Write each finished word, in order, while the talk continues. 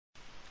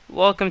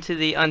Welcome to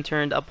the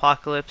Unturned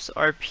Apocalypse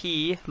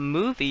RP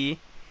movie.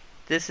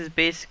 This is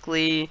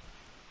basically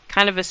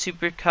kind of a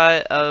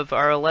supercut of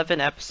our 11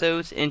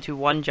 episodes into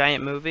one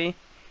giant movie.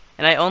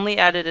 And I only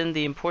added in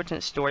the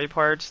important story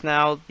parts.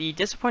 Now, the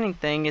disappointing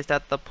thing is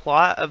that the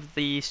plot of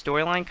the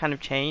storyline kind of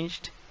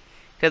changed.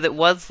 Because it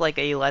was like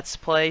a Let's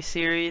Play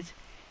series,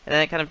 and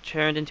then it kind of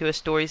turned into a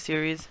story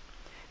series.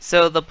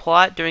 So the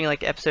plot during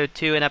like episode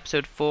 2 and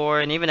episode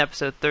 4 and even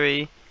episode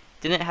 3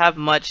 didn't have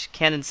much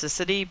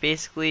canonicity.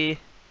 Basically,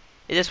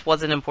 it just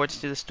wasn't important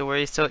to the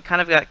story, so it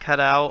kind of got cut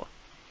out.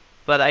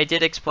 But I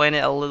did explain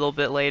it a little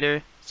bit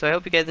later, so I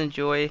hope you guys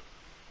enjoy.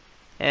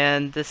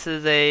 And this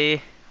is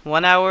a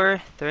 1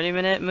 hour,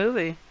 30-minute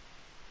movie.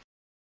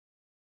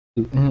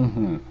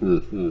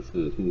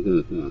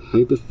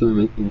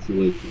 Hypothermic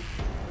insulation.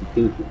 Be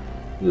careful.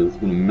 There's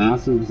been a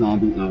massive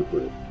zombie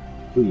outbreak.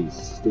 Please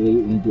stay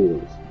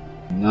indoors.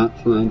 Do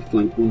not try and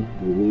fight them.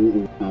 They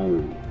will overpower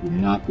you. Do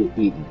not get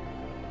beaten.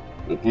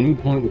 At any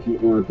point if you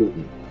are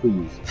bitten,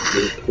 please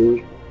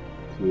report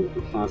to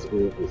the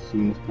hospital as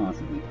soon as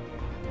possible.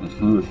 As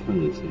far as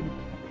financing.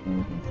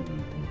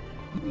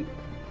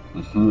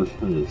 As far as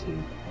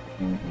financing.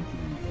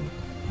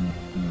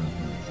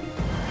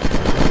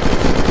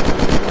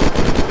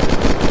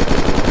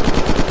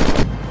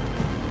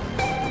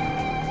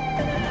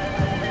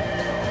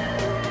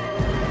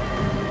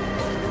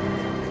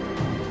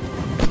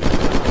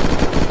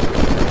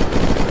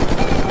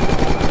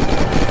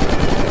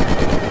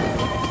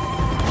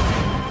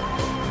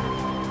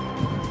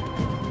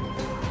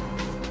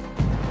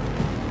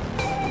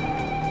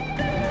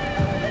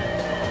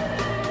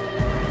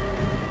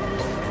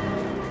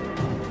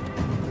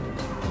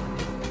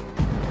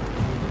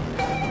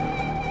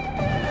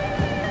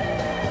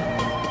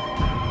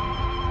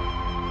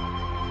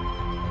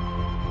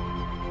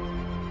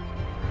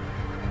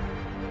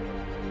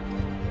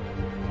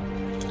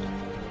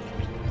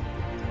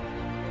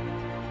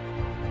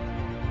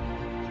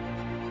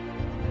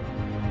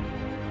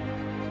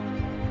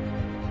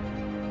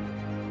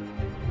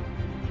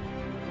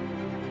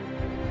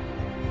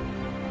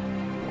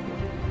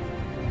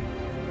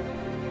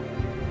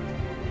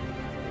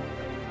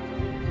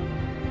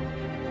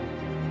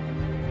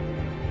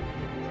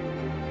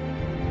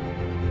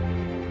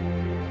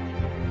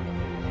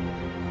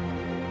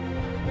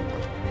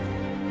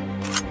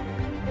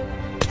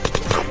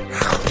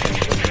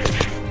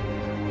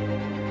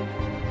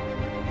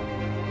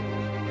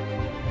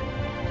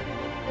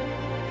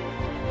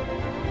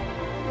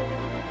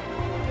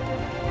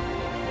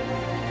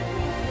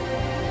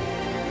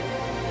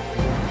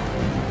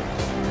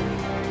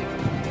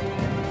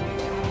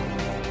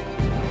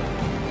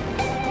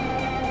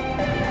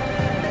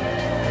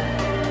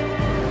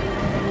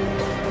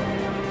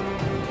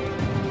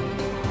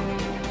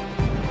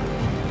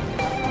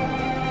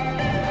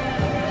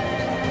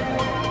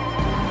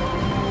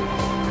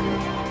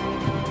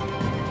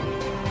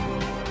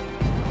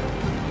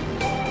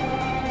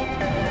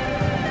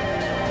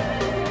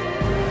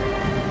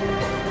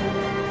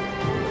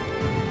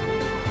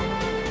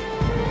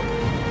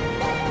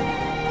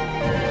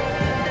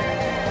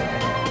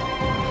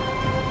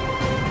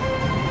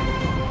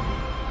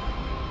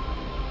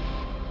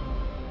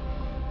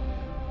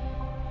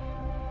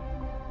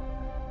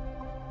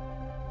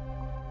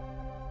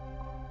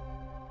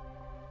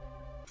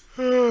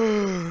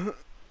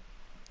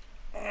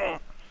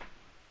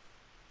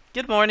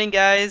 Good morning,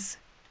 guys.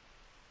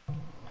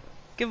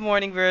 Good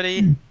morning,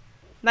 Birdie.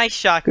 Nice Good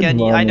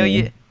shotgun. I know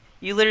morning.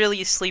 you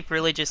literally sleep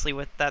religiously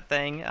with that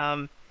thing.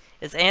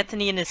 Is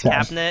Anthony in his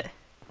Yes. cabinet?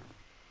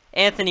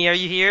 Anthony, are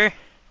you here?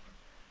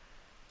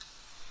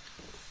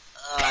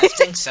 I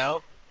think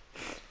so.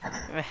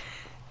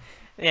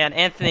 Yeah, and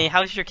Anthony,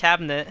 how's your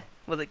cabinet?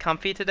 Was it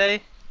comfy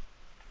today?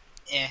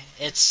 Yeah,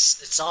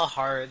 it's all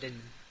hard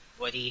and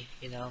woody,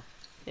 you know.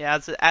 Yeah,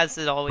 as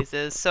it always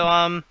is.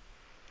 So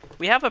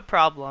we have a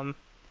problem.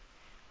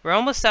 We're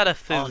almost out of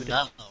Oh food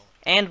no.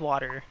 and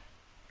water.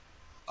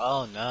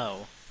 Oh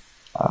no.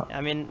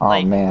 I mean, Oh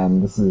like,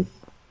 man, this is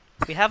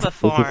we have a this is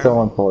so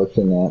farm.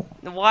 unfortunate.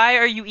 Why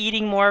are you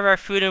eating more of our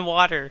food and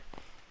water?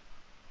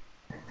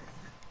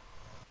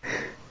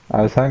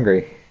 I was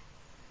hungry,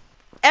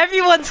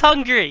 Everyone's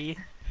hungry.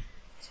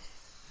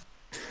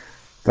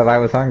 but I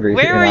was hungry,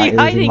 Where and were you it was in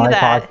hiding my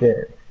that?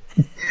 pocket.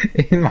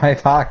 In my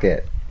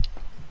pocket.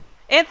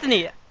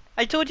 Anthony,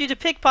 I told you to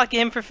pickpocket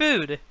him for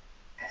food.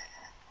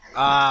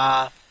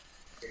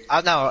 Oh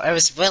no, it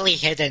was really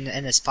hidden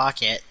in his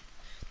pocket.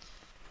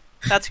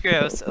 That's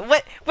gross.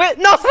 What?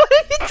 No, what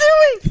are you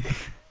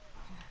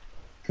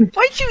doing?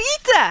 Why'd you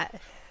eat that?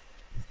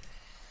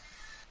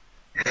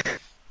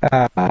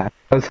 I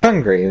was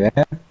hungry,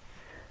 man.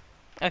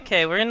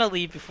 Okay, we're gonna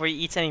leave before he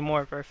eats any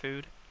more of our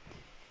food.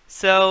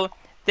 So,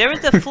 there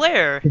was a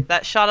flare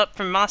that shot up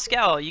from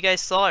Moscow. You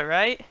guys saw it,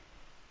 right?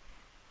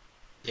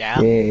 Yeah?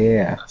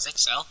 Yeah. I think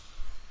so.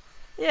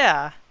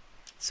 Yeah.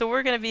 So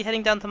we're gonna be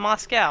heading down to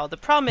Moscow. The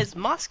problem is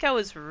Moscow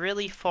is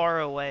really far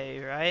away,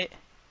 right?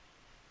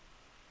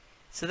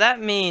 So that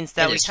means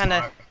that It we is kind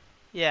of... far.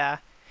 Yeah.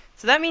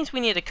 So that means we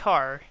need a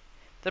car.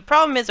 The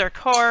problem is our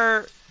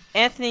car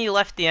Anthony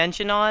left the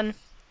engine on,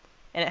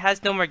 and it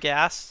has no more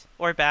gas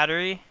or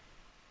battery. And it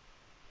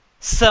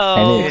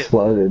So,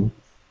 exploded.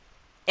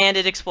 and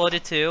it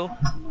exploded too.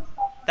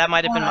 That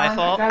might have been my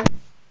fault.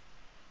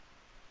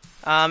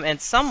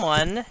 And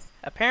someone,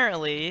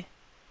 apparently,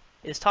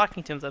 is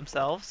talking to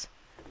themselves.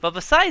 But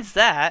besides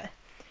that,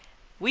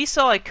 we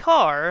saw a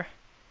car,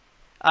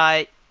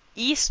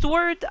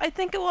 eastward, I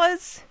think it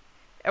was,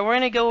 and we're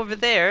gonna go over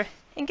there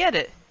and get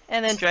it,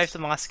 and then drive to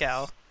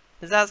Moscow.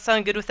 Does that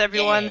sound good with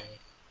everyone?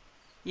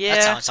 Yay. That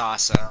Yeah, sounds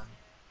awesome.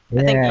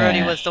 I think Brody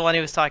Yeah. was the one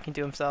who was talking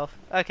to himself.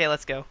 Okay,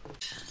 let's go.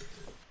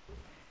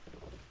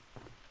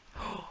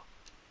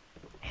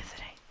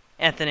 Anthony.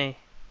 Anthony.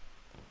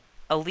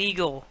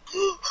 Illegal.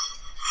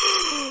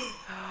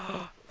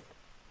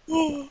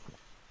 New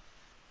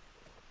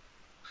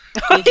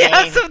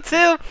Yeah, game. so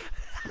too!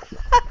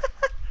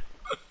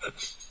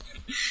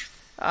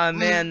 Oh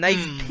man,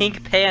 nice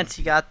pink pants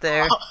you got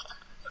there.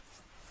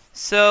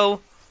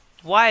 So,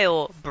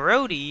 while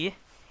Brody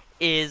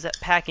is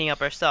packing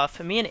up our stuff,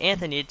 me and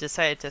Anthony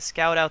decided to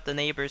scout out the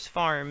neighbor's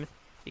farm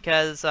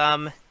because,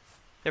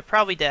 they're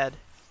probably dead.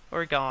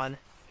 Or gone.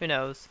 Who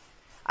knows.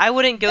 I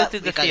wouldn't go Yep, through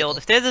we the gotta field. go.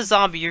 If there's a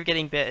zombie, you're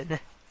getting bitten.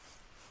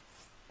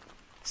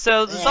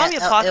 So, the Yeah, zombie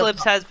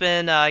apocalypse has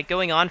been,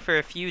 going on for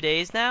a few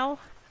days now.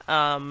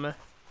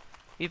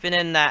 We've been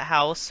in that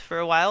house for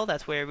a while.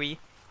 That's where we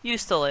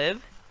used to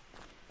live.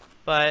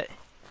 But,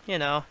 you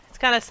know, it's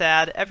kind of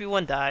sad.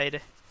 Everyone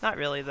died. Not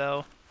really,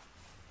 though.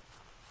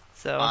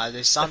 So, there's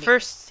the zombie.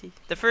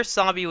 first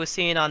zombie was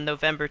seen on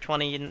November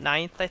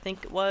 29th, I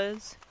think it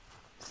was.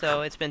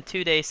 So, it's been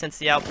 2 days since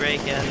the outbreak,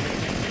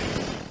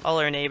 and all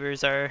our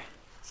neighbors are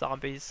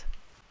zombies.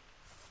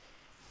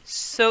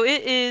 So,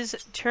 it is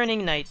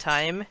turning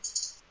nighttime,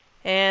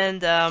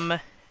 and,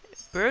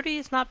 Brody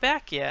is not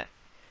back yet.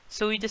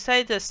 So, we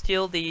decided to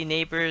steal the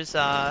neighbor's,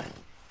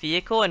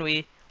 vehicle, and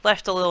we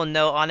left a little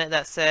note on it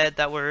that said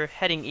that we're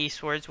heading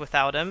eastwards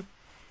without him.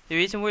 The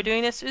reason we're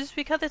doing this is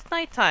because it's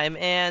nighttime,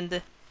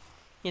 and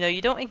you know,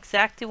 you don't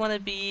exactly want to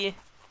be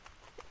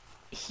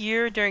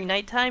here during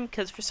nighttime,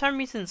 because for some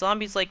reason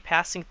zombies like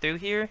passing through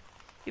here.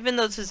 Even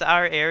though this is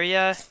our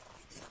area,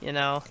 you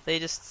know, they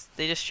just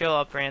show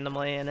up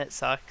randomly, and it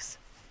sucks.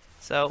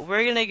 So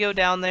we're gonna go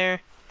down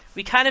there.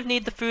 We kind of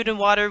need the food and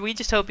water. We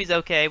just hope he's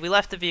okay. We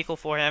left the vehicle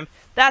for him.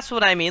 That's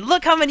what I mean.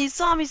 Look how many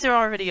zombies there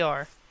already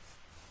are.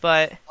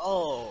 But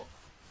Oh.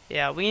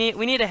 yeah, we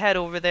need to head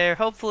over there.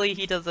 Hopefully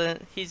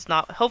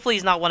hopefully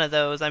he's not one of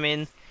those. I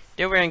mean,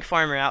 they're wearing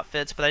farmer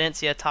outfits, but I didn't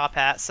see a top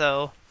hat,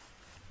 so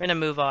we're gonna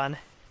move on.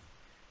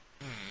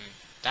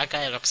 That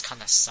guy looks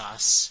kinda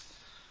sus.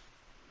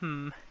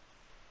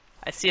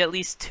 I see at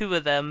least 2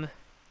 of them,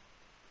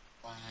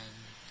 One.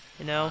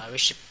 you know? We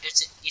should.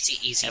 It's an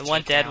easy. And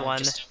one dead takedown, one.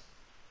 just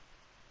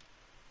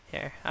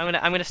Here, I'm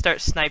gonna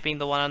start sniping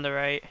the one on the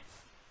right.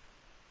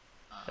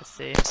 Let's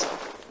see.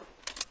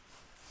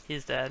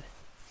 He's dead.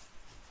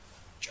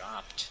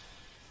 dropped.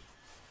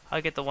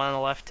 I'll get the one on the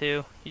left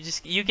too.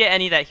 You get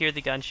any that hear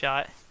the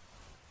gunshot.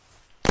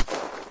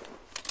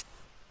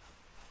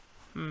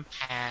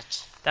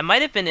 Hat. That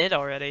might have been it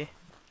already.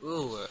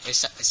 Ooh,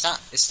 is that a?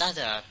 Is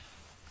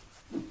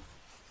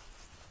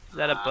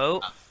that a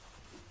boat?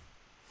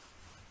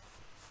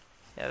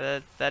 Yeah,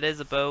 that is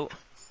a boat.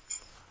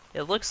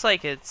 It looks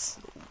like it's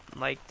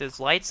like there's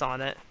lights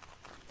on it.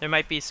 There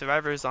might be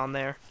survivors on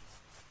there.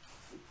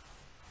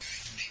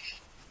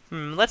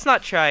 Let's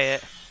not try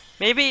it.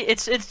 Maybe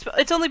it's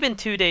only been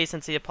 2 days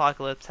since the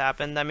apocalypse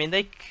happened. I mean,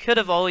 they could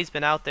have always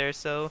been out there,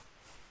 so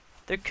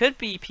there could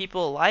be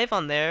people alive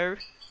on there.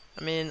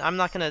 I mean, I'm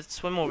not gonna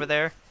swim over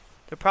there.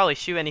 They'll probably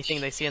shoot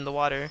anything they see in the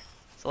water.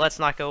 So let's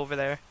not go over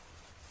there.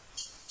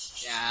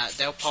 Yeah,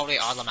 they'll probably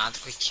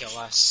automatically kill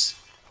us.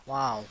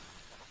 Wow.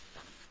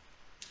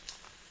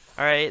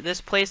 Alright,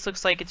 this place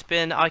looks like it's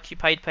been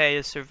occupied by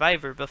a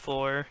survivor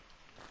before.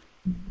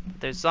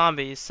 There's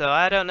zombies, so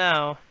I don't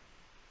know.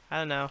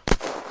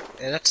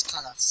 It looks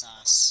kinda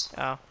sus.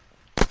 Oh.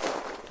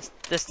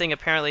 This thing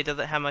apparently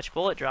doesn't have much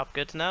bullet drop.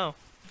 Good to know.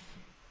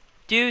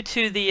 Due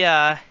to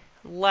the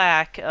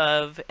lack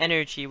of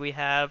energy we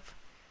have,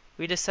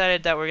 we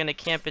decided that we're gonna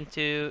camp in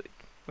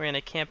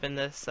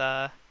this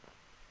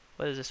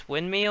what is this,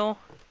 windmill?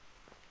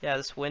 Yeah,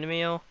 this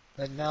windmill.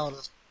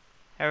 Windmill.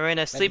 And we're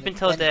gonna sleep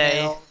until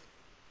day.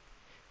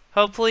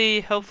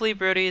 Hopefully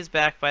Brody is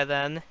back by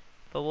then,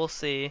 but we'll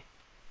see.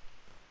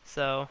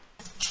 So,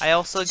 I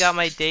also got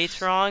my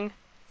dates wrong.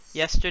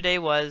 Yesterday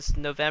was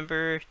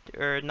November,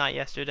 or not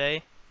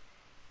yesterday.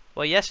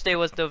 Well, yesterday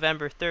was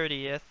November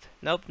 30th.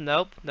 Nope,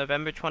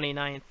 November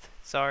 29th.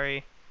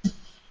 Sorry.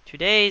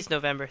 Today's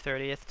November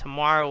 30th.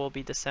 Tomorrow will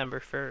be December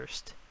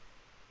 1st.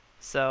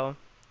 So,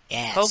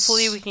 Yes.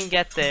 hopefully we can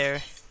get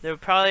there. There will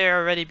probably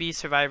already be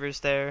survivors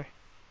there.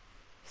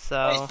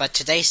 So, Wait, but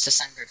today's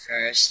December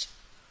 1st.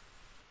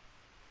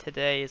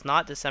 today is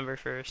not December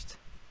 1st.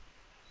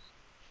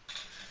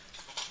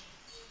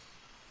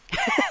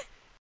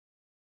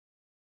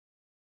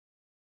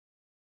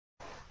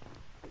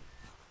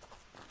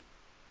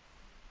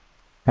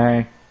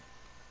 Hey.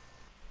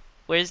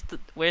 Where's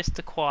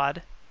the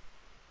quad?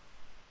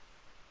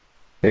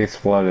 It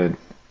exploded.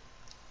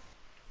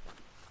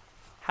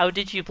 How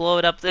did you blow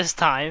it up this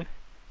time?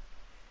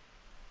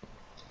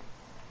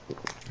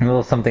 A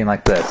little something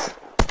like this.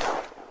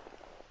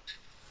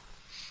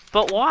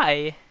 But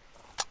why?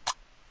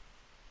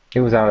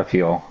 It was out of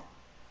fuel.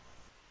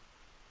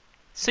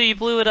 So you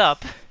blew it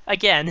up.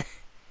 Again.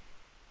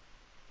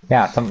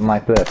 Yeah, something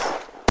like this.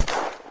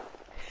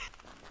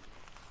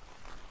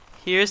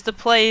 Here's the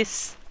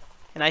place.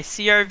 And I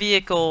see our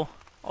vehicle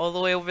all the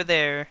way over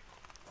there.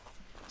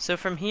 So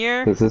from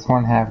here... Does this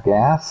one have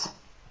gas?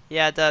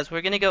 Yeah, it does.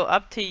 We're gonna go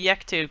up to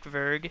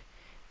Yekaterinburg,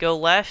 go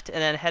left, and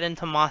then head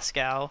into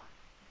Moscow.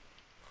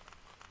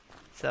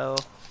 So,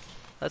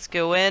 let's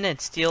go in and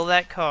steal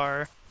that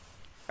car.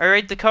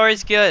 Alright, the car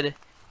is good.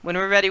 When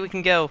we're ready, we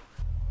can go.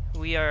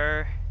 We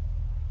are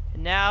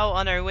now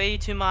on our way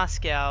to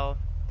Moscow.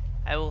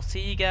 I will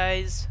see you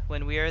guys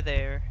when we are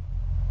there.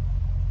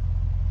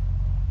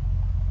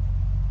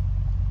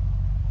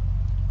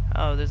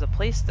 Oh, there's a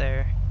place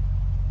there.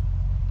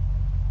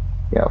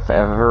 Yeah, if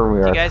ever we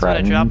Do are you guys want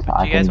to threatened,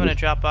 drop? Do you guys want to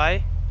drop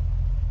by?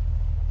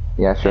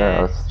 Yeah, sure.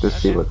 Eh, Let's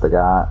just see okay. what they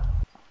got.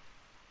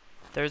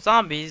 There's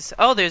zombies.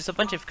 Oh, there's a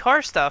bunch of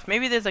car stuff.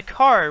 Maybe there's a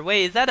car.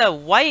 Wait, is that a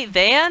white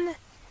van?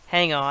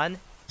 Hang on.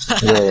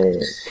 Wait,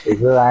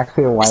 is it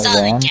actually a white It's not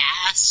van? like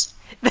gas.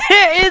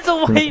 There is a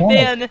white Okay.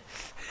 van.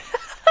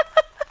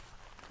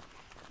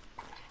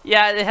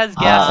 Yeah, it has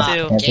gas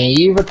too. Anthony,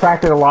 you've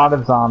attracted a lot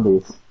of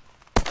zombies.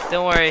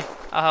 Don't worry,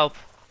 I'll help.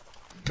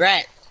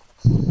 Brett,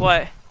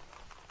 What?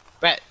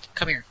 Brett,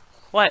 come here.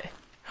 What?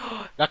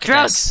 Look at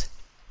Drugs! this.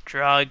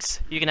 Drugs.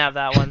 You can have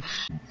that one.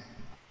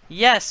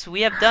 Yes,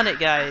 we have done it,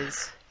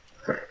 guys.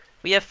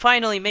 We have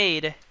finally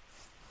made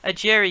a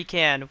jerry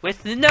can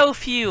with no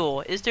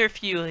fuel. Is there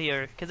fuel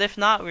here? Because if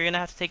not, we're gonna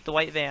have to take the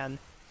white van.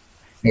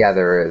 Yeah,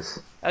 there is.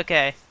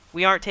 Okay,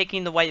 we aren't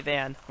taking the white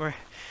van. We're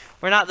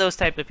not those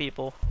type of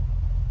people.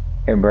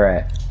 Hey,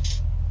 Brett.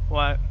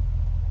 What?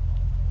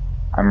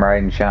 I'm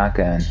riding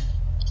shotgun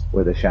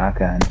with a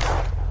shotgun.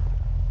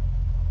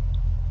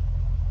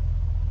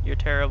 You're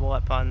terrible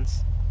at puns.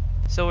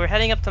 So we're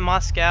heading up to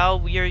Moscow.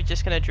 We are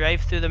just gonna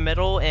drive through the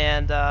middle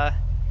and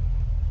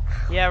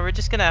yeah, we're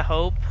just gonna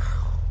hope.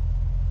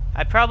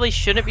 I probably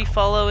shouldn't be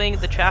following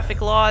the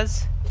traffic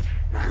laws.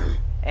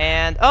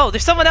 And oh,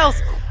 there's someone else!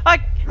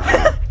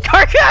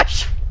 Car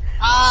crash!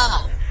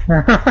 Ah!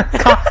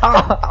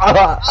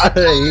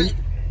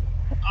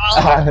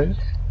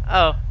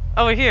 Oh,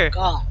 over here.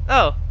 God.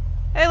 Oh,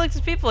 hey, look,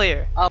 there's people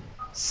here. Oh.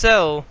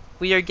 So,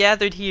 we are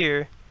gathered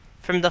here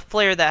from the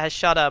flare that has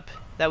shot up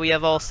that we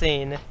have all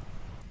seen.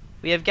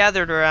 We have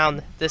gathered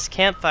around this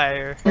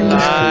campfire.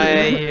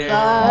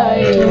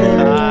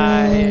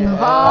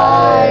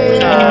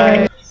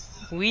 Fire.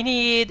 We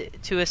need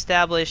to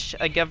establish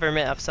a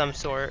government of some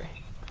sort.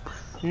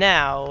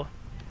 Now,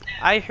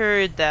 I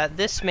heard that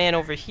this man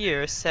over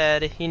here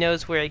said he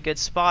knows where a good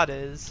spot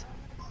is.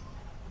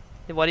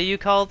 What do you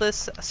call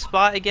this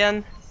spot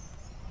again?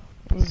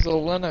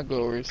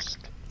 Zelenogorsk.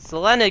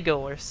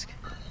 Zelenogorsk.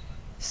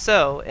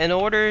 So, in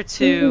order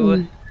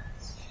to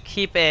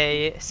keep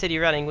a city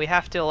running, we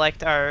have to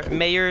elect our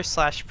mayor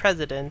slash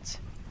president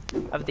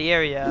of the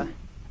area.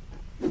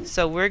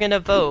 So we're gonna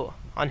vote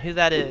on who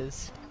that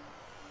is.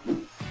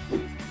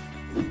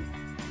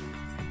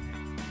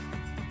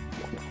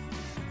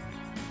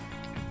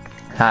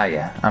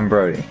 Hiya, I'm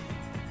Brody.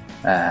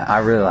 I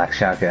really like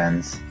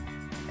shotguns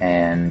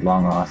and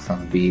long walks on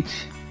the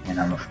beach, and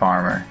I'm a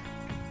farmer.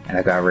 And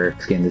I got rare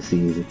skin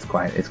disease. It's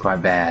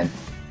quite bad.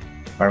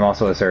 But I'm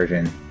also a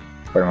surgeon.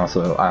 But I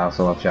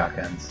also love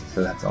shotguns,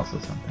 so that's also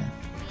something.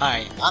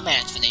 Hi, I'm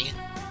Anthony.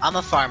 I'm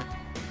a farmer,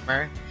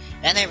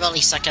 and I really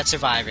suck at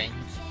surviving.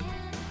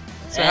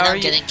 So and how are I'm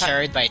you- getting how-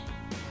 carried by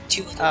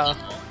two other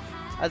people.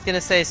 I was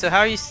gonna say, so how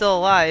are you still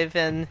alive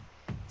and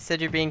you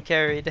said you're being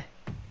carried?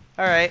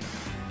 Alright.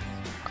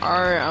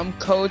 Alright, I'm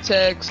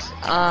Kotex.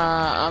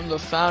 I'm the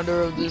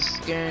founder of this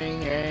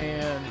gang,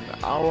 and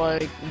I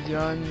like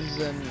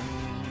guns and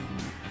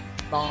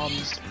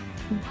bombs.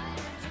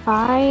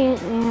 I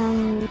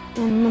am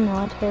in the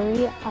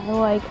military. I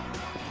like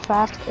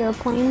fast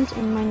airplanes,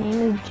 and my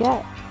name is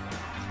Jet.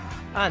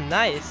 Ah,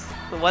 nice.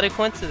 But what a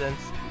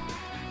coincidence.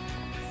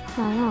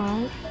 I know,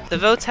 right? The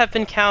votes have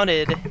been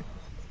counted,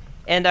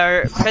 and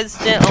our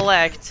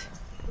president-elect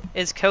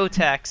is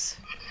Kotex,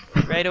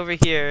 right over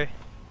here,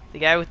 the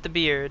guy with the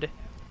beard.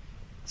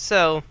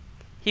 So,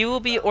 he will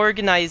be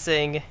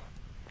organizing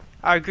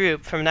our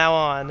group from now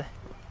on.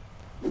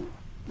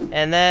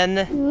 And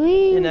then,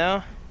 you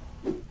know,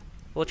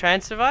 we'll try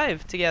and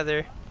survive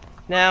together.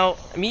 Now,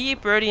 me,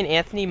 Brody, and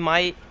Anthony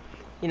might,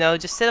 you know,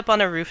 just sit up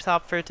on a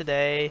rooftop for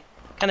today,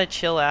 kind of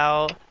chill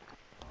out,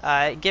 get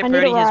I need a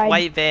Brody his ride.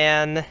 white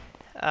van,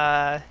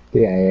 Yeah.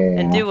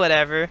 and do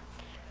whatever.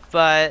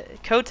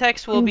 But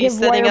Kotex will And be give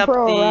setting Wire up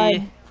Pro a the.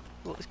 ride.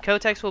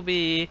 Kotex will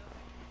be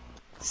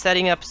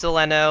setting up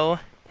Zeleno,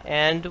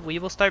 and we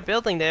will start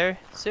building there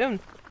soon.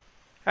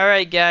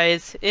 Alright,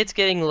 guys, it's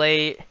getting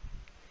late.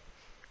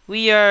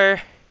 We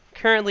are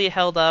currently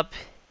held up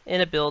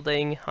in a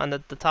building on the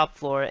top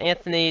floor.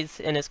 Anthony's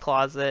in his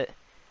closet.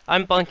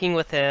 I'm bunking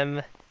with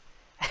him.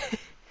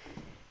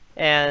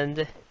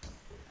 And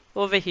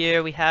over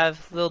here we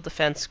have little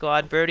defense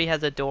squad. Brody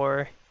has a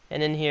door,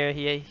 and in here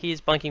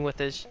he's bunking with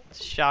his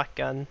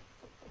shotgun.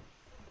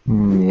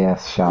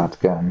 Yes,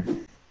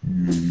 shotgun.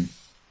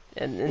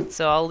 And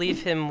so I'll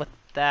leave him with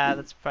that.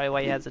 That's probably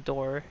why he has a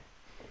door.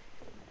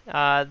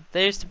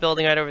 There's the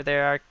building right over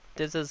there.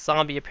 There's a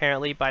zombie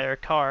apparently by our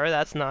car.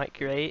 That's not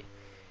great.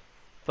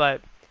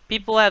 But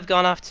people have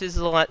gone off to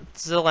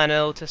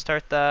Zeleno to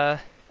start the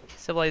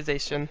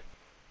civilization.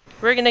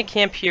 We're gonna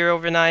camp here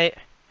overnight.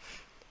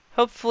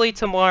 Hopefully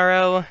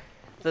tomorrow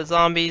the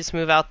zombies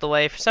move out the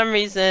way. For some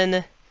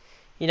reason,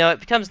 you know,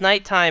 it becomes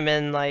nighttime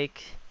and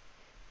like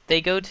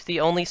they go to the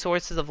only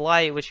sources of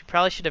light, which you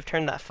probably should have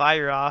turned that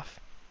fire off.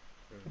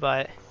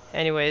 But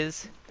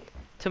anyways,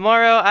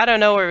 tomorrow I don't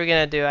know what we're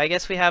gonna do. I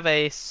guess we have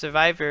a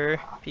survivor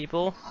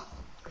people.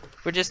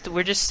 We're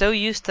just so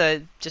used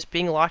to just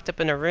being locked up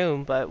in a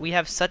room, but we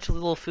have such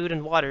little food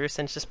and water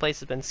since this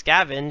place has been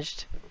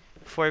scavenged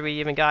before we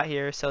even got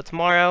here. So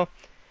tomorrow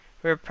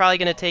we're probably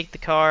gonna take the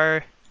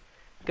car,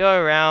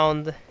 go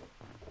around,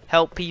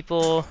 help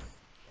people,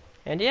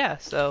 and yeah,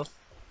 so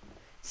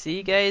see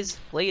you guys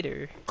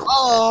later.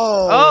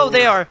 Oh,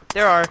 there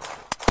are.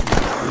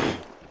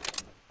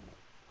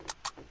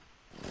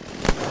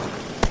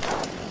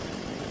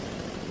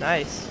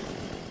 Nice.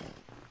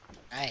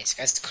 Nice,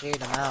 guys cleared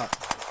them out.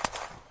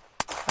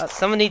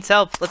 Someone needs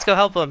help. Let's go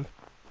help them.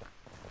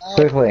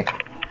 Quickly.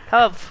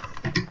 Help.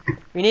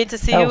 We need to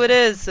see Help. who it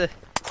is.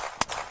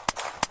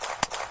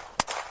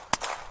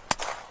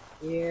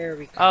 Here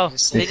we go. Oh,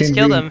 they just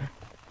killed him.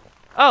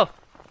 Oh,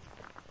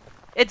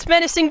 it's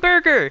Menacing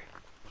Burger.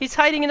 He's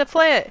hiding in a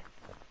plant.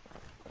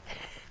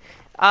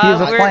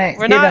 He's a plant.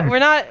 We're Get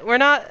him.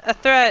 not a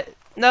threat.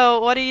 No,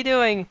 what are you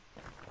doing?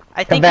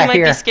 I Come think he back might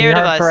here. be scared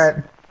You're of a us.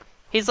 threat.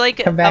 He's like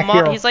Come a back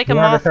moth. here. He's like a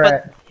You're under moth, but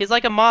threat. he's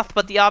like a moth,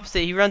 but the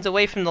opposite. He runs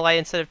away from the light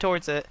instead of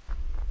towards it.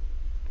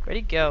 Where'd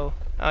he go?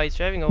 Oh, he's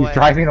driving away. He's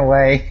driving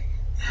away.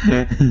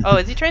 Oh,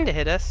 is he trying to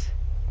hit us?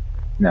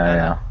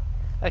 No.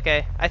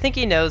 Okay, I think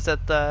he knows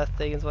that the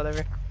thing is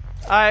whatever.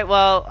 Alright,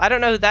 well, I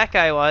don't know who that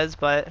guy was,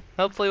 but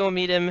hopefully we'll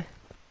meet him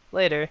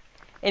later.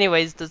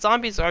 Anyways, the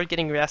zombies are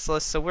getting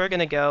restless, so we're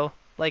gonna go,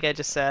 like I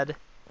just said.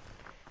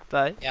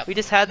 But Yep. we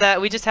just had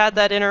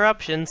that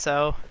interruption,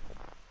 so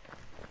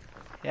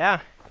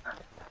yeah.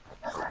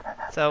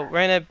 So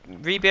we're gonna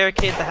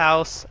re-barricade the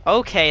house.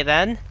 Okay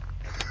then.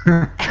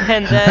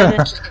 And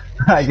then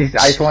I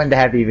just wanted to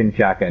have even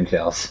shotgun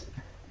shells.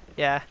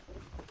 yeah.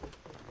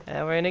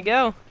 And we're gonna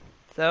go.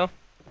 So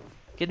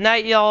good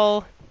night,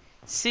 y'all.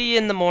 See you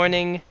in the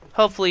morning.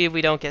 Hopefully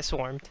we don't get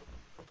swarmed.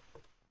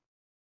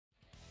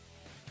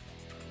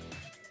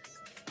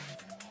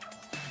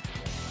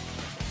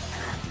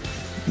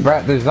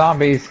 Brett, there's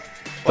zombies.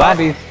 What?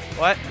 Zombies.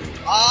 What?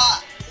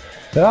 Ah!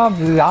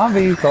 Zombies.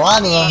 A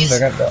lot of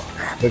them.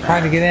 They're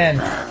trying to get in.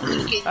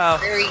 Oh.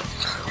 Very...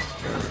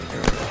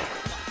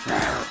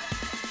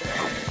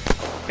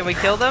 Can we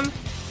kill them?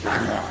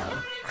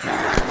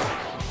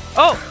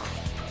 Oh!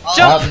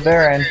 Jump! Oh,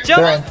 they're in.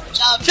 Jump! They're in.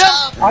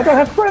 Jump! I don't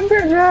have friends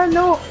there. Yeah,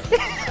 no.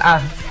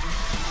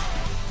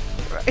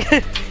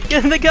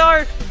 Get in the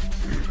car!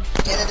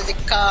 Get into the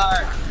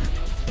car!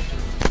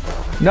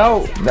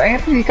 No,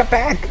 Anthony, come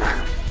back.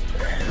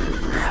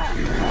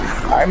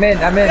 I'm in.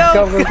 Go!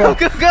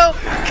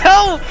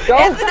 Go.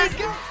 Anthony,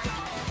 go!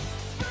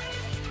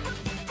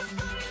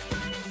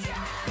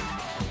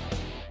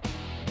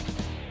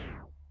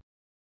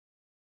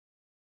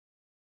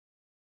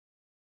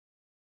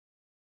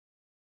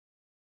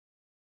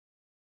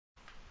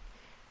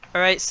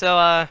 Alright,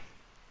 so,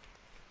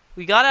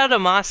 we got out of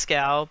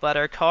Moscow, but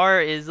our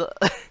car is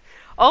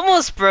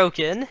almost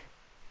broken.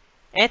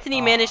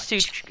 Anthony managed to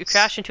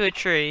crash into a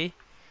tree,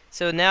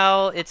 so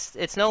now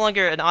it's no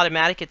longer an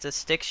automatic, it's a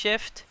stick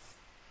shift.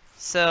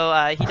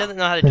 So, he doesn't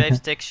know how to drive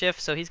stick shift,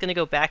 so he's gonna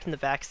go back in the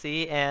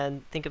backseat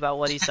and think about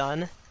what he's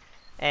done.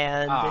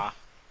 And,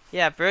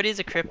 yeah, Brody's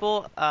a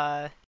cripple.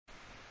 I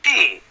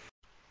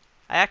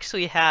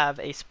actually have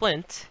a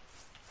splint,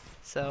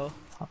 so...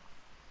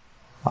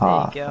 There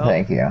you go.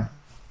 Thank you.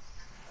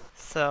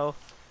 So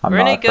I'm we're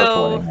not gonna a cripple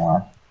go.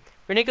 anymore.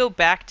 We're gonna go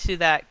back to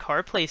that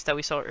car place that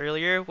we saw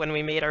earlier when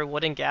we made our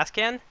wooden gas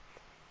can,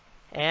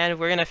 and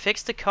we're gonna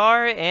fix the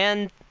car.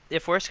 And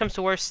if worst comes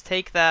to worst,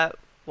 take that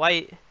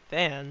white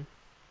van.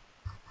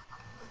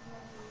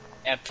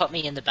 Yeah, put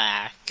me in the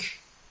back.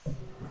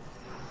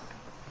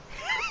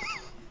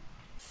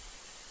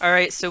 All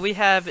right, so we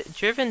have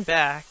driven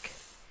back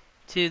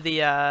to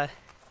the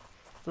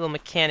little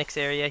mechanics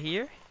area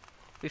here.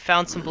 We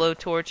found some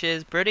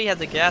blowtorches. Brody has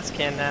a gas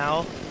can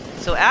now.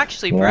 So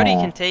actually, Brody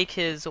can take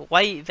his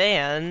white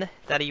van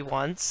that he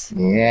wants.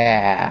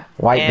 Yeah,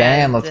 white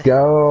van, let's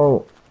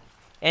go.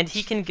 And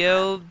he can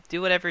go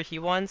do whatever he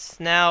wants.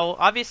 Now,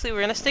 obviously,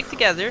 we're going to stick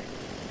together.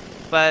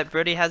 But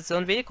Brody has his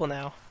own vehicle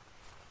now.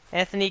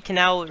 Anthony can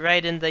now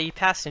ride in the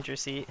passenger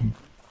seat.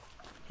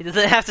 He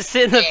doesn't have to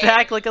sit in the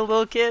back like a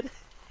little kid.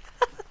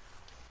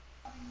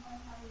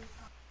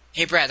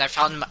 Hey Brad, I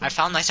found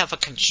myself a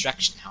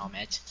construction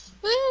helmet.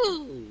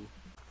 Woo!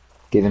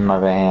 Get in my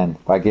van.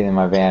 By get in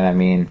my van, I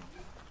mean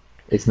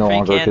it's no Free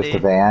longer candy. just a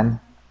van.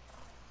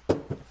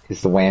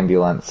 It's the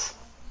wambulance.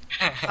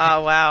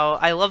 Oh wow,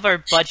 I love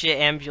our budget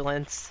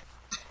ambulance.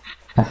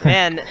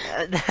 Man,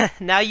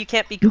 now you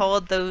can't be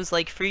called those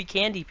like free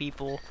candy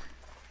people.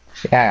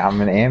 Yeah,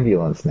 I'm an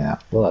ambulance now.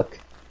 Look.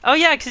 Oh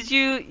yeah, 'cause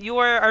you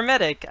are our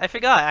medic. I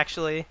forgot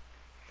actually.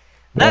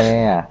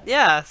 Yeah.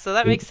 Yeah, so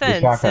that makes The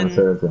sense. shotgun And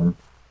surgeon.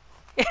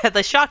 yeah,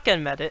 the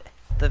shotgun medic.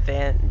 The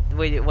van.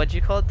 Wait, what'd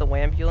you call it? The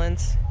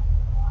wambulance?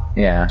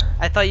 Yeah.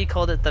 I thought you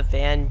called it the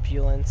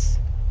vanbulance.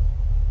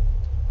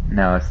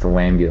 No, it's the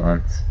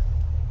wambulance.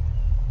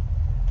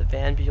 The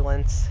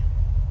vanbulance.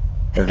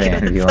 The The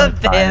vanbulance.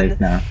 van.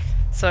 No,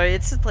 Sorry,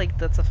 it's just like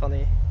that's a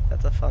funny.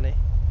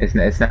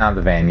 it's not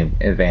the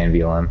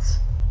vanbulance.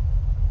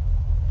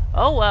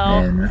 Oh well.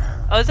 And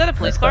Oh, is that a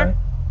police that's car?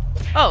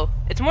 why- Oh,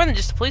 it's more than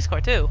just a police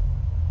car too.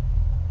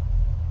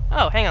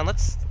 Oh, hang on,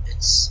 let's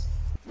It's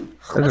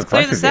There's a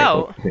clear bunch this of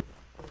out. vehicles.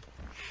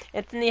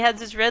 Anthony has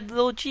his red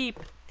little Jeep.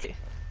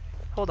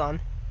 Hold on.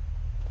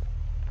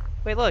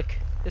 Wait, look.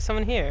 There's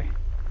someone here.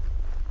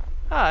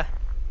 Ah.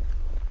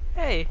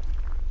 Hey.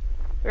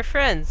 We're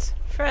friends.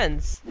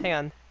 Friends. Hang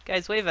on.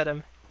 Guys, wave at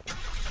him.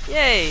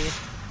 Yay.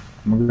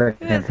 I'm gonna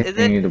Who is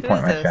continue to who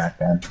point is my this?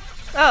 shotgun.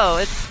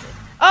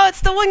 Oh,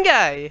 it's the one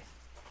guy.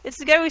 It's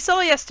the guy we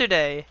saw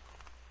yesterday.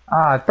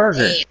 Ah, it's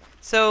Burger. Hey.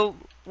 So,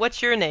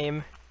 what's your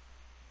name?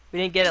 We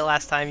didn't get it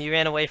last time. You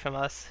ran away from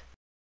us.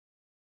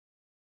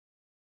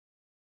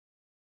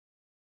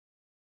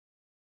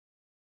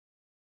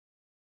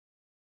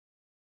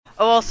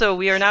 Oh, also,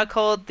 we are now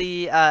called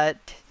the,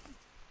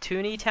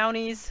 Toonie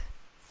Townies.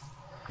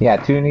 Yeah,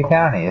 Toonie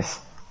Townies.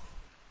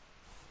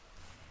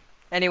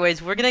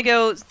 Anyways, we're gonna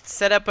go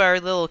set up our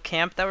little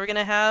camp that we're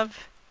gonna have.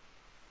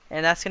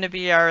 And that's gonna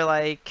be our,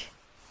 like,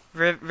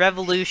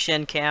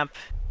 revolution camp.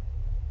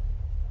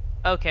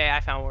 Okay, I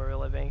found where we're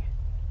living.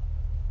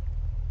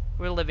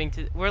 We're living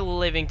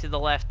to the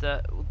left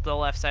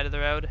side of the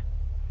road.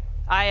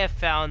 I have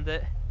found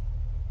it.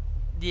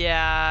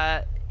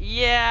 Yeah,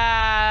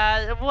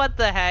 what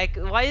the heck?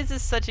 Why is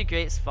this such a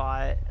great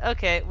spot?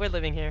 Okay, we're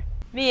living here.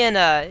 Me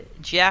and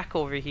Jack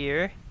over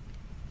here,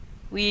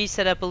 we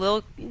set up a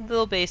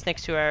little base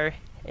next to our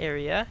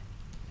area.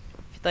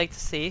 If you'd like to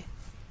see,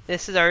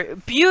 this is our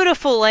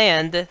beautiful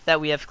land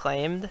that we have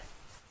claimed.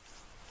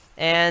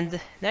 And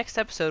next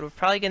episode, we're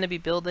probably going to be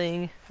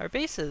building our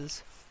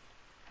bases,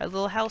 our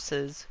little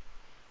houses.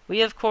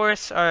 We of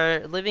course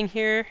are living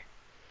here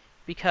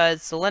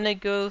because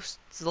Zelenogorsk,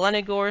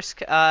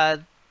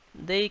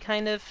 they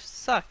kind of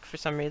suck for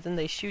some reason.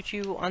 They shoot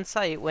you on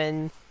sight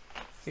when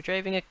you're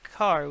driving a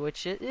car,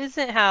 which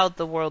isn't how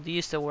the world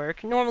used to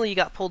work. Normally you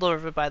got pulled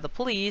over by the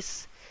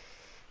police,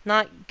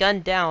 not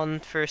gunned down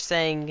for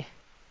saying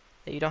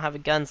that you don't have a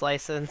guns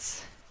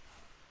license.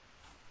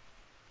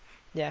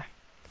 Yeah.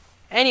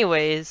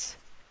 Anyways,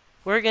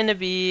 we're gonna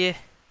be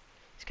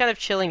just kind of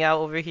chilling out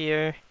over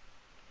here.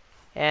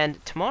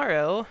 And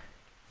tomorrow,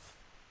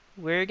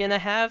 we're gonna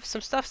have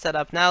some stuff set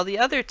up. Now, the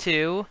other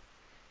two,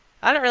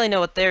 I don't really know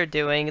what they're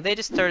doing. They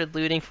just started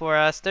looting for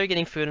us. They're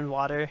getting food and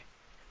water.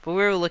 But we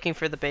were looking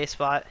for the base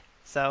spot.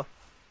 So,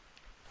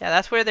 yeah,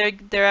 that's where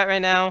they're at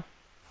right now.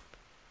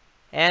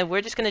 And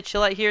we're just gonna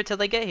chill out here till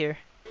they get here.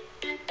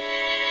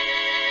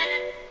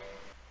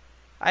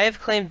 I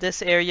have claimed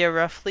this area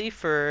roughly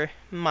for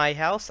my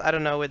house. I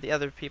don't know where the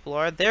other people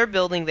are. They're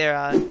building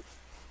their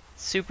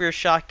super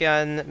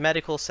shotgun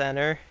medical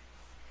center.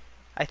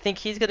 I think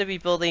he's going to be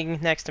building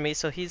next to me,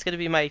 so he's going to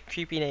be my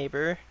creepy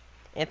neighbor.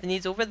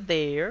 Anthony's over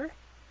there.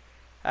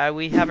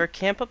 We have our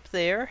camp up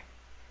there.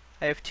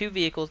 I have 2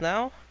 vehicles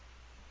now.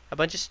 A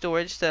bunch of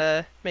storage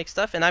to make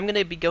stuff. And I'm going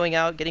to be going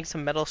out getting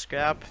some metal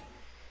scrap.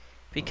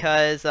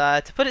 Because,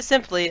 to put it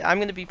simply, I'm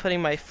going to be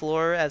putting my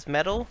floor as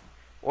metal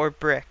or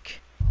brick.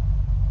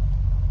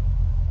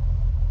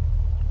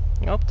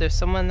 Oh, there's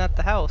someone at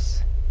the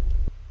house.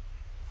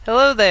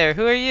 Hello there,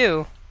 who are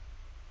you?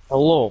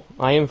 Hello,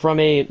 I am from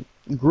a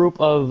group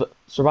of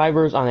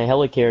survivors on a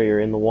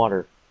helicarrier in the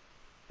water.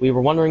 We were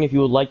wondering if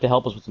you would like to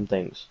help us with some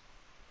things.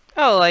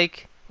 Oh,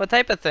 like, what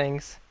type of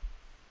things?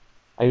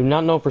 I do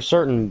not know for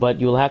certain, but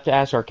you'll have to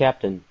ask our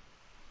captain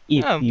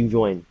if Oh. you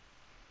join.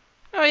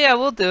 Oh yeah,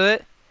 we'll do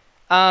it.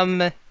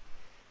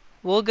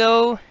 We'll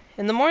go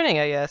in the morning,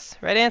 I guess.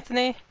 Right,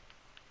 Anthony?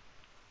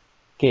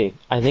 Okay,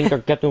 I think our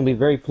captain will be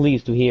very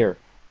pleased to hear.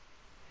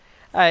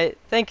 Alright,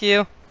 thank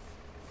you.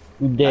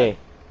 Good day.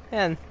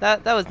 Man,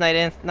 that was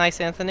nice,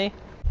 Anthony.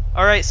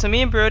 Alright, so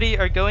me and Brody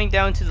are going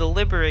down to the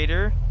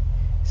Liberator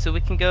so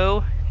we can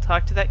go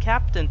talk to that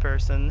captain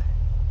person.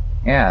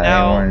 Yeah,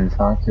 Now- they wanted to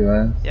talk to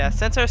us. Yeah,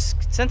 since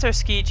our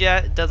ski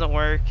jet doesn't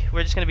work,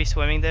 we're just gonna be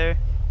swimming there,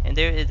 and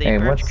there is a Hey,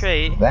 birch what's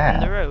crate that?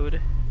 in the road.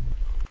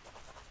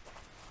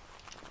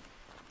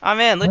 Oh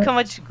man, look What? how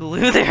much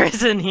glue there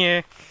is in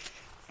here.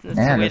 That's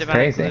Man, a weird that's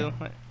amount of crazy.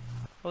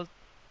 glue.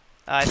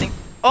 I think.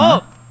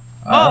 Oh!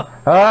 Ah!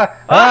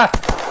 Ah!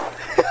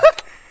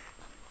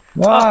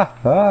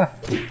 Ah!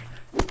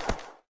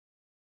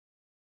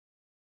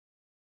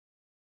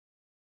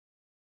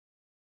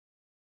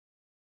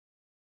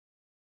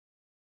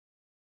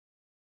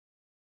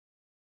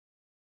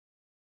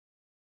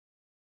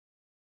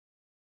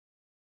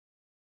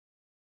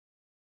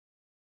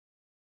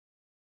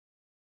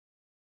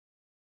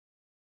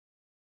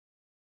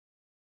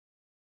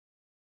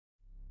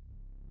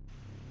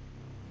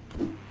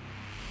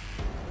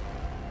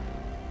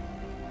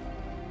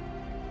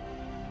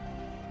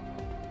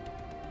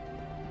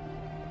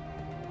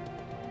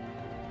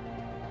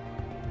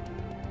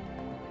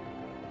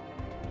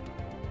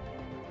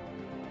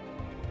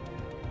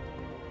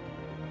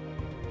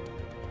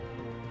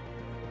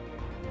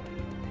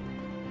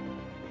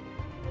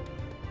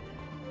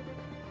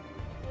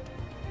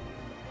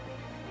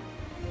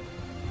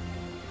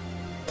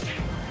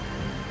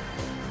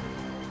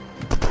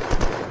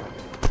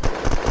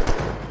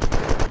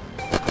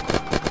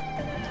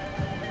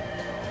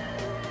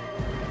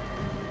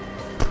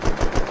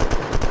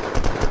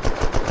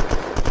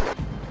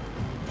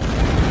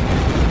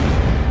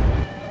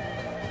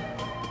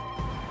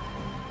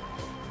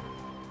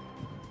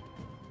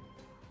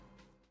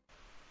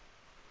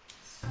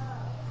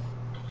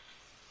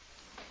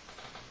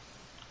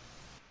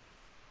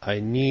 I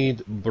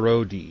need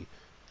Brody.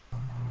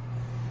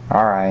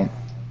 Alright.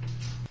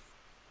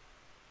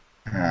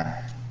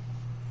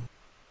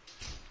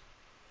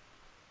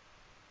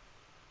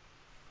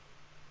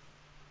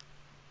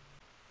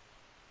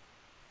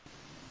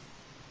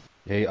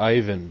 Hey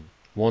Ivan,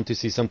 want to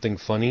see something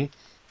funny?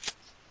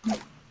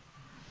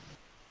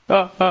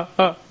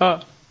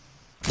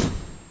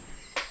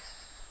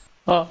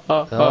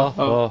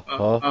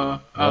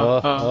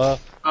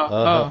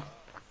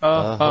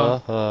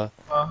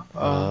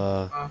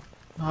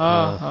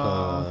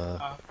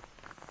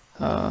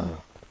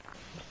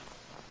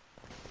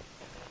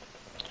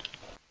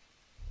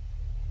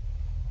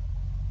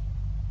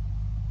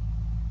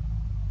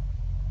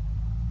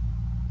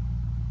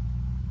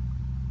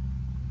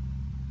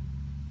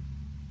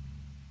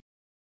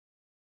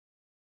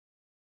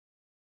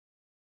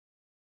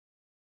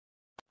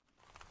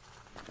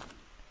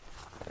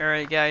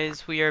 Alright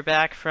guys, we are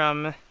back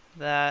from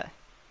that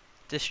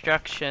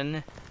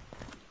destruction.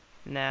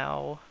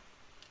 Now,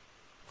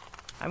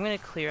 I'm gonna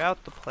clear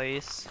out the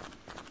place,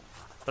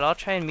 but I'll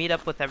try and meet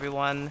up with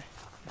everyone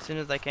as soon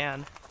as I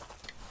can.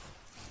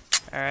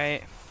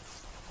 Alright.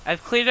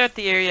 I've cleared out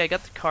the area, I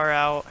got the car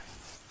out.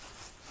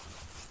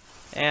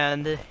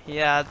 And,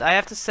 yeah, I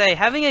have to say,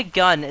 having a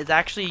gun is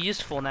actually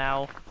useful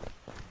now.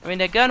 I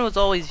mean, a gun was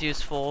always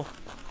useful,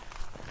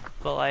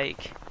 but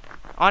like,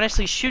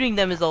 honestly, shooting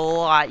them is a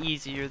lot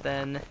easier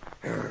than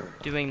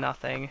doing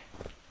nothing.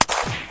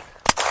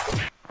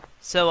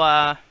 So,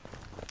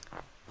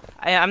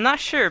 I'm not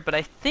sure, but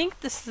I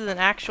think this is an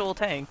actual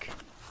tank.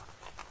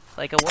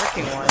 Like a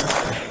working one.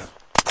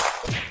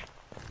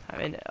 I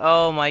mean,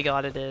 oh my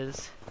god, it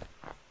is.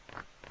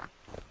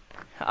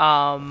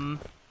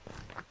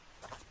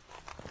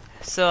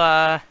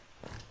 So,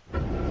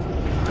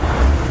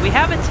 we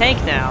have a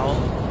tank now.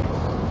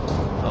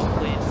 Oh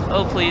please,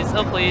 oh please,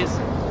 oh please.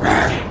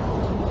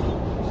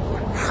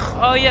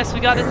 Oh yes, we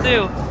got it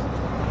through.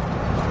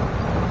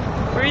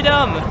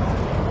 Freedom!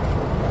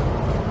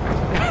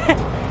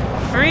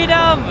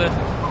 Freedom!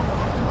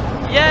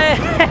 Yes!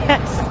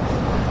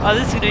 Oh,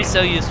 this is gonna be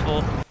so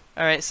useful.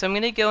 Alright, so I'm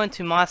gonna go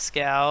into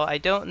Moscow. I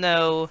don't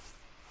know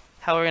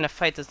how we're gonna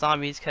fight the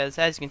zombies, because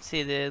as you can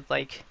see, they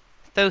like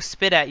throw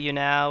spit at you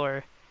now,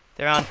 or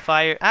they're on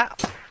fire. Ah!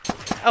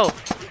 Oh!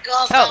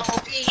 Go,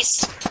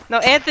 please! No,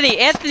 Anthony!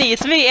 Anthony!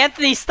 It's me!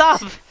 Anthony,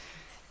 stop!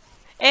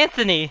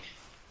 Anthony!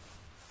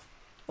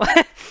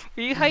 What?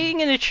 Were you hiding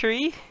in a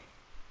tree?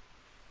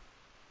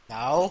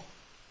 No.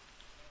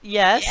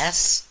 Yes.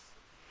 Yes.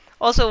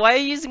 Also, why are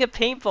you using a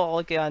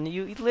paintball gun?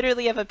 You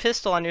literally have a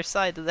pistol on your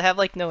side. Does it have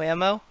like no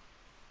ammo?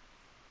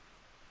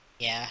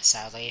 Yeah,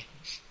 sadly.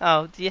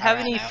 Oh, do you have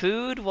any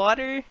food,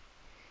 water?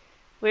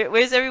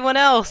 Where's everyone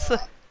else?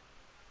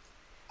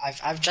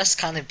 I've just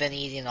kind of been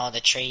eating on the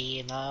tree,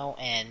 you know,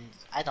 and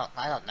I don't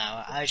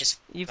know. I just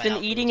You've went been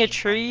out eating a looting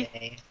tree?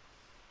 one day.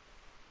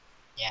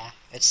 Yeah,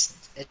 it's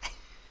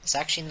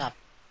actually not.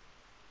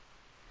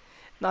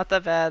 Not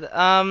that bad.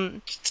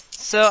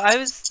 So I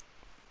was...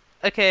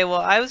 Okay, well,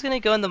 I was gonna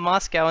go into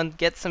Moscow and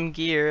get some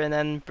gear and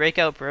then break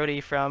out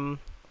Brody from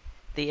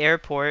the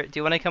airport. Do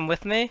you want to come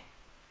with me?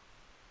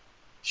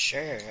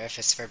 Sure, if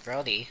it's for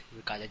Brody,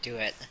 we gotta do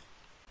it.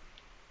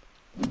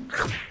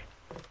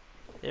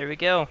 There we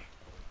go.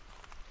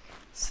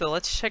 So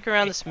let's check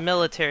around this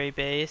military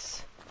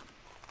base.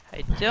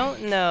 I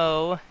don't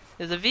know.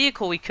 There's a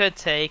vehicle we could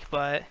take,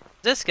 but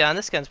this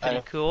gun's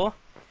pretty cool.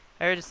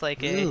 I heard it's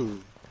like a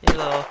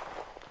little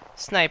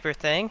sniper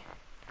thing.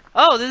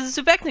 Oh, this is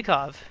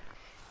Zubeknikov.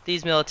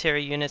 These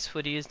military units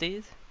would use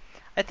these.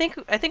 I think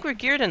we're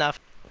geared enough.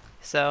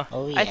 So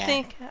I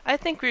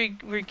think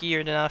we're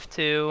geared enough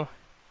to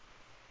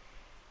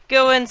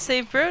go and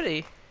save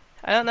Brody.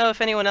 I don't know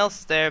if anyone else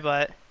is there,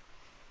 but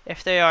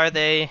if they are,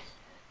 they're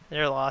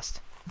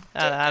lost.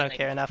 I don't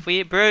care enough.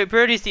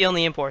 Brody's the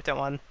only important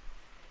one.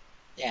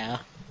 Yeah,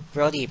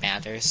 Brody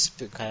matters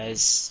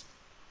because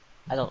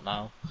I don't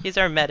know. He's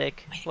our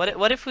medic.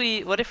 What if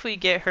we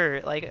get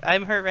hurt? Like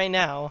I'm hurt right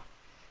now.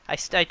 I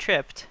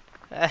tripped.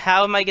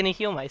 How am I gonna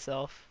heal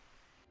myself?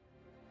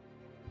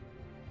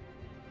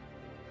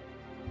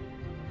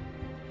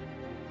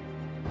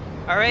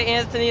 All right,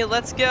 Anthony,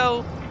 let's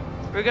go.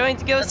 We're going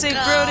to go save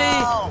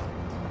Brody.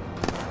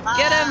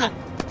 Get him!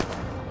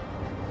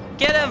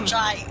 Get him!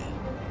 Try.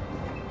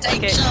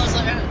 Take shells.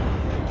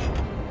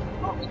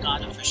 Oh, we got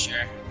him for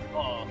sure.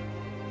 Oh.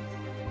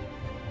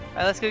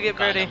 Alright, let's go get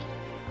Brody.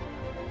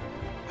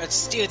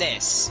 Let's do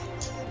this.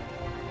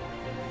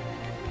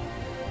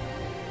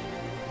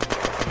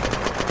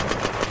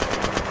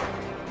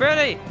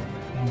 Brody!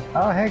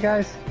 Oh, hey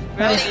guys.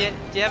 Brody,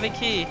 do you have a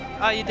key?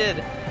 Oh, you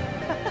did.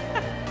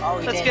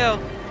 Oh, Let's go.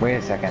 Wait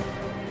a second.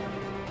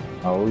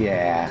 Oh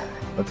yeah.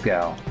 Let's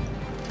go.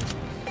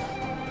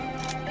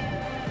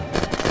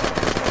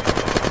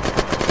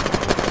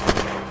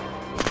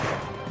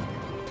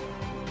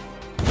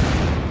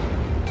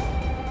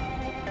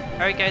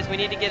 Alright guys, we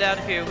need to get out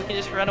of here. We can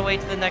just run away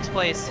to the next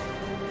place.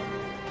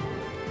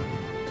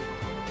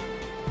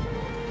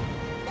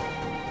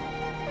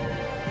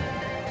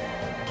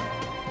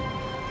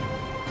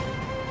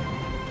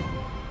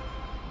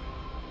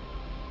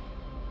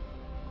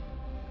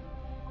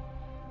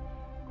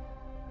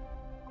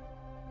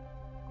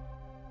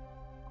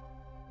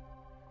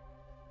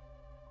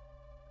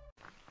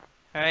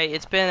 Alright,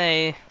 it's been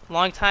a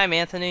long time,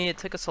 Anthony. It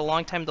took us a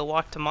long time to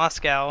walk to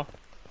Moscow.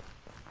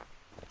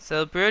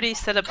 So Brody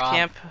set up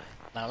camp.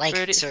 My leg,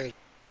 Brody, sorry.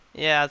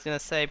 yeah, I was gonna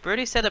say,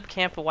 Brody set up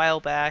camp a while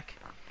back.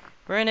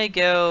 We're gonna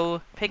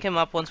go pick him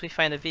up once we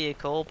find a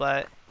vehicle,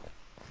 but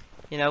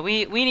you know,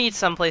 we need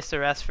some place to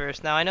rest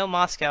first. Now I know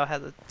Moscow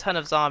has a ton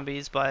of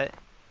zombies, but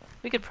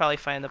we could probably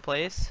find a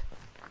place.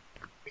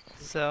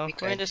 So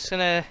we're just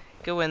gonna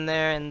go in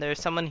there, and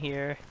there's someone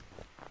here.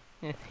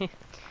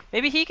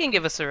 Maybe he can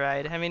give us a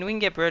ride. I mean, we can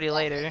get Brody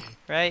later,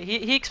 right?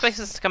 He expects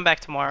us to come back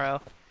tomorrow.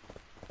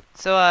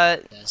 So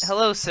Yes.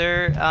 hello,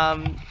 sir.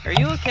 Are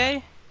you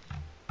okay?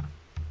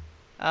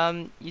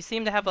 You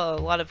seem to have a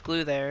lot of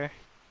glue there.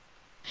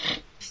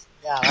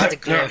 Yeah, I had to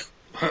go.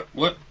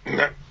 What?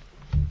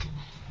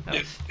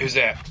 Who's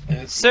that?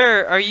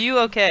 Sir, are you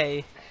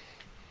okay?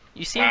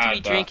 You seem to be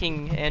the-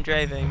 drinking and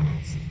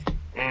driving.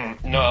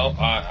 No,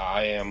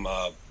 I am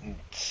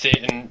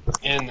sitting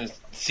in the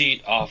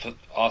seat off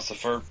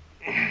Ossifer.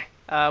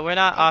 We're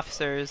not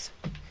officers.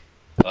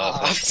 Thank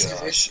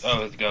gosh.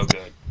 Oh, go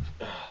good.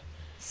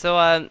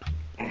 So,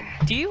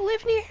 do you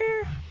live near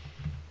here?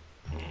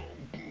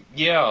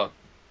 Yeah,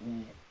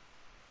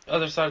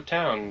 other side of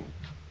town.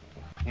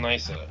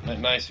 Nice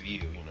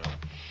view, you know.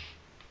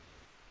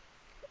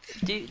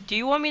 Do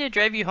you want me to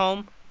drive you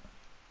home?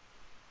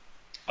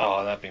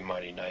 Oh, that'd be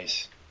mighty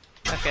nice.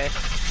 Okay.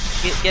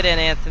 Get in,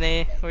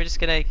 Anthony. We're just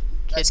gonna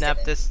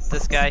kidnap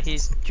this guy.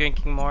 He's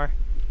drinking more.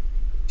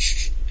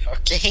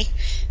 Okay.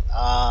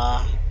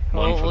 One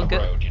for we'll the go.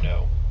 road, you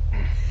know.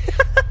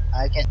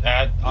 I can.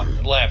 On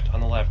the left.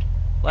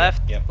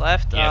 Left. Yep.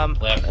 Left. Yep,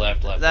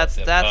 left. That's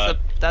Yep.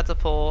 that's a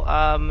pull.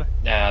 Nah,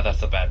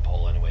 that's a bad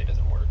pole anyway. It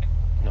doesn't work.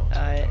 No one's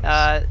gonna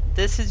notice.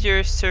 This is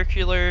your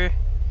circular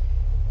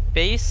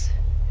base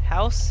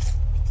house.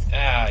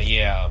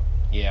 Yeah.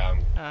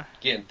 I'm Uh.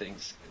 getting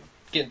things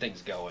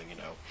going, you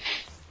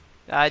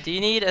know. Do you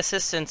need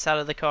assistance out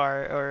of the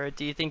car, or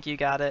do you think you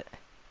got it?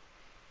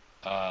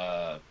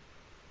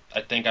 I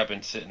think I've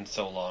been sitting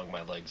so long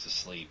my leg's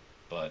asleep,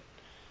 but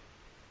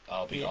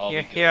I'll be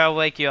good. Here, I'll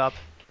wake you up.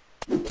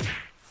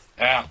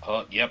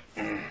 Yep.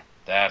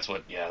 That's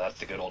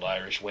the good old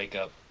Irish wake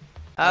up.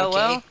 Oh,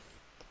 well,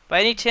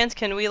 by any chance,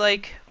 can we,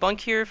 like, bunk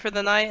here for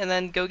the night and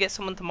then go get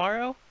someone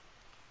tomorrow?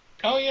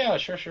 Oh yeah,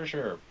 sure.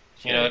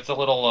 You know, it's a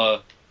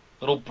little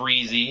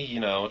breezy,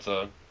 you know, it's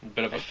a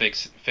bit of a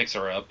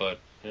fixer up, but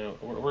you know,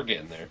 we're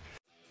getting there.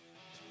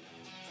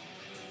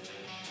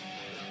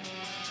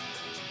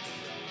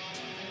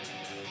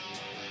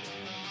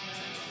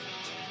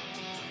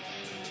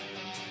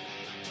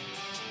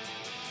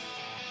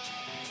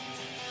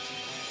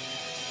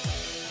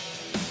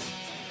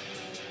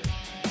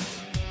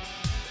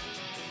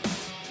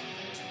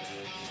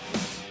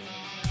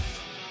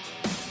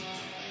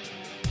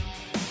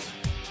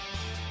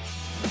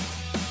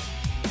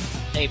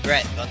 Hey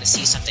Brett, want to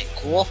see something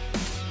cool?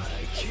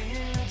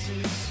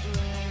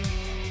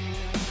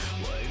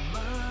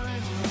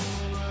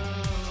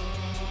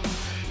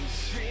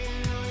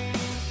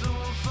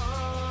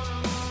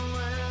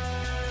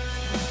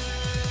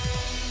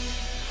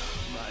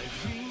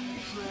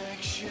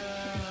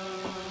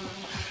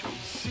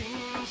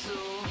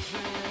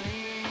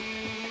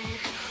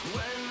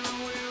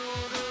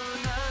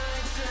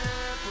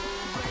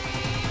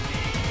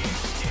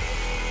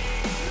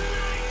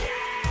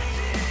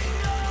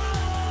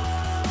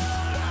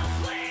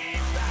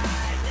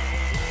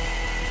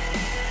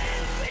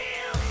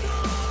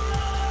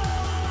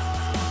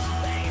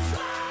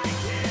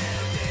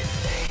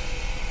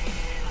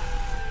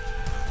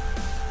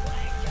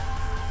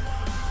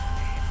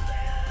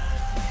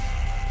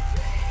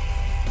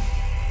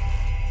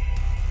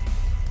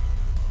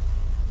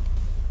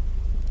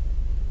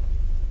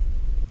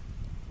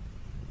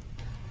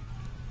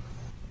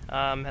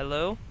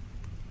 Hello?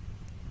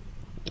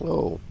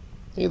 Oh,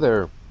 hey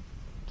there.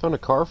 Found a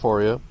car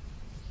for you.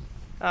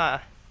 Oh,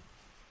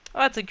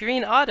 it's a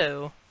green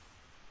auto.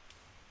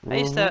 I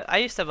used to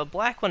have a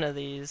black one of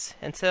these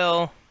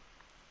until,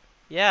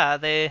 yeah,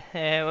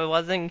 it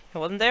wasn't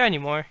there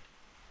anymore.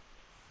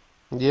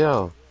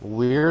 Yeah,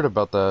 weird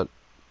about that.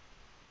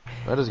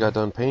 I just got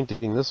done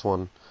painting this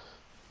one.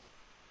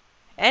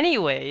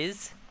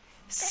 Anyways,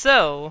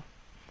 so,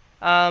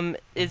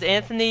 is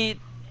Anthony,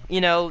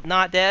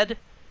 not dead?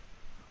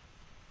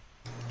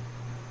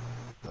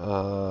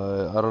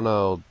 I don't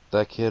know.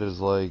 That kid is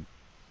like...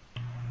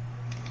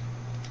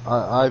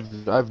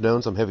 I've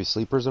known some heavy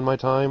sleepers in my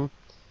time,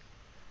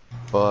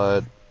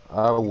 but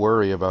I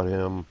worry about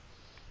him.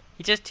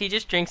 He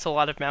just drinks a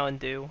lot of Mountain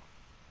Dew.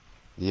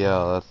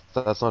 Yeah,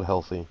 that's not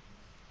healthy.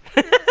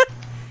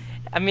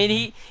 I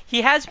mean,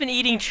 he has been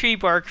eating tree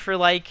bark for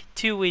like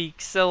 2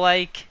 weeks, so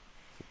like,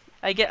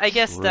 I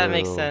guess that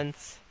makes True.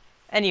 sense.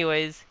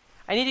 Anyways,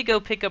 I need to go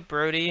pick up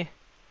Brody.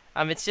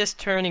 It's just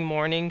turning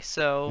morning,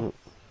 so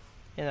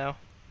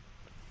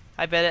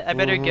I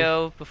better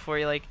go before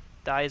he like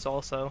dies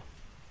also.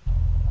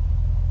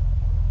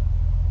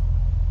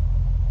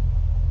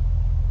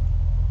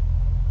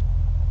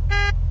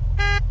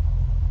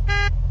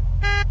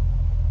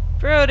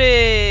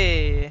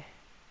 Brody!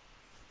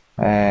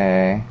 Hey,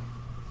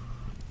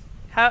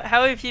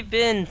 how have you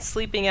been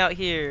sleeping out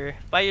here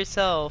by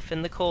yourself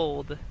in the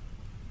cold?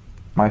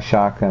 My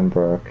shotgun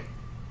broke.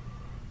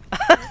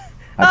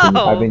 I've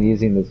Oh, been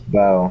using this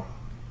bow.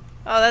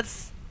 oh,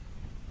 that's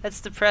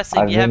depressing.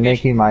 I've Do you have been your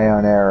making my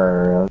own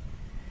arrows.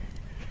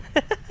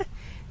 Do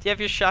you have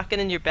your shotgun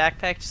in your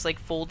backpack just like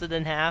folded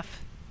in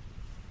half?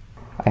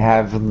 I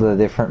have the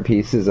different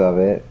pieces of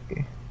it.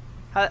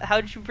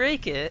 How'd you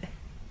break it?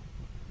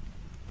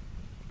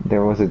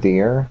 There was a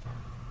deer,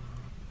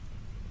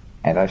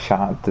 and I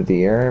shot the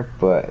deer,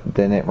 but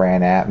then it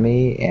ran at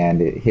me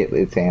and it hit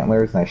its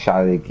antlers, and I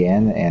shot it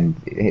again, and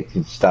it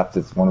stuffed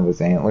one of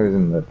its antlers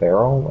in the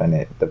barrel,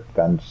 and the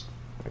gun just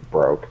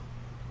broke.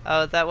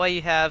 Oh, is that why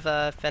you have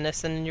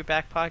venison in your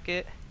back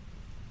pocket?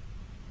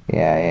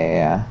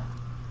 Yeah.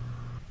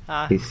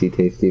 Ah. Tasty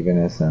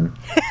venison.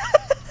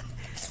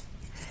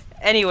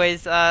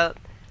 Anyways,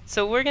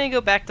 so we're gonna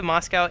go back to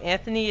Moscow.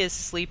 Anthony is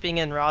sleeping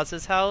in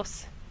Roz's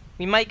house.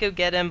 We might go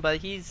get him, but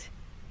he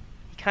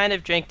kind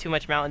of drank too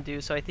much Mountain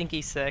Dew, so I think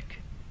he's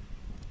sick.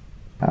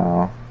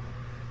 Oh.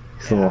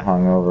 He's a little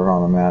hungover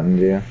on the Mountain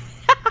Dew.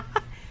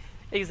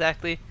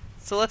 Exactly.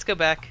 So let's go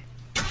back.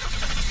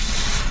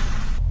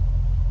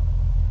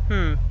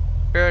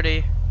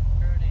 Birdie.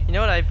 You know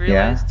what I've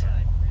realized?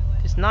 Yeah?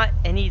 There's not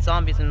any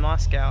zombies in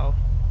Moscow.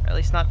 Or at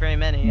least not very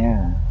many.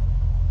 Yeah.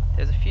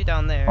 There's a few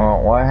down there.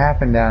 Well, what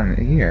happened down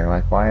here?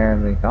 Like, why are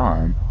they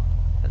gone?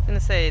 I was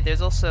gonna say,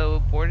 there's also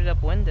boarded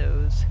up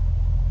windows.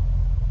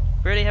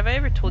 Birdie, have I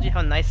ever told you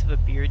how nice of a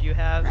beard you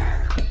have?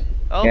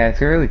 Oh. Yeah,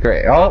 it's really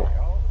great. Oh!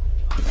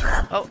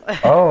 Oh.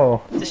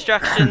 Oh!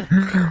 Destruction.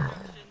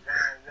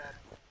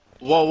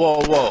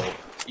 Whoa.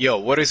 Yo,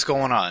 what is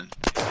going on?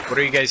 What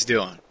are you guys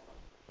doing?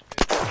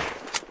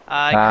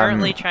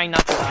 Currently trying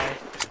not to die.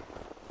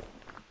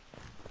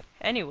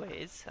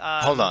 Anyways,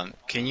 Hold on.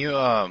 Can you,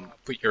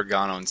 put your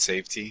gun on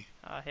safety?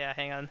 yeah,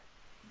 hang on.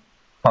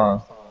 Huh.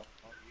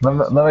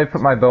 Let me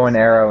put my bow and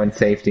arrow in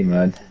safety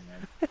mode.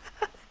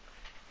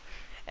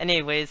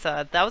 Anyways,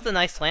 that was a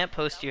nice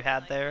lamppost you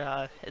had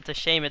there. It's a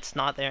shame it's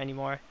not there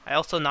anymore. I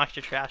also knocked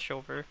your trash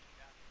over.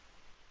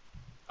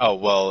 Oh,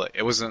 well,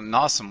 it was an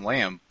awesome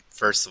lamp,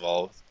 first of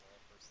all.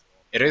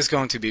 It is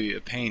going to be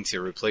a pain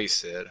to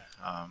replace it.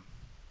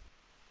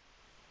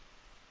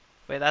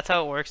 Wait, that's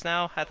how it works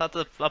now? I thought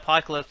the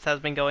apocalypse has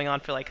been going on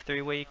for like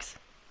 3 weeks.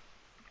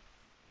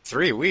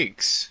 3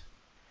 weeks?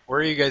 Where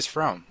are you guys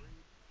from?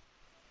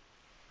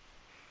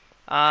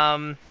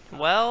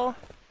 Well,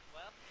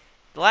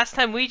 the last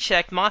time we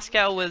checked,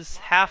 Moscow was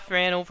half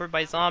ran over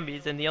by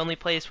zombies, and the only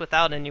place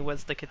without any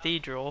was the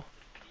cathedral.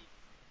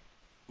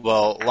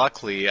 Well,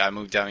 luckily, I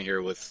moved down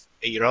here with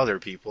 8 other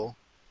people.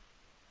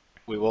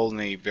 We've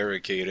only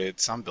barricaded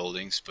some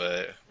buildings,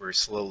 but we're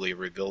slowly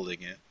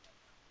rebuilding it.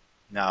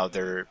 Now,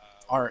 there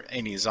aren't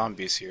any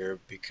zombies here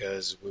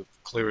because we've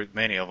cleared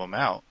many of them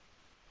out.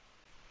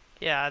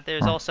 Yeah,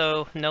 there's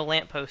also no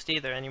lamppost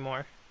either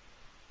anymore.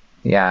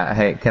 Yeah,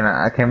 hey,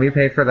 can we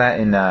pay for that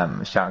in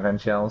shotgun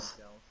shells?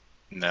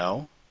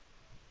 No.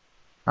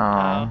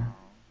 Oh.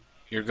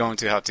 You're going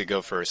to have to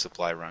go for a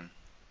supply run.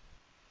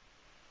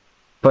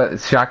 But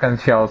shotgun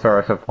shells are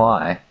a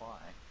supply.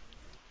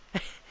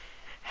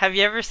 Have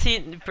you ever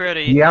seen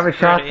Brody? You have a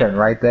shotgun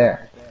right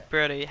there.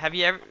 Brody, have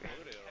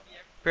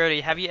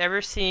you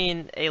ever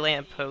seen a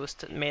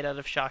lamppost made out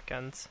of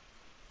shotguns?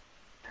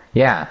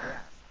 Yeah.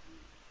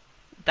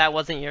 That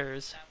wasn't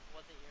yours.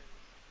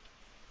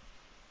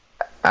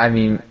 I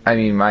mean,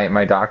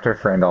 my doctor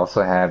friend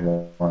also had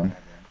one.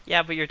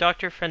 Yeah, but your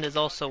doctor friend is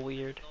also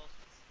weird.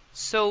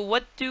 So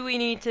what do we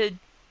need to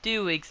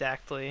do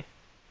exactly?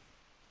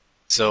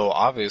 So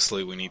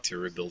obviously we need to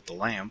rebuild the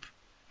lamp.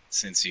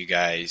 Since you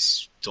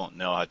guys don't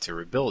know how to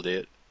rebuild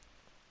it,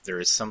 there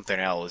is something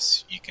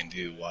else you can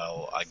do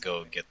while I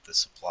go get the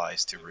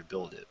supplies to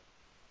rebuild it.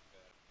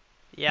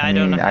 Yeah, I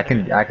don't know. I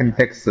can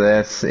fix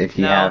this if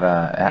you have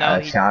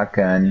a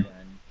shotgun.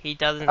 He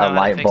doesn't know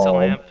how to fix a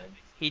lamp.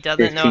 He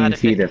doesn't know how to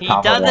fix. He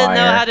doesn't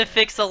know how to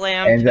fix a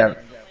lamp.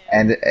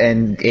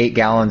 And 8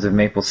 gallons of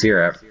maple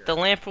syrup. The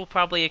lamp will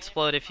probably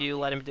explode if you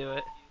let him do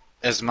it.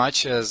 As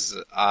much as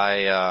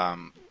I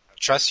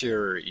trust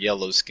your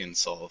yellow skin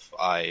self,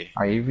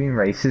 Are you being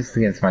racist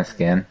against my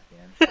skin?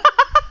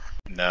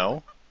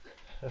 No.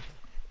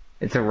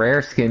 It's a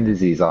rare skin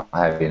disease, I'll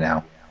have you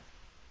know.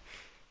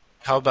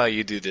 How about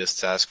you do this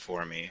task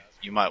for me?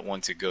 You might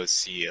want to go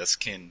see a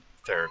skin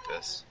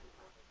therapist.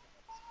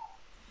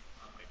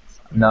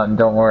 No,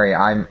 don't worry.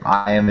 I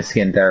am a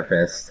skin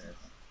therapist.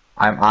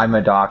 I'm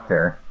a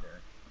doctor.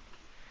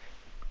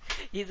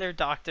 He's their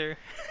doctor.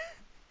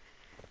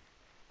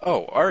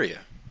 Oh, are you?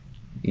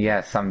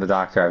 Yes, I'm the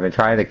doctor. I've been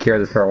trying to cure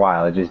this for a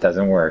while. It just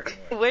doesn't work.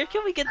 Where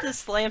can we get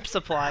this lamp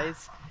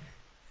supplies?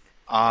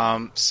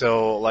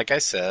 So like I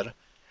said,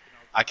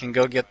 I can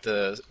go get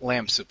the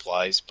lamp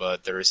supplies,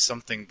 but there is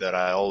something that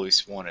I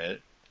always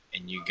wanted,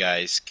 and you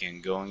guys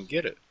can go and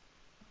get it.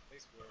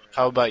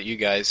 How about you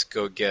guys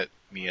go get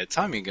me a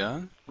Tommy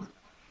gun? Oh,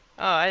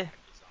 I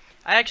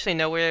actually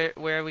know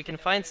where we can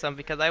find some,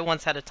 because I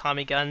once had a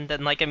Tommy gun,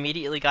 then like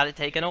immediately got it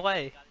taken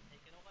away.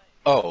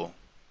 Oh,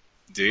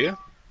 do you?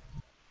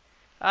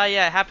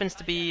 Yeah, it happens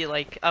to be,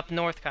 like, up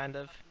north, kind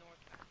of.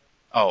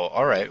 Oh,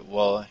 alright.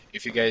 Well,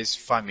 if you guys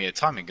find me a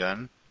Tommy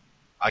gun,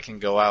 I can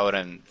go out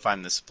and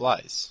find the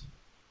supplies.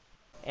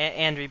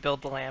 And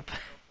rebuild the lamp.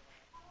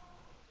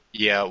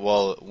 Yeah,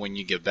 well, when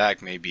you get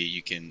back, maybe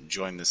you can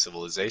join the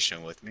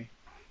civilization with me.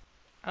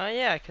 Oh,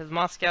 yeah, because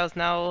Moscow's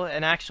now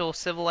an actual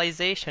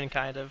civilization,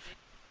 kind of.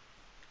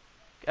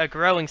 A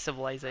growing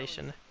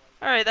civilization.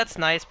 Alright, that's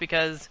nice,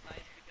 because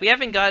we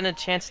haven't gotten a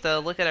chance to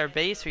look at our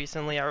base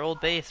recently, our old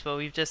base, but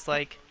we've just,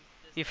 like,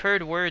 we've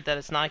heard word that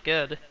it's not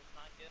good.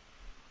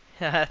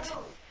 It's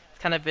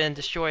kind of been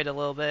destroyed a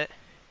little bit.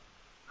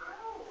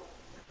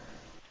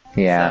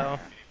 Yeah.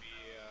 So,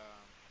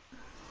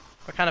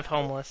 we're kind of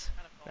homeless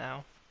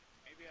now.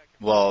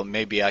 Well,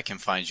 maybe I can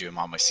find you a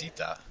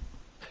mamacita.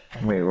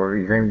 Wait, were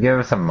you going to give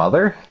us a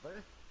mother?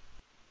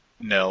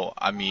 No,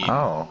 I mean,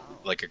 Oh.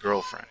 like a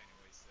girlfriend.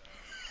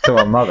 So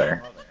a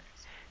mother.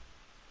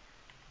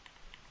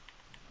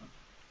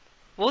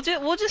 We'll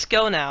just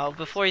go now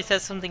before he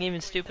says something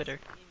even stupider.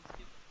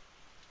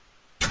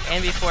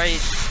 And before I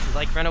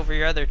like run over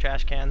your other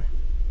trash can,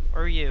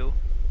 or you.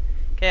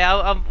 Okay,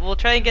 we'll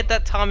try and get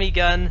that Tommy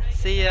gun.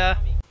 See ya.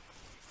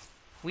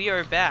 We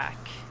are back,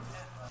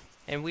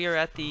 and we are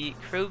at the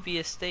Croby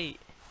Estate.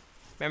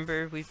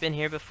 Remember, we've been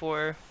here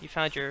before. You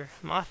found your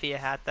mafia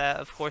hat that,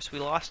 of course, we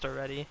lost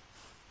already.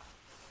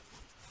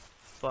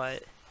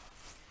 But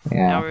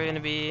Yeah. now we're gonna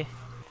be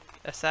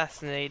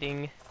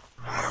assassinating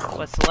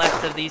what's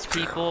left of these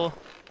people.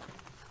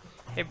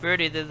 Hey,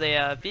 Birdie, there's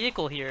a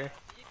vehicle here.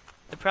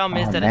 The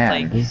problem is Oh, that man,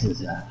 it's like... this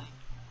is a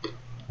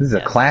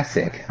Yes.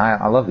 classic.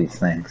 I love these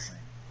things.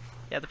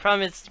 Yeah, the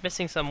problem is it's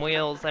missing some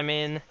wheels. I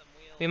mean,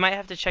 we might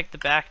have to check the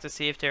back to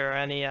see if there are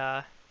any,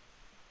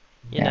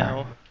 you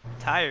know,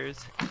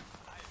 tires.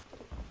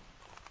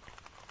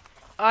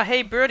 Oh,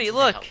 hey, Birdie,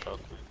 look!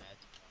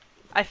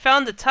 I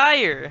found the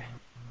tire!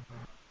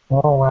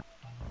 Oh wow.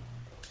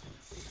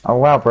 Oh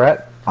wow,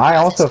 Brett. I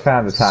also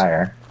found a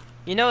tire.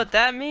 You know what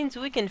that means?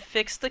 We can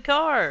fix the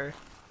car!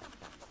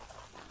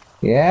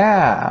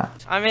 Yeah.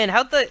 I mean,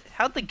 how'd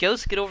the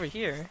ghost get over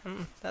here?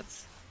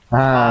 That's I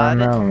odd.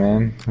 don't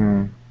know,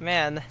 man.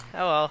 Man,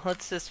 oh well,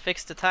 let's just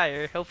fix the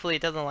tire. Hopefully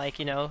it doesn't, like,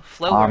 you know,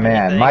 float Oh or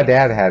man, anything. my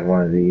dad had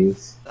one of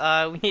these.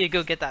 We need to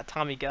go get that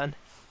Tommy gun.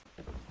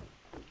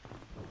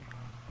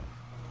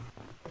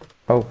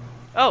 Oh.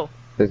 Oh,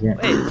 Wait.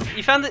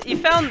 you found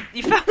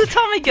the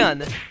Tommy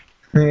gun!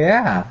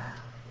 Yeah.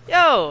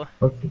 Yo!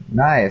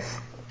 Nice.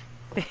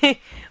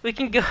 We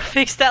can go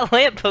fix that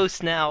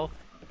lamppost now.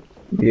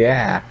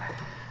 Yeah.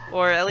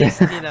 Or at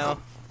least, you know,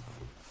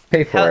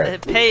 Pay for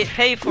it.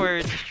 pay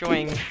for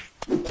destroying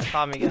the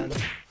Tommy gun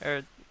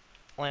or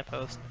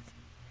lamppost.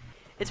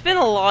 It's been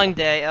a long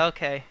day.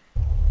 Okay,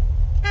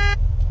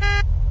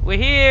 we're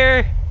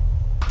here.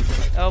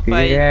 Oh,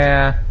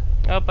 Yeah.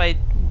 I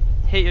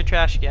hit your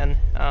trash again.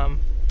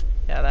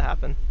 Yeah, that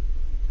happened.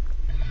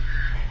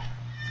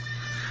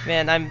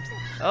 Man,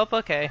 oh,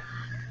 okay.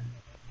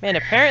 Man,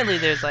 apparently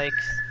there's like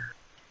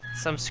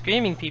some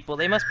screaming people.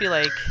 They must be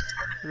like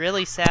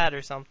really sad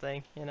or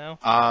something, you know?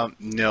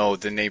 No,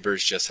 the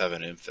neighbors just have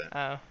an infant.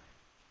 Oh.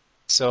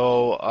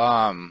 So,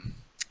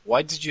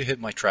 why did you hit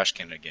my trash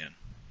can again?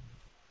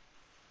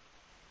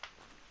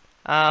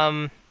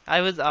 I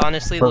was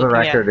honestly For the looking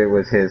record, at... it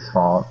was his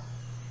fault.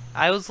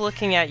 I was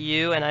looking at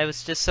you, and I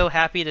was just so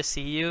happy to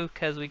see you,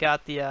 because we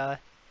got the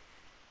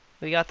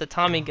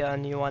Tommy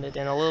gun you wanted,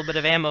 and a little bit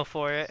of ammo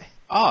for it.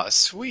 Ah,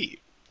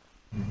 sweet.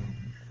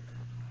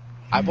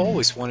 I've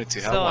always wanted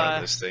to have So, one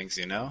of those things,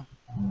 you know?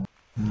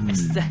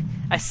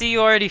 I see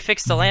you already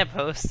fixed the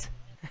lamppost.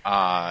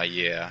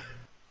 Yeah.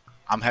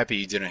 I'm happy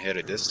you didn't hit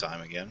it this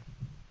time again.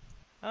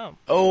 Oh.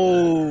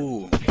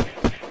 Oh!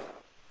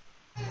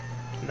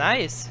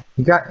 Nice.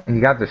 He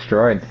got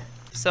destroyed.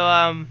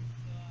 So,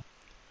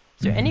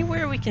 is there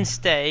anywhere we can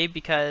stay?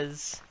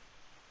 Because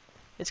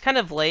it's kind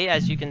of late,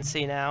 as you can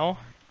see now.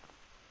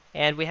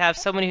 And we have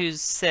someone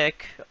who's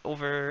sick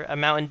over a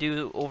Mountain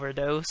Dew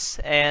overdose,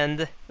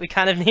 and we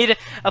kind of need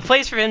a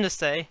place for him to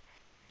stay.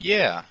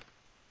 Yeah.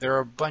 There are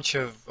a bunch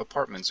of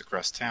apartments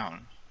across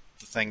town.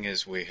 The thing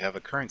is, we have a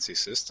currency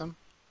system.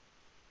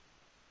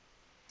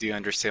 Do you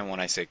understand when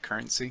I say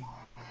currency?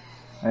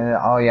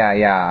 Oh yeah.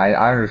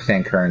 I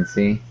understand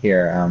currency.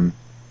 Here,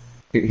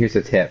 here's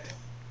a tip.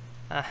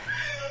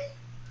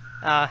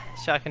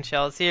 Shotgun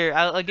shells. Here,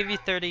 I'll give you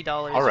 $30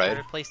 Alright,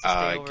 for a place to stay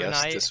I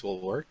overnight. guess this will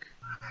work.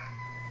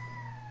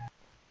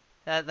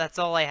 That's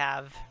all I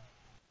have.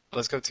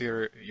 Let's go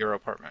to your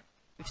apartment.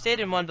 We've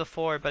stayed in one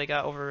before, but it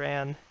got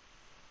overran.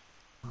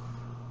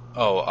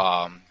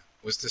 Oh,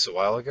 was this a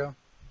while ago?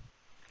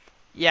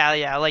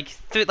 Yeah, like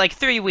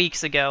 3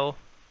 weeks ago.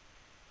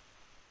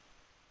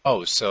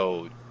 Oh,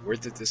 so where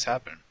did this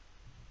happen?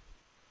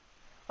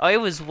 Oh, it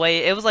was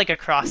like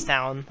across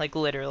town, like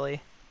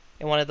literally,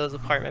 in one of those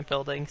apartment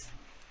buildings.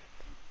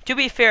 To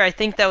be fair, I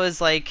think that was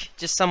like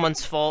just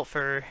someone's fault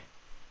for,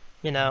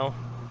 you know,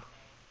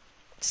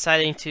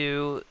 deciding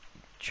to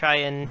try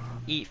and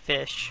eat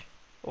fish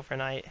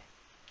overnight.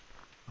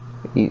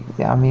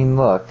 I mean,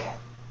 look.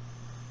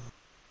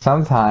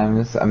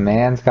 Sometimes a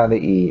man's got to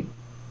eat,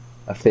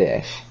 a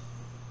fish,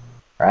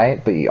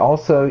 right? But you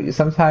also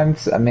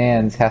sometimes a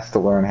man has to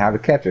learn how to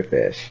catch a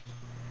fish.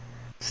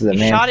 So the You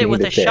man shot it can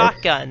with eat a fish.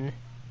 shotgun.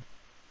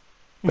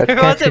 That's There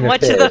wasn't catching a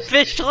much of the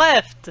fish. fish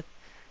left.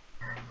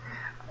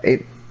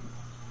 It.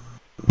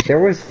 There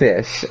was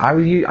fish. I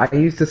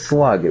used a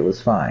slug. It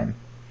was fine.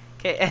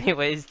 Okay,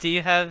 anyways, do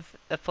you have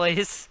a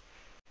place?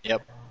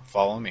 Yep,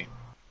 follow me.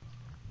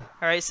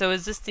 Alright, so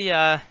is this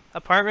the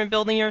apartment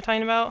building you were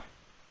talking about?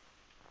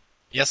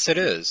 Yes, it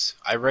is.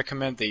 I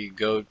recommend that you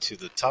go to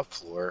the top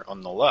floor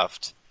on the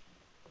left.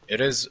 It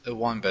is a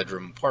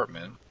one-bedroom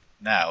apartment.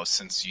 Now,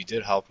 since you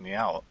did help me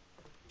out,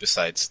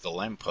 besides the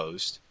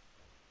lamppost,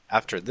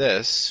 after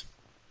this,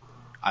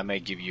 I may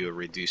give you a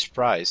reduced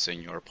price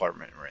on your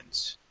apartment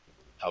rents.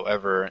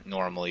 However,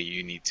 normally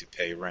you need to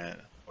pay rent,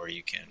 or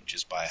you can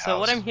just buy a So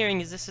what house. I'm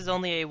hearing is this is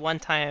only a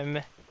one-time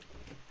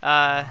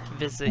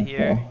visit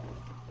here. Okay.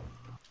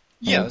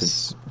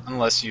 Yes,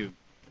 unless you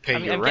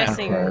pay your I'm rent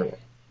guessing. Okay.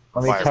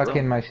 Let me Fire tuck them.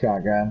 in my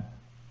shotgun.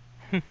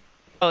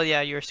 Oh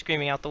yeah, you were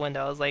screaming out the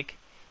window. I was like,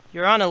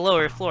 you're on a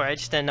lower floor. I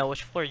just didn't know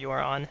which floor you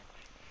were on.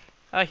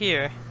 Oh,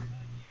 here.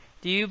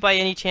 Do you by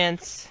any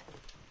chance...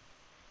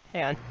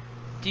 Hang on.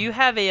 Do you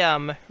have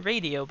a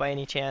radio by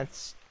any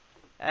chance?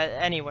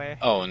 Anywhere?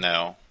 Oh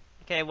no.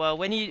 Okay, well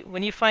when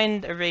you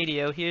find a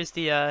radio, here's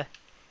the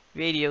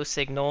radio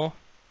signal.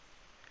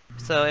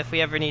 So if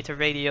we ever need to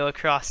radio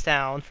across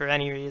town for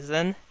any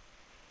reason,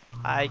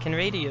 I can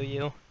radio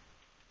you.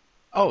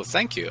 Oh,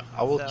 thank you.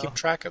 I will So- keep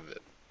track of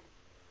it.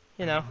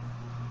 You know.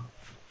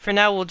 For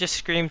now, we'll just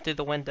scream through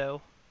the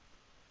window.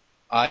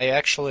 I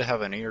actually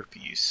have an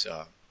earpiece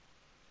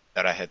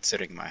that I had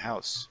sitting in my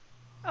house.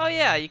 Oh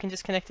yeah, you can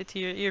just connect it to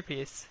your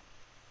earpiece.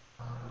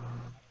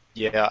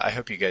 Yeah, I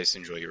hope you guys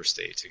enjoy your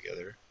stay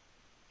together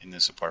in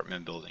this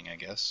apartment building, I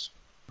guess.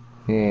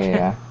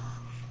 Yeah.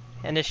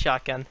 And a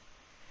shotgun.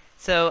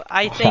 So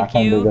I thank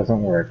Shotgun you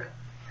doesn't work.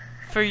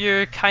 for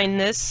your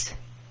kindness,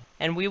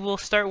 and we will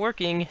start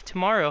working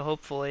tomorrow,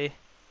 hopefully.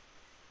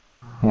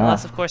 Yeah.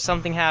 Unless, of course,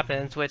 something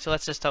happens, which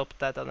let's just hope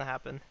that doesn't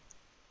happen.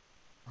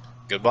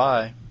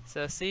 Goodbye.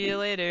 So see you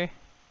later.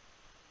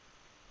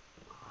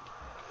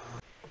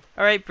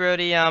 Alright,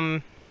 Brody,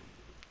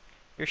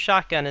 your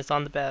shotgun is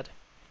on the bed.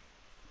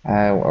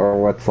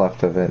 Or what's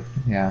left of it.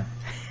 Yeah.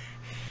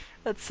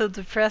 That's so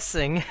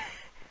depressing.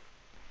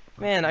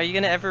 Man, are you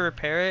gonna ever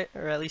repair it?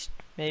 Or at least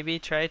maybe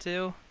try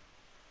to?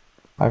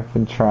 I've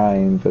been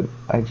trying, but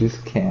I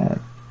just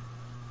can't.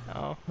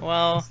 Oh,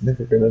 well... It's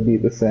never gonna be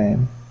the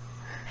same.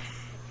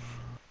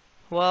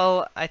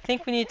 Well, I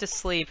think we need to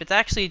sleep. It's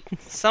actually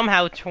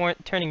somehow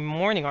turning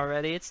morning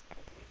already. It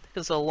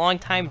took us a long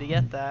time to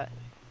get that.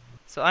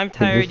 So I'm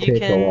tired. Just You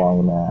take a can...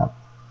 long nap.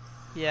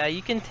 Yeah,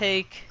 you can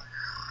take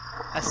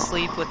a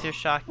sleep with your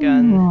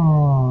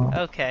shotgun.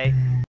 Okay.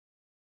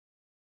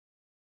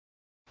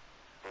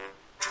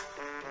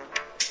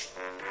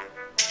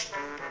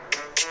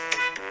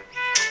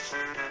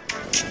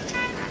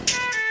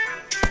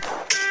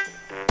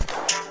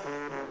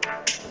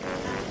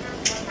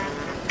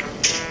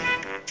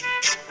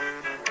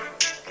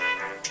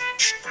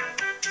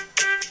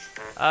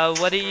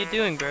 What are you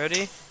doing,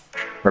 Brody?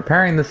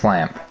 Repairing this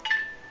lamp.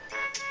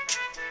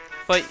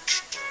 But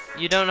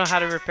you don't know how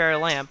to repair a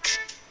lamp.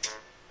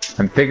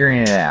 I'm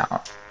figuring it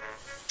out.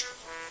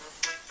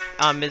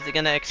 Is it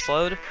gonna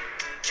explode?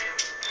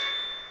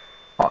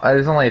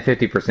 There's only a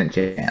 50%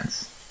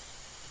 chance.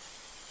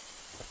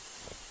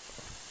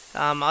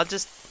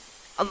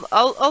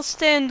 I'll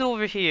stand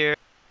over here.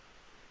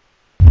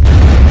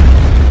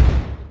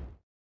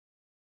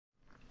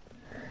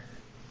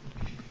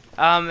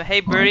 Hey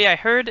Brody, I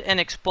heard an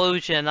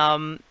explosion.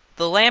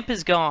 The lamp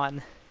is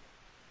gone.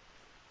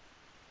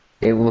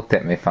 It looked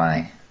at me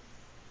funny.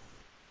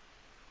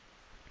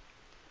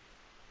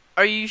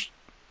 Are you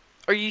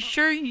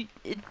sure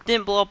it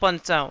didn't blow up on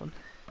its own?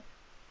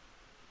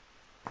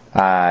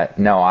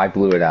 No, I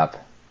blew it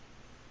up.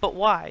 But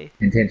why?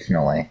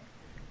 Intentionally.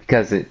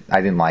 Because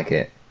I didn't like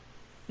it.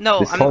 No,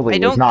 This totally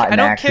I was don't. not an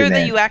I don't care that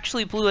accident. you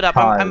actually blew it up.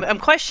 I'm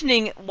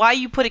questioning why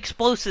you put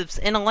explosives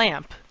in a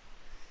lamp.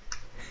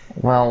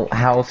 Well,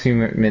 how else are you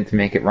meant to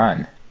make it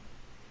run?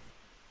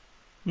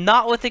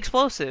 Not with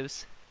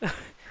explosives.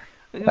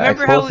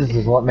 Remember how? Explosives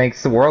is what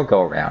makes the world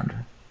go around.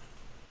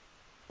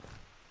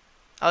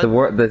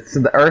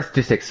 The Earth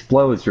just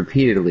explodes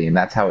repeatedly, and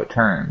that's how it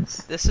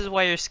turns. This is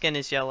why your skin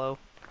is yellow.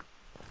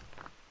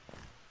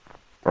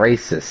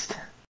 Racist.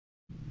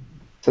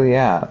 So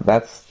yeah,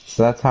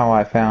 that's how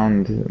I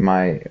found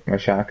my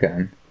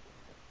shotgun.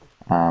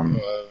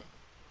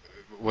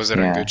 Was it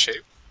in yeah. good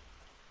shape?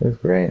 It was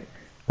great.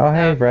 Oh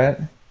hey,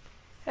 Brett.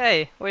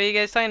 Hey, what are you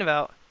guys talking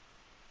about?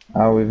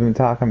 Oh, we've been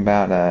talking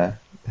about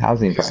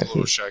housing It's a little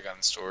prices.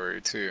 shotgun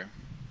story too.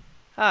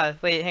 Ah,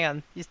 wait, hang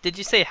on. Did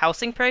you say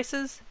housing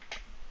prices?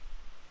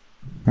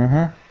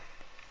 Mm-hmm.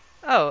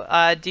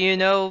 Oh, do you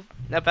know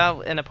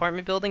about an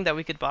apartment building that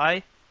we could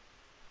buy?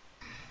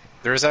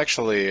 There's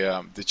actually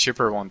the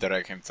cheaper one that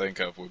I can think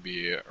of would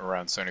be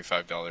around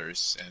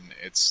 $75, and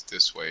it's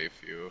this way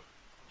if you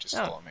just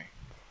follow me.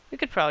 We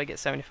could probably get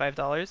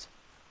 $75.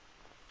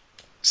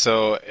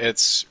 So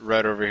it's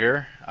right over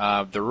here.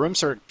 The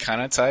rooms are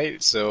kind of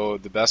tight, so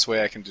the best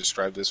way I can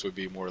describe this would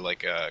be more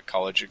like a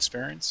college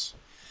experience.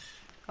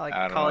 Like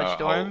I don't college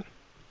know dorm?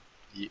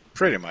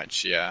 pretty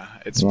much, yeah.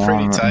 It's Yeah,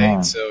 pretty tight,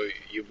 yeah. so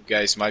you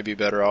guys might be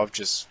better off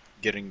just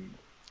getting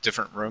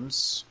different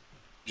rooms,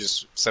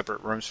 just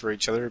separate rooms for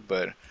each other.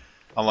 But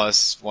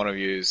unless one of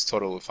you is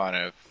totally fine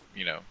of,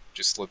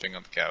 just sleeping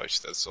on the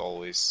couch, that's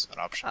always an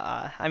option.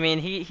 I mean,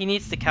 he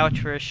needs the couch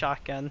for a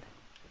shotgun.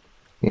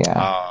 Yeah.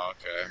 Oh,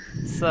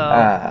 okay. So,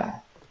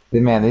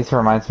 Man, this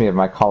reminds me of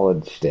my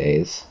college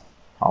days.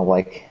 All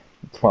like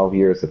 12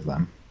 years of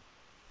them.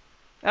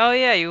 oh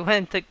yeah, you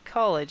went to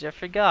college. I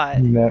forgot. To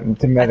I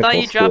medical thought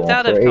you dropped school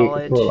out of for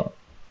college.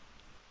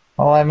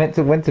 Well, I went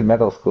to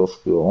medical school.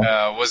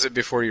 Was it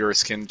before your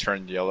skin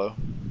turned yellow?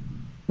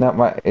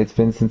 No, it's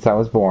been since I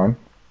was born.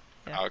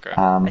 Yeah. Okay.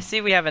 I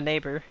see we have a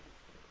neighbor.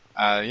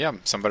 Yeah,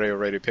 somebody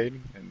already paid,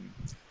 and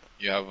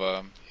you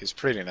have, he's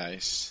pretty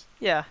nice.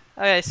 Yeah.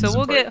 Okay, so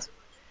we'll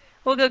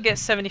go get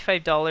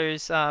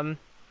 $75.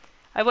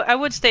 I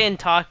would stay and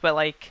talk, but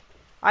like,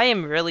 I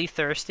am really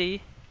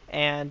thirsty,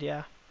 and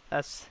yeah,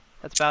 that's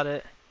about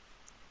it.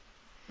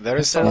 That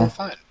is So- totally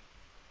fine.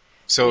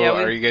 So Yeah,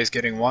 are you guys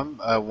getting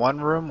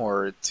one room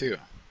or two?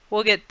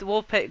 We'll get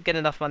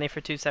enough money for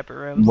 2 separate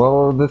rooms.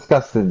 We'll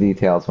discuss the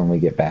details when we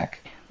get back.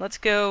 Let's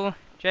go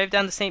drive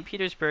down to St.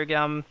 Petersburg.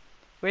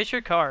 Where's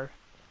your car?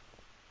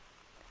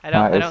 I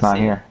don't It's not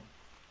see here.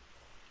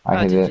 it.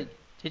 I hid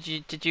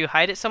it. Did you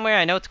hide it somewhere?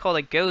 I know it's called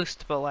a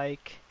ghost, but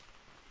like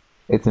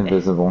It's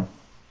invisible.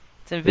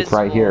 it's invisible. It's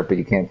right here, but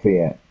you can't see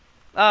it.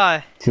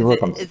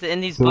 Is it in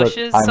these See, look,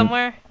 bushes I'm-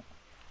 somewhere?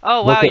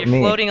 Oh wow, Look at you're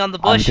me. floating on the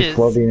I'm bushes. just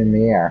floating in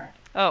the air.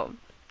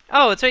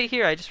 Oh, it's right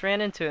here. I just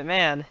ran into it.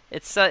 Man,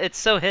 it's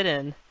so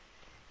hidden.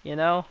 You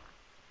know?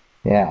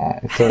 Yeah,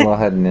 it's so well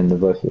hidden in the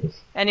bushes.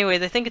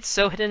 Anyways, I think it's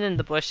so hidden in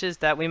the bushes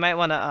that we might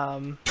want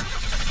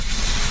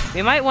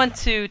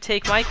to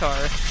take my car.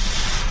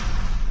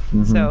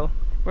 Mhm. So,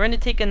 we're going to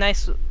take a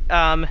nice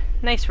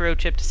road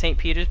trip to St.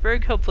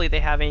 Petersburg. Hopefully they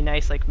have a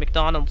nice like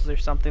McDonald's or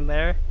something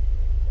there.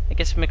 I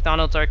guess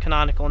McDonald's are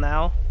canonical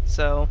now.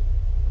 So,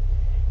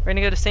 we're going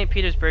to go to St.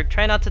 Petersburg,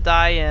 try not to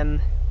die,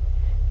 and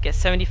get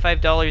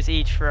 $75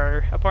 each for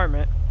our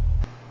apartment.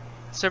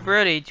 So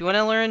Brody, do you want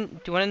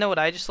to know what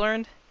I just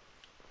learned?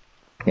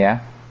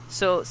 Yeah?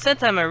 So,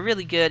 since I'm a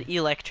really good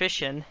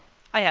electrician,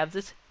 I have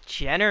this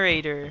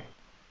generator.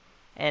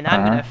 And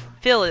I'm gonna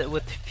fill it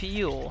with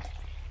fuel.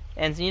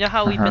 And you know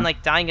how we've been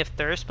like dying of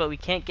thirst, but we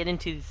can't get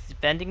into these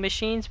vending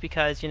machines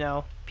because,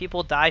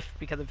 people die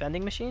because of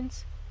vending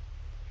machines?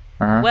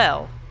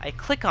 Well, I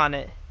click on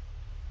it.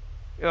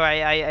 Or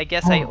I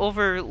guess I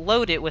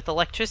overload it with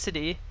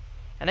electricity.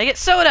 And I get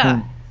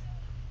soda!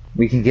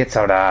 We can get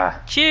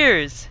soda.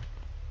 Cheers!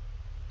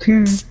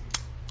 Cheers.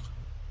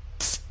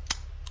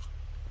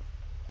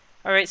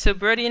 Alright, so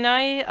Brody and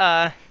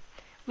I,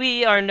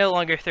 we are no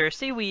longer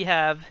thirsty. We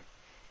have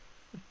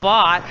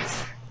bought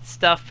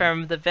stuff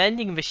from the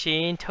vending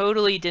machine.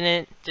 Totally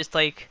didn't just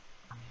like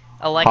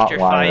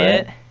electrify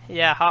it.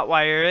 Yeah,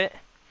 hotwire it.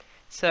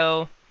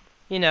 So,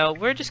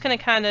 we're just gonna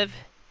kind of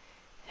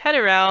head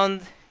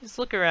around, just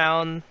look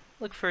around,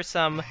 look for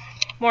some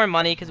more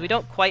money because we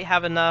don't quite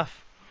have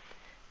enough.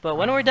 But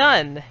when we're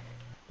done,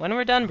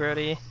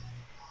 Brody,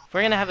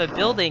 we're gonna have a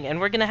building and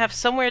we're gonna have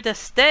somewhere to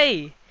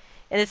stay.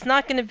 And it's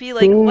not gonna be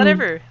like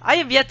whatever. I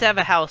have yet to have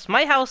a house.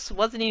 My house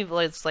wasn't even,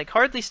 it's like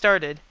hardly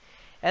started.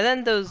 And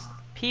then those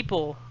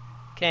people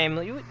came.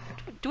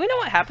 Do we know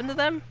what happened to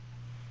them?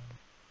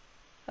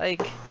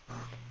 Like,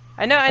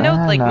 I know,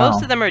 like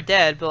most of them are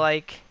dead, but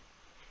like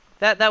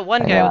that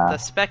one guy with the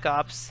spec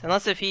ops,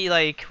 unless if he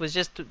like was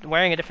just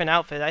wearing a different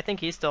outfit, I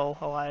think he's still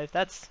alive.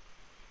 That's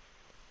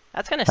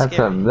kind of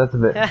scary. That's a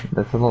bit. Yeah.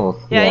 That's a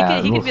little.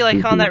 Yeah, he could be like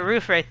on spooky. that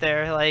roof right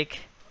there, like,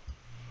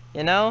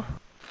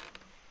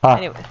 Ah.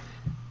 Anyway,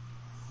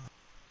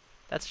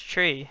 that's a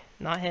tree,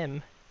 not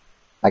him.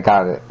 I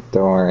got it.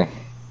 Don't worry.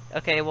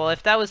 Okay, well,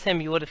 if that was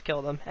him, you would have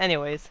killed him.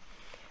 Anyways,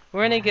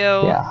 we're gonna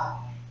go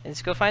and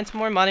just go find some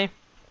more money.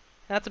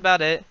 That's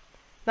about it.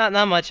 Not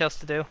much else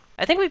to do.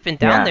 I think we've been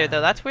down there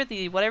though. That's where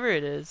the whatever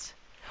it is.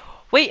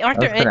 Wait, aren't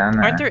there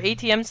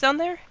ATMs down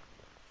there?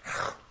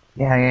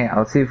 Yeah.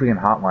 Let's see if we can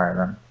hotwire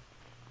them.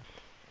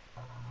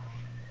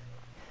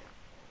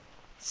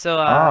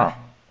 So,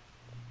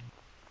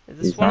 is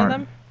this These one aren't. of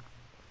them?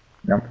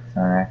 Nope, it's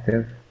not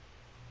active.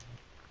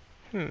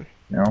 Nope.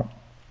 Oh,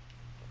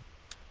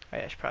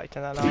 yeah, I should probably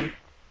turn that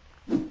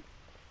on.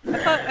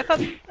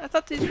 I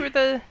thought these were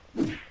the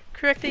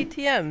correct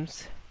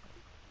ATMs.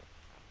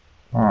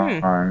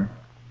 Hold on.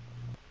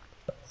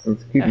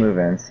 Let's keep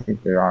moving, see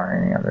if there are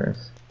any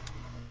others.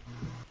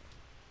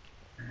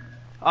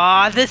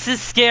 Aw, this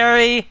is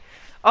scary!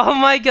 Oh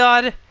my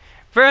god!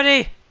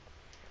 Brody!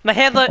 My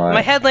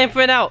headlamp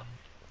went out!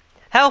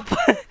 Help!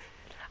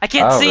 I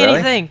can't see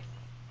anything!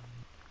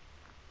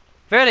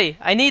 Brody,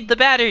 I need the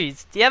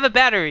batteries! Do you have a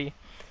battery?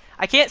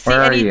 I can't see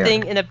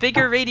anything in a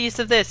bigger radius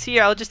of this.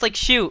 Here, I'll just like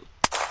shoot.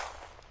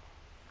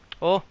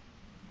 Oh,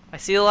 I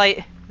see the light.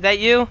 Is that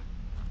you?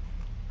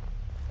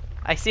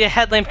 I see a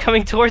headlamp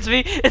coming towards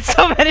me. It's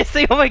so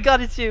menacing. Oh my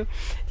god, it's you. Do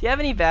you have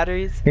any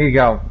batteries? Here you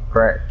go,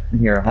 Brett.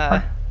 Here,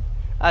 hold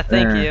on.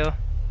 Thank you.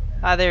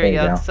 There we There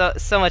you go.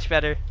 So much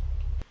better.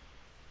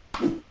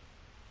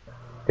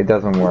 It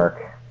doesn't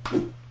work.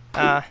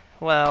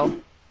 Well,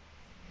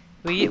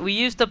 we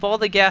used up all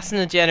the gas in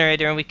the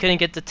generator and we couldn't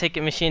get the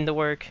ticket machine to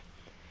work.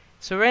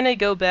 So we're gonna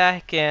go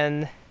back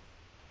and,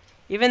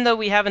 even though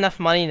we have enough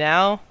money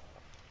now,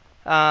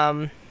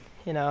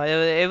 you know,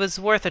 it was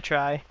worth a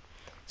try.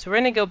 So we're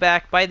gonna go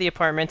back, buy the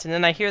apartment, and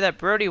then I hear that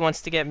Brody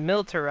wants to get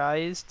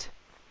militarized.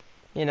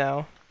 You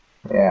know.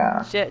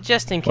 Yeah.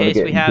 Just in case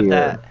we have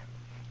that.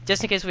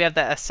 Just in case we have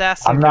that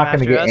assassin. I'm not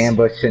gonna after get us.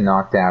 ambushed and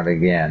knocked out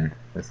again.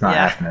 It's not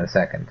Yeah. happening a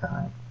second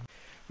time.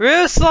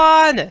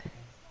 Ruslan!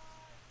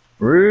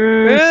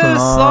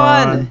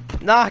 Ruslan!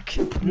 Knock!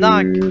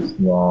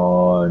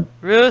 Ruslan!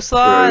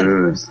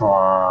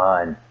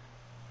 Ruslan!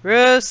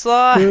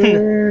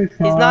 Ruslan! He's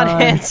not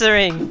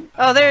answering.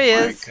 Oh, there he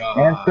is. God,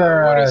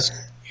 Answer what us.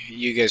 is-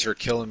 You guys are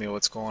killing me.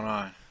 What's going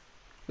on?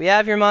 We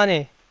have your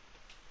money.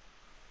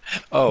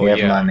 Oh, We have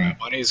yeah. money.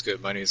 Money is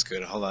good. Money is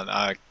good. Hold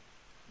on.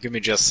 Give me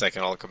just a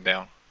second. I'll come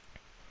down.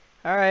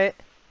 Alright.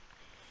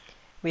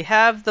 We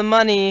have the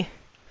money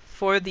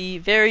for the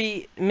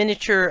very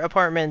miniature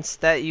apartments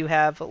that you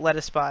have let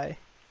us buy.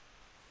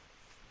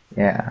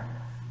 Yeah.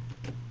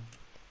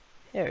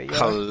 There you go.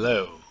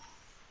 Hello.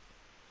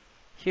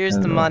 Here's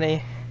the Hello.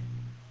 money.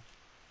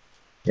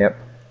 Yep.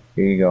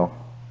 Here you go.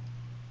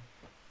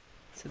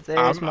 So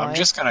there's I'm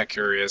just kind of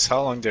curious.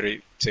 How long did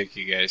it take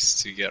you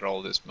guys to get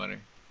all this money?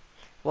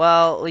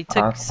 Well, we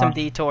took some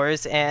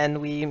detours,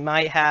 and we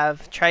might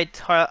have tried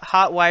to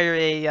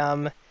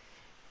hotwire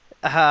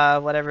a,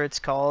 whatever it's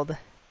called, a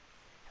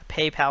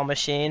PayPal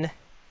machine,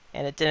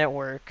 and it didn't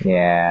work.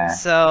 Yeah.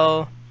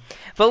 So,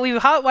 but we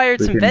hotwired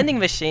We some can- vending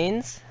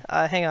machines.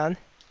 Hang on.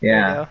 There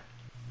Yeah. we go.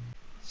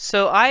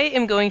 So I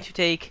am going to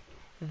take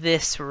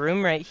this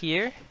room right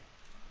here.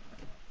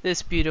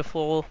 This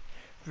beautiful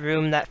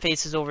room that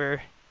faces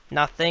over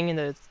nothing,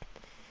 and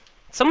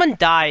someone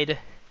died.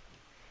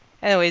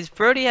 Anyways,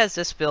 Brody has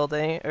this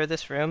building, or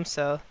this room,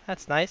 so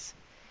that's nice.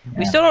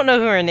 We still don't know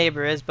who our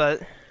neighbor is,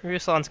 but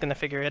Ruslan's gonna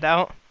figure it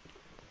out.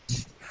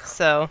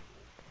 So,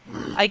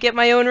 I get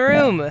my own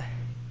room!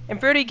 And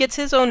Brody gets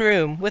his own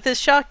room, with his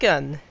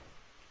shotgun!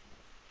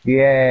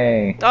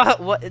 Yay. Oh,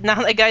 what? Now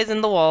that guy's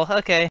in the wall,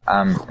 okay.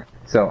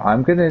 So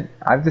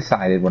I've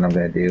decided what I'm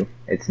gonna do.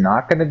 It's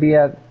not gonna be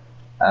a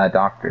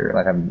doctor,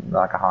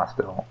 like a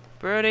hospital.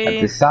 Brody...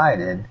 I've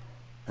decided.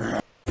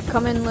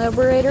 Come in,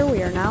 Liberator.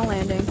 We are now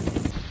landing.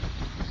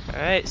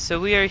 Alright, so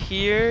we are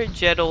here.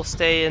 Jed will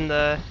stay in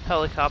the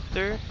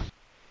helicopter.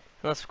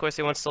 Unless, of course,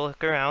 he wants to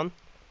look around.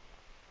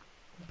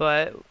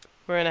 But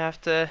we're gonna have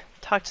to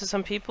talk to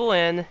some people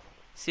and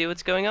see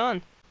what's going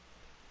on.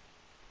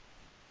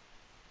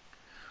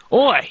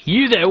 Oi,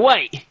 you there,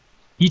 wait!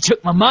 You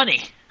took my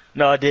money!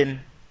 No, I didn't.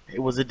 It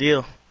was a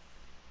deal.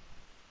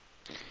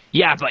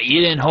 Yeah, but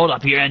you didn't hold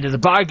up your end of the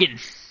bargain.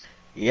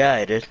 Yeah,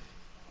 I did.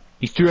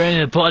 You threw it in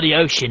the bloody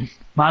ocean.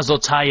 Might as well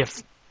tie your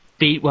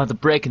feet while the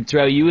break and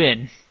throw you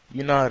in.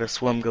 You know how to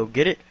swim, go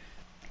get it.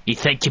 You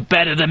think you're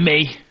better than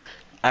me?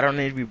 I don't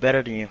need to be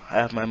better than you. I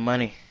have my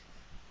money.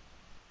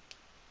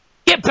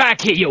 Get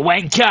back here, you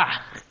wanker!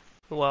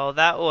 Well,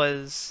 that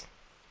was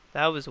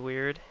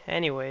weird.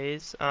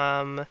 Anyways,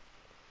 yeah,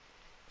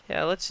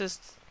 let's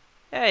just...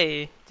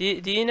 Hey, do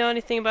you know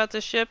anything about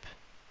this ship?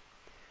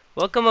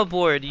 Welcome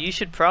aboard. You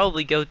should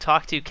probably go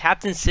talk to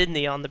Captain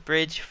Sydney on the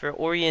bridge for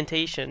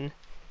orientation.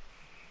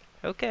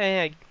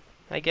 Okay,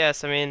 I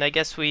guess. I mean, I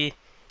guess we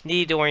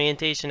need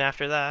orientation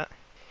after that.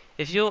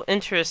 If you'll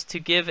interest to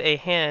give a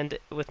hand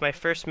with my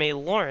first mate,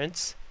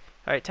 Lawrence.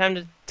 Alright, time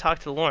to talk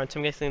to Lawrence.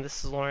 I'm guessing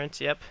this is Lawrence,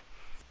 yep.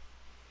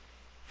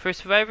 For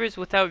survivors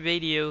without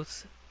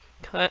radios,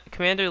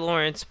 Commander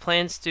Lawrence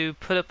plans to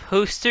put up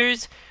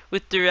posters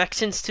with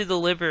directions to the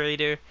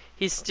Liberator.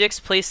 He's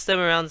just placed them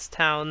around this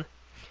town.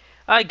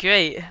 Ah,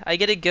 great. I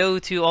get to go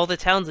to all the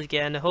towns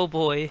again. Oh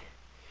boy.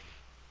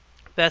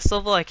 Best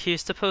of luck.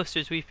 Here's the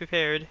posters we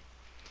prepared.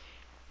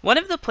 One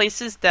of the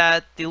places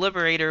that the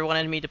Liberator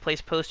wanted me to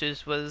place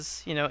posters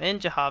was, you know, in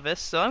Jahavis,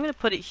 so I'm going to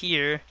put it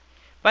here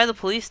by the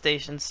police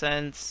station,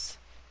 since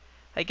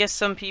I guess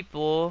some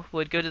people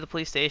would go to the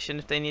police station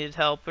if they needed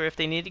help or if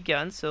they needed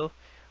guns, so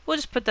we'll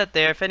just put that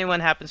there. If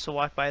anyone happens to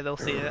walk by, they'll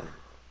see it.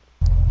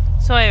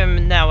 So I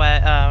am now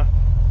at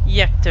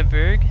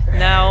Yekteberg.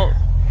 Now,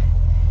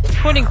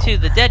 according to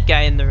the dead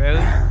guy in the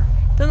road,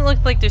 doesn't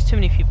look like there's too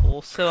many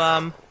people,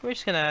 so we're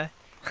just gonna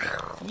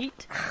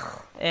yeet,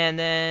 and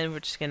then we're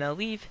just gonna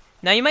leave.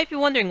 Now you might be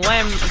wondering why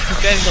I'm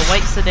driving the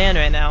white sedan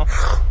right now.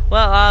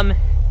 Well,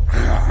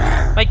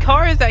 my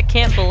car is at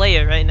Camp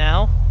Balea right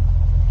now,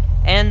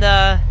 and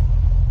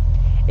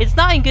it's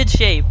not in good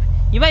shape.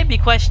 You might be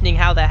questioning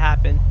how that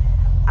happened.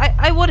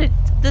 I wouldn't.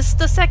 This is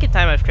the second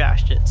time I've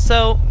crashed it,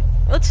 so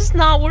let's just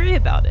not worry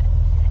about it.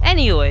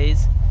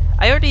 Anyways,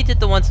 I already did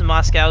the once in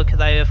Moscow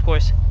because I, of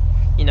course,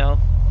 you know,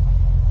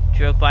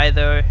 drove by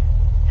the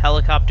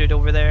helicoptered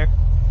over there,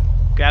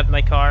 grabbed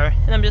my car,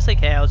 and I'm just like,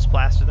 hey, I'll just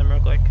blast them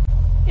real quick.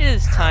 it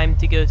is time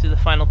to go to the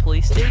final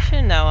police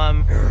station. Now,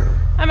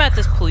 I'm at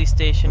this police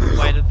station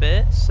quite a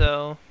bit,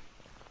 so...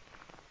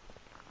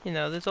 You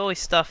know, there's always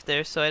stuff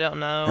there, so I don't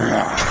know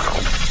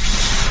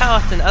how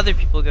often other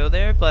people go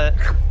there, but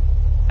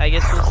I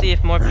guess we'll see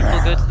if more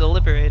people go to the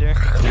Liberator.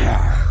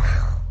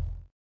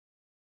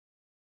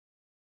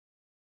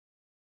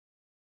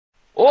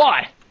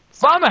 Oi!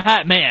 Farmer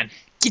Hat Man!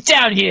 Get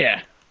down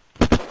here!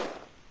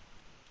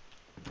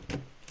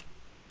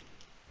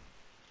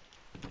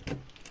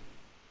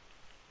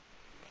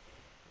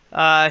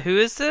 Who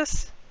is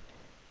this?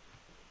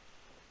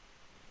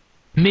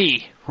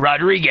 Me,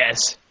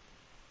 Rodriguez.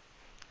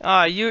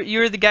 You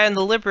were the guy in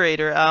the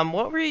Liberator.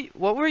 What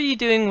were you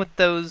doing with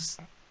those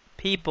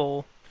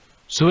people?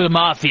 So the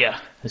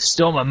Mafia. They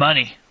stole my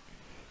money.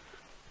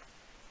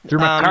 Threw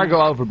my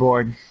cargo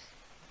overboard.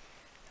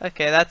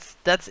 Okay,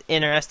 that's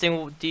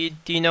interesting. Do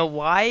you know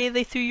why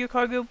they threw your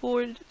cargo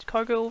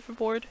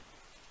overboard?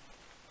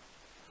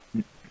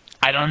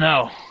 I don't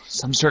know.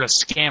 Some sort of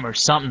scam or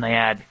something they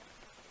had.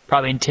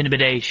 Probably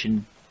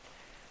intimidation.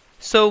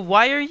 So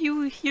why are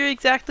you here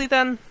exactly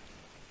then?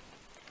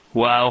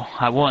 Well,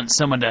 I want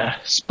someone to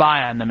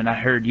spy on them, and I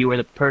heard you were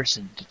the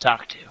person to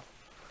talk to.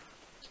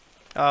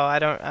 Oh, I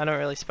don't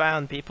really spy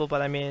on people,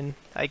 but I mean,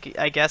 I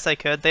guess I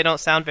could. They don't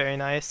sound very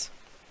nice.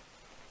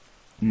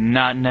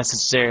 Not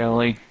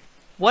necessarily.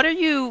 What are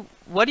you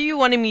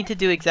wanting me to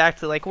do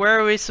exactly? Like, where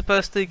are we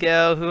supposed to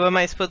go? Who am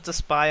I supposed to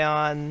spy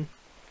on?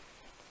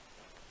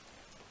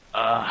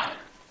 I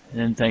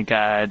didn't think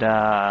I'd,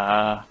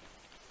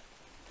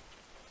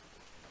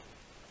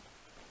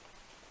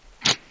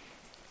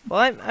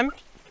 Well,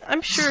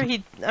 I'm sure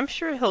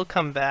he'll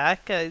come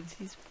back.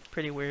 He's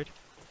pretty weird.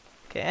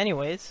 Okay,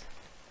 anyways.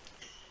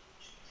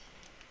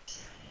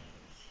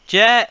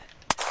 Jet!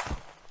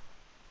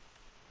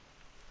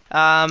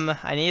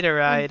 I need a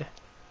ride.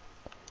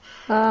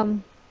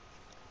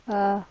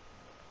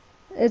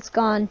 It's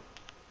gone.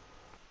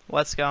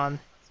 What's gone?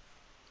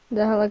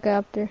 The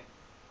helicopter.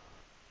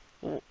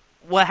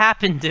 What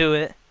happened to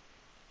it?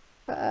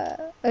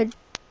 A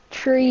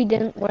tree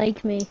didn't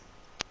like me.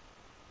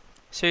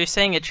 So you're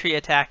saying a tree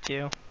attacked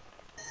you?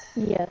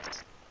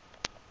 Yes.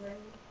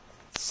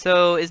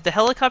 So is the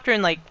helicopter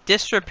in like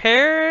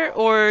disrepair,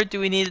 or do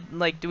we need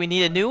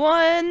a new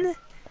one?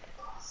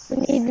 We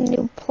need a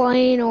new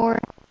plane, or...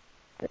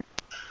 You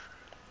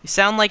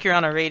sound like you're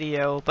on a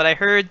radio, but I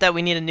heard that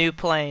we need a new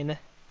plane.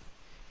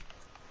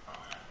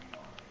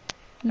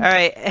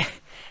 Alright,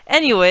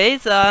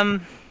 anyways,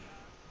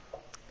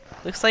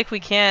 looks like we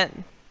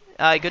can't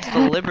go to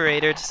the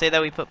Liberator to say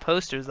that we put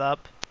posters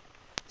up.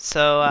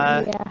 So,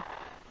 yeah.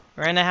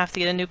 We're gonna have to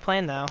get a new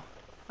plane now.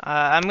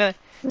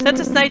 Since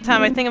it's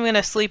nighttime, I think I'm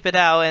gonna sleep it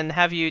out and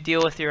have you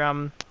deal with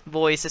your,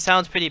 voice. It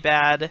sounds pretty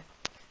bad.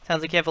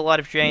 Sounds like you have a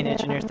lot of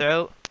drainage in your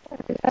throat.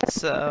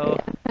 So,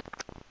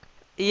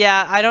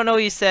 yeah, I don't know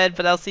what you said,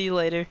 but I'll see you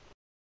later.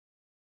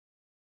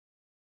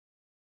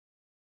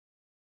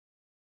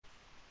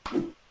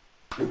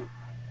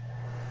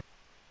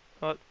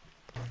 What?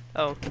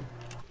 Oh.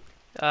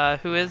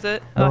 Who is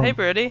it? Oh, hey,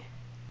 Brody.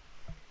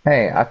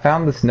 Hey, I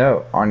found this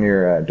note on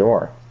your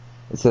door.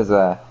 It says,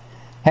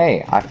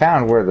 hey, I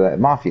found where the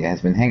Mafia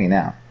has been hanging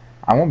out.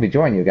 I won't be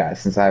joining you guys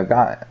since I've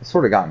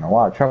sort of gotten in a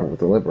lot of trouble with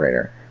the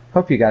Liberator.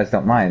 Hope you guys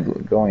don't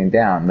mind going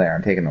down there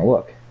and taking a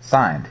look.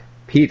 Signed,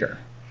 Peter.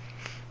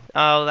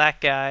 Oh,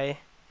 that guy.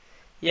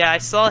 Yeah, I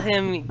saw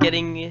him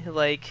getting,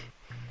 like,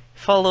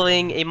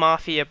 following a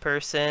Mafia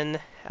person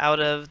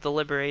out of the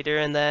Liberator,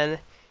 and then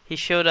he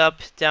showed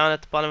up down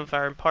at the bottom of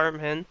our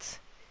apartment.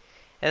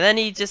 And then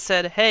he just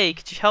said, hey,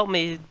 could you help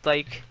me,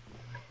 like,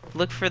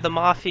 look for the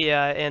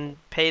Mafia and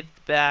pay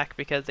back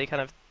because they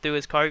kind of threw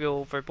his cargo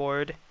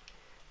overboard.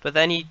 But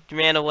then he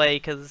ran away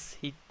because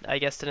he, I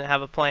guess, didn't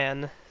have a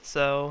plan.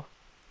 So,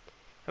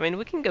 I mean,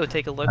 we can go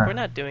take a look. We're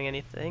not doing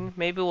anything.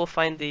 Maybe we'll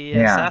find the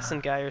assassin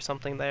guy or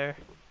something there.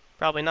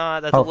 Probably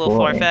not. That's a little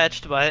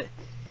far-fetched, but,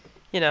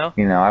 you know.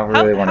 You know, I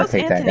really want to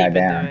take that guy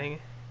down. Doing?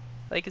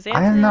 Like, is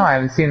Anthony... I don't know. I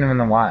haven't seen him in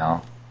a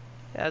while.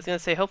 Yeah, I was gonna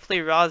say,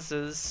 hopefully Roz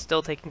is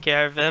still taking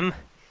care of him.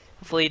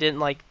 Hopefully he didn't,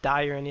 like,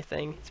 die or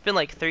anything. It's been,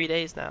 like, 3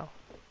 days now.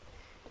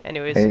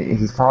 Anyways.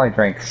 He's probably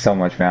drank so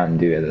much Mountain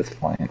Dew at this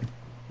point.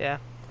 Yeah.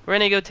 We're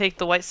gonna go take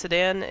the white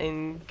sedan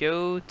and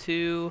go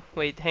to...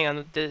 Wait, hang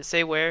on. Did it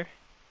say where?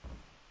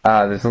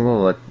 There's a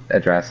little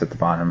address at the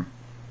bottom.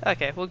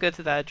 Okay, we'll go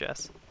to that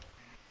address.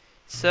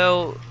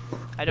 So,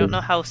 I don't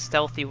know how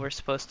stealthy we're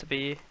supposed to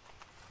be.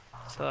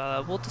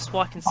 So, we'll just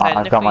walk inside.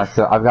 I've got my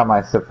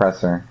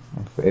suppressor.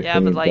 If yeah,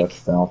 but like,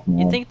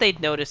 you'd think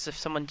they'd notice if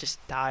someone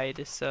just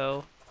died.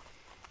 So,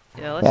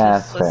 yeah,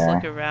 let's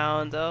look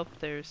around. Oh,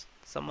 there's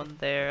someone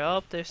there.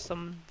 Oh, there's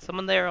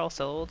someone there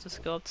also. We'll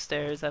just go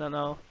upstairs. I don't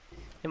know.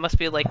 It must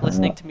be like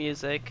listening to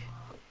music.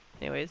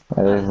 Anyways,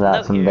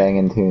 there's some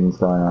banging tunes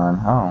going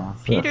on. Oh,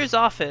 Peter's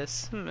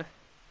office. I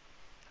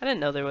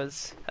didn't know there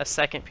was a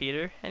second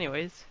Peter.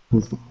 Anyways,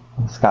 he's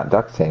got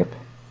duct tape.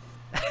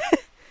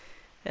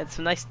 And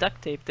some nice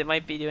duct tape. They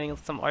might be doing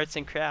some arts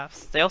and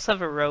crafts. They also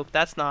have a rope.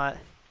 That's not...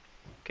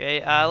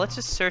 Okay, let's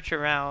just search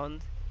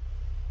around.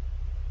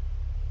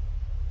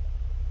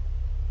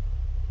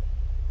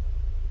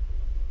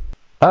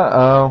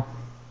 Uh-oh.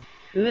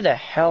 Who the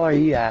hell are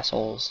you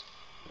assholes?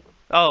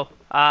 Oh,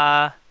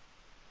 I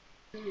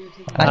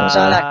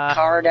saw that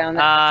car down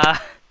there.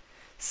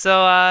 So,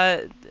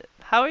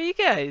 how are you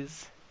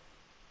guys?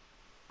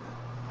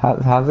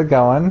 How's it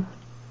going?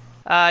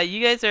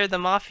 You guys are the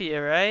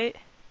Mafia, right?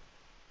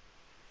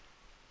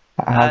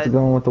 How's it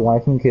going with the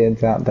wife and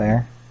kids out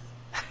there?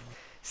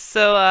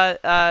 So,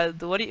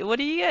 what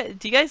do you guys,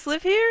 do you guys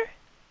live here?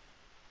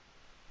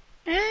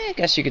 I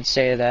guess you could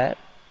say that.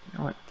 I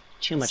don't want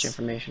too much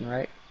information,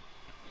 right?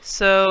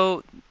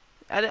 So,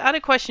 I had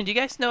a question. Do you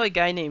guys know a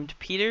guy named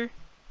Peter?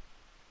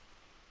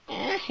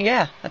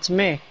 Yeah, that's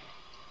me.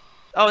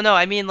 Oh no,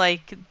 I mean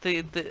like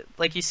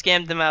like you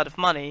scammed them out of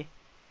money,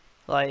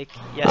 like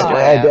Oh,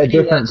 yesterday. yeah, a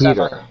different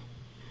Peter.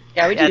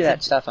 Yeah, we Yeah, do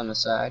that stuff on the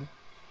side.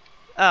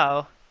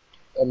 Oh.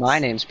 Well, my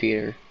name's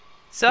Peter.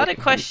 So I had a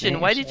Looking for his question.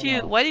 name, Why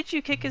so did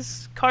you kick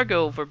his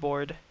cargo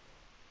overboard?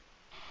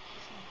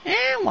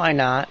 Why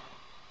not?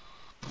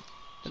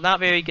 Not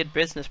very good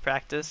business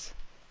practice.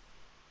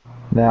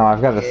 No,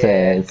 I've got to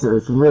say, it's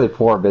really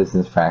poor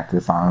business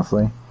practice,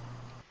 honestly.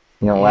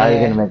 You know, why are you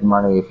going to make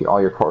money if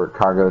all your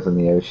cargo's in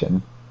the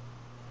ocean?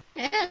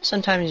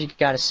 Sometimes you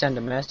gotta send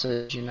a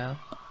message, you know.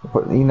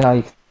 But, you know,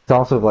 you could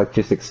also have, like,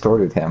 just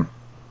extorted him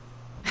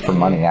for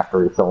money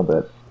after he sold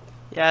it.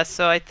 Yeah,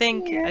 so I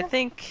think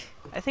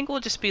we'll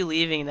just be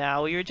leaving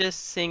now. We were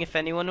just seeing if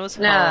anyone was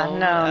Nah, home.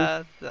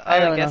 no. I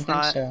really guess don't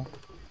not. think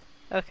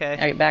so. Okay.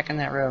 Hey, back in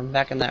that room.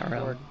 Back in that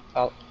room.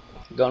 Oh,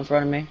 go in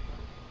front of me.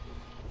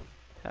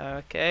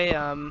 Okay.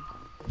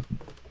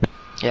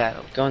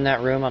 Yeah, go in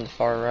that room on the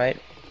far right.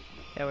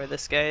 Yeah, where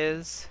this guy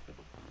is.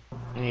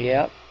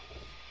 Yep.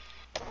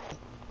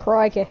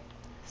 Crikey.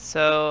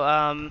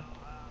 So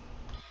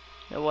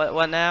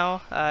what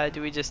now?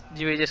 Do we just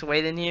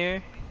wait in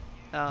here?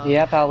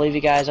 Yep, I'll leave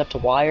you guys up to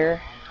Wire.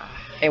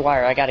 Hey,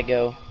 Wire, I gotta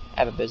go. I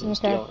have a business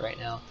deal right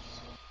now.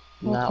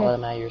 Not Okay. let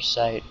him out of your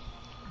sight.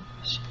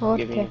 Just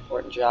give me an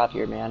important job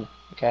here, man.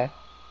 Okay?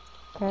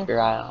 Okay. Keep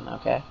your eye on him,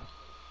 okay?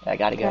 I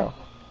gotta go.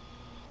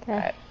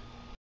 Okay.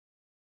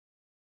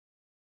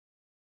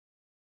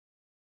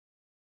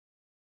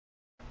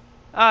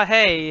 Alright.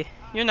 Hey,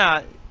 you're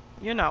not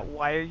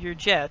Wire, you're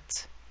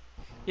Jet.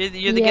 You're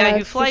the Yeah, guy who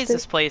it's flies just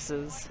us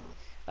places.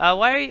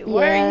 Why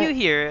are you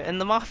here in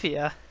the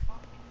Mafia?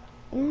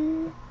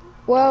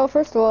 Well,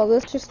 first of all,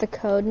 this is just a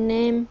code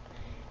name,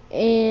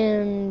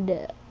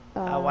 and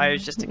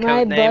Wire's just a code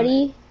my name?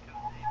 buddy.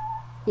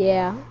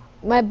 Yeah,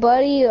 my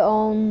buddy's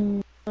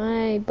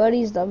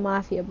the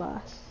Mafia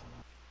boss.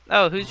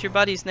 Oh, who's your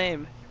buddy's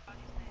name?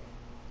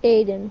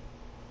 Aiden.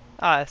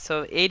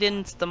 So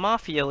Aiden's the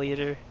Mafia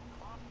leader.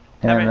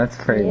 Man, that's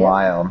pretty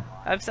wild.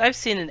 I've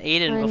seen an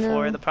Aiden I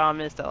before. know. The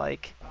problem is that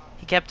like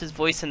he kept his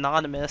voice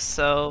anonymous,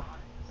 so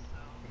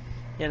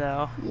you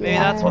know maybe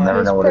that's We'll why.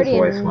 never know what his Pretty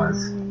voice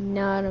was.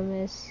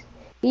 anonymous.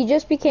 He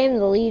just became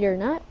the leader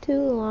not too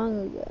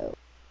long ago.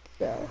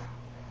 So.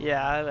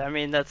 Yeah, I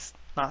mean that's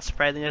not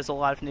surprising. There's a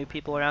lot of new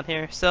people around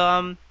here.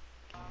 So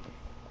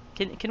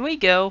can we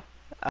go?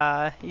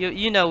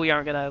 You know we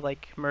aren't gonna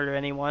like murder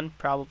anyone,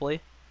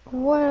 probably.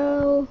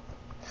 Well,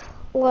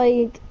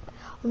 like,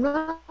 I'm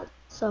not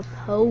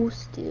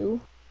supposed to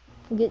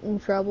get in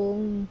trouble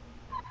and,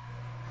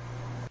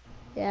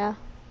 yeah,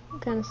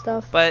 kind of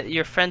stuff. But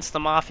your friend's the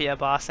Mafia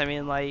boss. I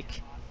mean,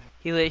 like,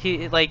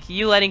 he like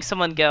you letting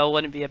someone go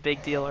wouldn't be a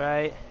big deal,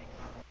 right?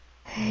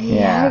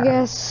 Yeah, I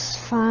guess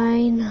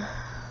fine.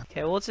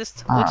 Okay, we'll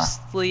just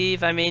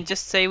leave. I mean,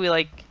 just say we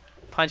like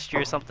punched you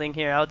or something.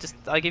 Here,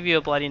 I'll give you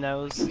a bloody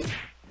nose.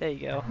 There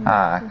you go.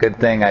 Good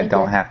thing I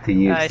don't have to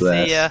use I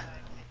this. see ya.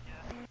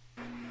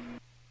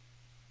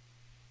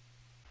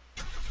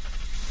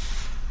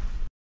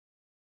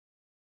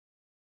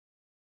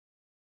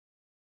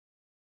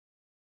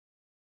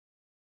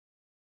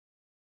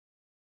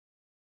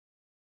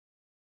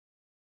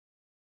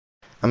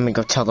 I'm gonna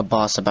go tell the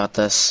boss about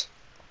this.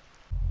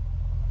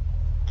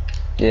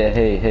 Yeah,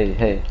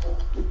 hey.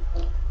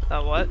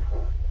 What?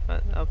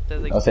 Oh,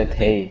 I said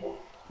hey.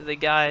 The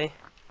guy.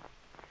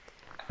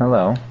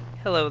 Hello.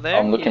 Hello there.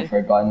 I'm looking for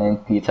a guy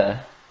named Peter.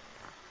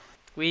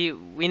 We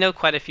know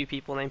quite a few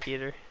people named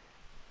Peter.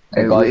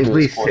 A guy At who was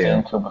least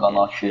causing two. trouble on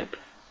our ship.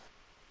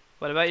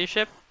 What about your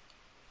ship?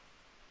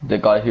 The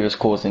guy who was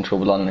causing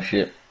trouble on the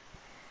ship.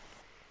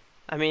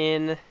 I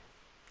mean,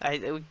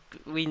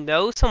 we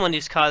know someone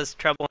who's caused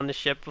trouble on the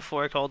ship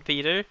before called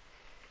Peter.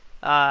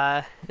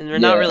 And we're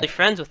not really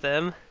friends with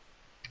him.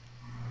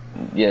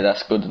 Yeah,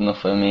 that's good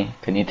enough for me.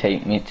 Can you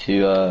take me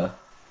to,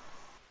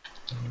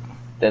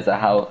 there's a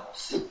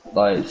house,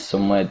 like,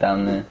 somewhere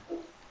down there.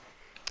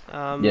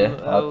 Yeah,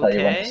 I'll tell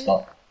you when to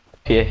stop.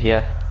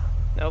 Here.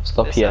 Nope,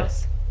 Stop this here.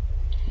 house.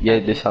 Yeah,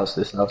 this house.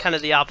 Kind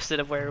of the opposite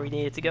of where we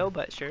needed to go,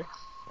 but sure.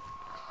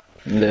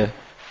 Yeah.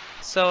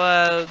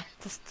 So,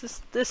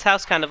 this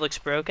house kind of looks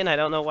broken. I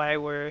don't know why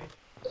we're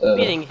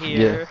meeting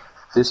here. Yeah,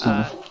 this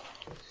one.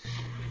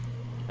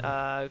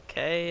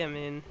 Okay, I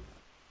mean...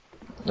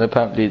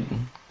 Apparently,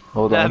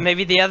 hold on.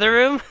 Maybe the other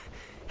room?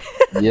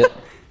 Yeah,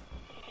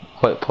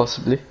 quite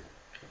possibly.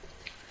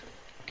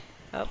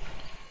 Oh.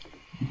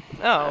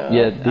 Oh.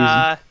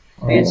 Yeah,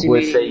 Fancy would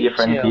meeting say you your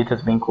friend too.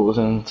 Peter's been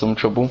causing some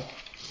trouble.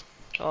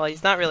 Well,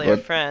 he's not really a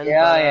What? friend.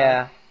 Yeah, but,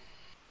 yeah.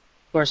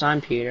 Of course,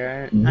 I'm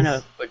Peter. I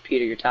know what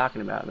Peter you're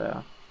talking about,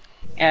 though.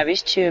 Yeah,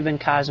 these two have been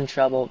causing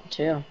trouble,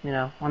 too. You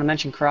know, want to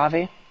mention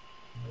Kravi?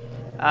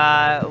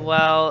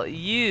 Well,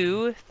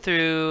 you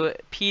threw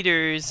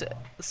Peter's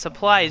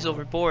supplies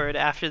overboard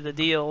after the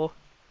deal.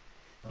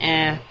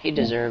 He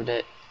deserved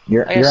it.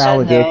 Your Like I said,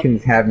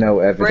 allegations have no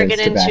evidence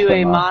breaking to back into a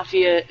them up.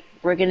 mafia,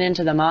 breaking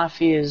into the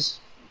mafia's,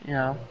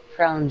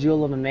 crown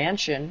jewel of a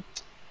mansion,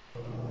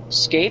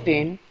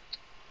 escaping,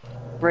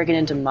 breaking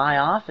into my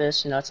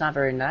office, it's not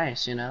very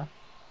nice, Do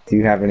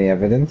you have any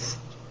evidence?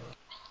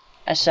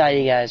 I saw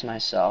you guys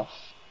myself.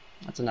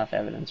 That's enough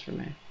evidence for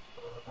me.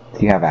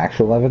 Do you have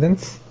actual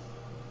evidence?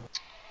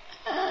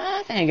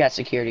 I think I got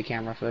security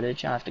camera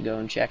footage. I'll have to go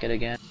and check it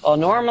again. Well,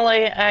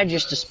 normally, I'd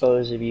just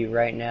dispose of you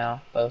right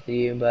now, both of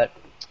you, but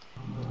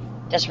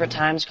desperate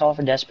times call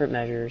for desperate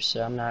measures,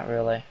 so I'm not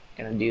really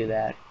gonna do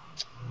that.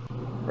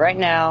 Right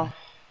now,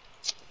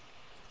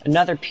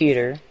 another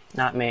Peter,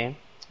 not me.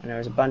 And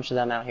there's a bunch of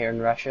them out here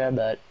in Russia,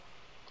 but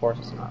of course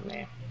it's not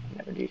me. I'd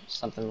never do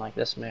something like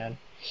this, man.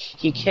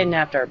 He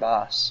kidnapped our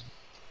boss.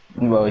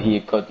 Well, he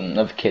couldn't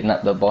have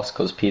kidnapped the boss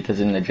because Peter's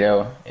in the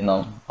jail,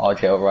 our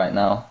jail right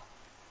now.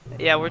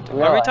 Yeah, are we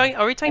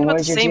talking about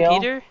the same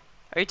Peter?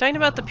 Are you talking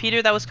about the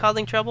Peter that was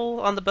causing trouble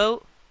on the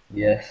boat?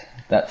 Yes,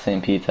 that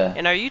same Peter.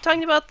 And are you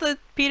talking about the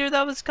Peter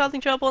that was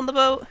causing trouble on the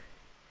boat?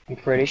 I'm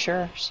pretty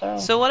sure so.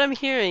 So what I'm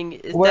hearing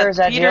is Where's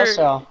that Peter... jail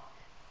cell?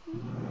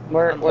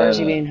 Where is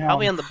he being held?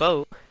 Probably on the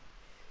boat.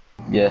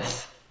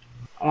 Yes.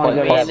 I want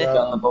to go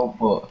on the boat,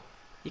 but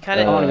you kind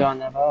of. I want to go on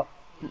that boat.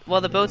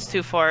 Well, the boat's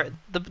too far.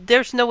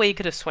 There's no way you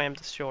could have swam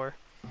to shore.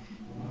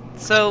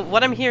 So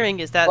what I'm hearing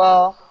is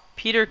that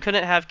Peter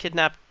couldn't have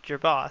kidnapped your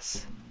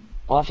boss.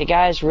 Well, if you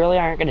guys really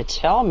aren't going to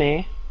tell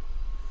me,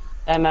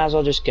 I might as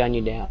well just gun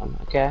you down,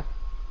 okay?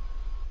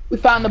 We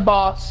found the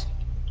boss.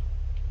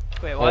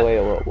 Wait, what? Wait,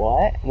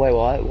 what? Wait,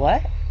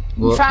 what?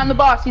 We found the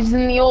boss. He's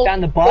in the old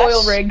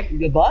oil rig.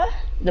 The boss?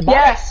 The boss?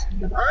 Yes.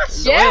 The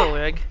boss? The oil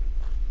rig?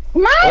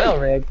 Come on. Oil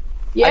rig?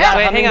 Yeah.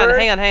 Wait,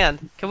 hang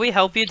on. Can we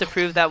help you to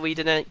prove that we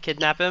didn't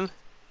kidnap him?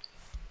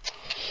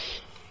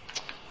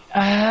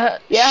 Yeah.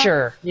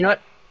 Sure. You know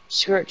what?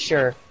 Screw it,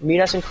 sure.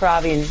 Meet us in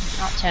Krabi in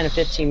about 10 to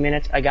 15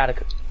 minutes. I got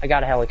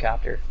a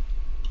helicopter.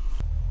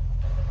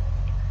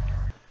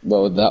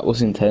 Well, that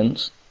was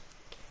intense.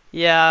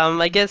 Yeah,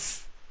 I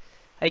guess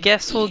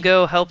we'll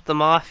go help the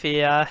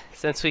mafia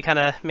since we kind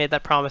of made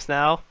that promise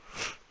now.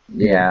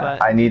 Yeah,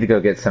 But- I need to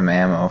go get some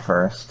ammo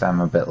first. I'm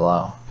a bit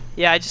low.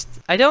 Yeah,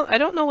 I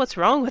don't know what's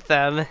wrong with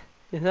them.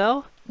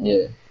 Yeah.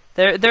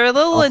 They're a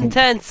little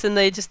intense and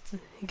they just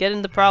get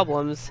into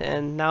problems,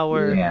 and now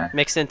we're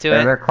mixed into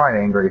it. They're quite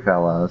angry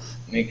fellows.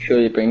 Make sure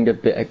you bring a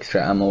bit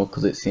extra ammo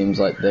because it seems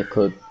like they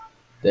could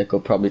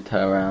probably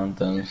turn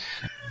around and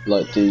do you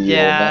all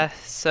Yeah, that.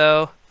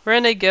 so we're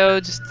gonna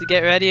go just to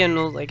get ready,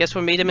 and I guess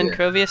we'll meet him in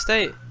Crovia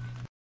State.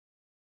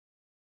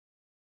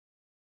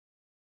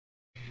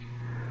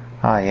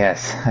 Ah,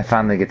 yes, I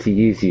finally get to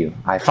use you.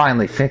 I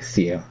finally fixed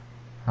you.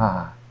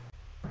 Ah.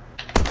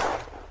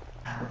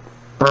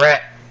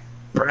 Brett!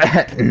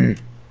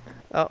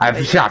 Oh,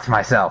 I've shot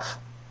myself.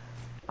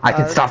 I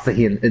can stop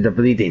the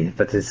bleeding,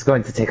 but it's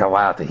going to take a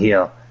while to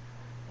heal.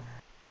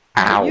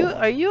 Ow.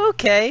 Are you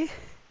okay?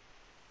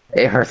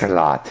 It hurts a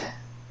lot.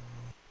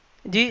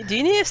 Do you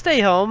need to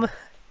stay home?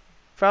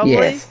 Probably.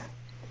 Yes.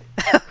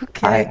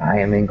 Okay. I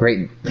am in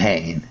great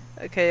pain.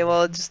 Okay,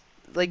 well, just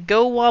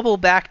go wobble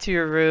back to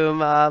your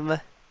room.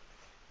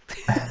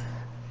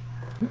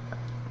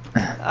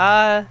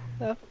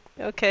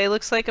 Okay,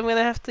 looks like I'm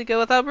gonna have to go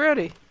without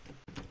Brody.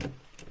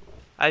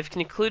 I've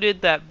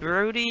concluded that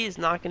Brody is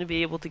not gonna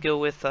be able to go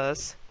with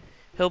us.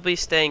 He'll be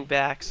staying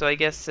back, so I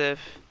guess if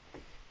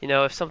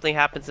something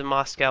happens in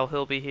Moscow,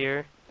 he'll be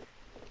here.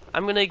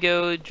 I'm gonna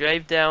go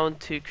drive down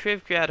to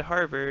Krivgrad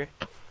Harbor,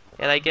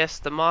 and I guess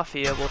the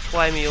Mafia will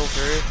fly me over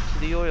to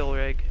the oil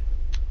rig.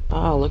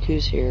 Oh, look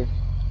who's here.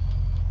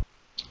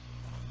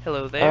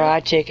 Hello there.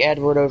 I'd take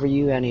Edward over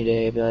you any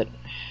day, but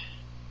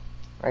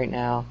right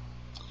now,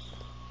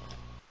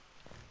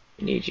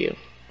 we need you.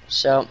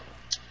 So,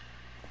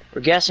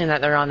 we're guessing that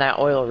they're on that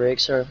oil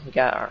rig, so we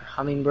got our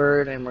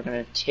hummingbird, and we're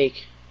gonna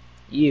take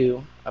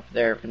you up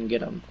there and get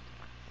them.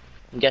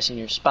 I'm guessing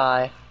your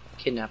spy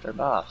kidnapped our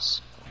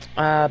boss.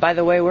 By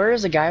the way, where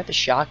is the guy with the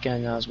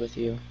shotgun that was with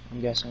you?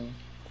 I'm guessing.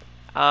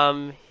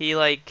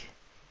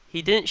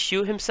 He didn't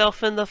shoot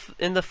himself in the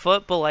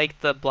foot, but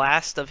the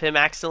blast of him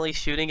accidentally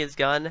shooting his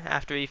gun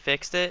after he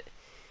fixed it,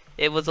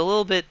 it was a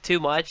little bit too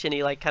much, and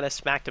he kind of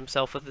smacked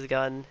himself with his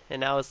gun, and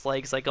now his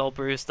leg's all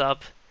bruised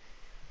up.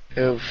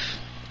 Oof.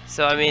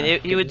 So I mean,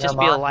 he would just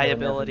be a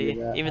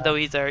liability, even though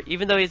he's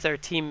our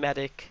team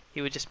medic.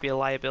 He would just be a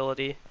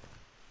liability.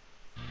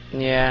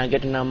 Yeah,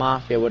 good to know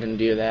Mafia wouldn't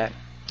do that.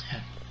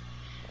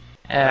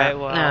 Right,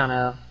 well,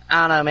 I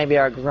don't know. Maybe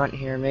our grunt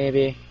here,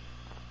 maybe.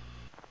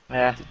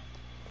 Yeah.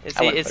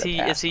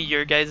 Is he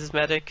your guys'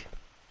 medic?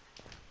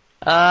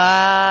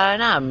 Not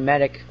a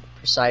medic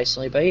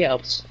precisely, but he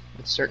helps.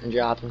 with certain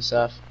jobs and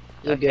stuff.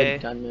 He's a Okay.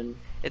 good gunman.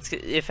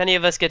 If any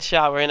of us get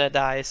shot, we're gonna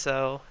die.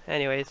 So,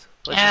 anyways,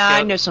 let's Yeah, just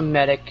I go. know some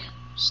medic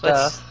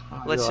stuff.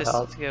 Let's It'll just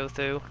help. go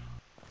through.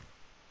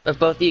 If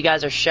both of you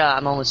guys are shot,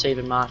 I'm only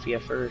saving Mafia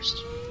first.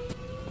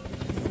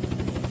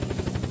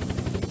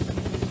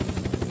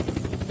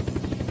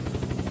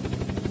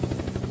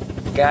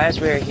 Guys,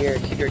 we're here.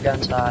 Keep your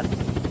guns hot.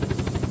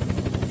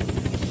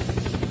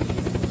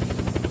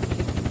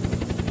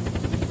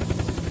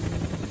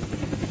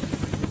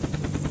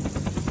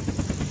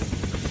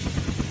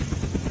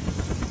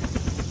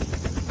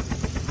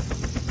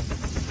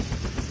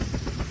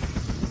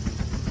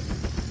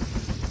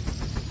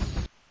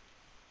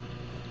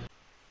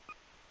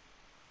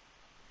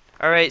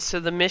 Alright, so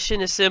the mission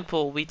is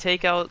simple. We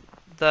take out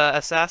the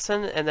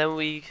assassin, and then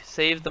we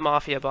save the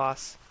Mafia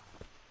boss.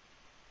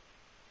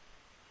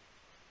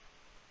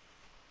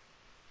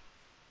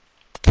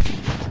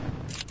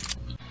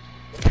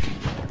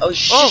 Oh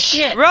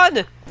shit!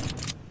 Run!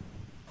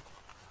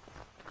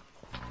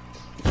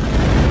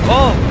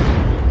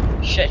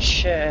 Oh!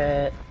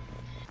 Shit.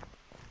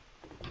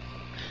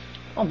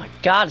 Oh my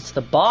god, it's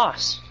the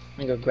boss.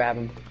 I'm gonna go grab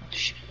him.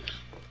 Shit.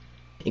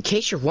 In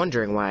case you're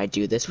wondering why I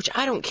do this, which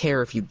I don't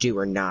care if you do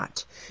or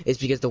not, is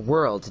because the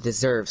world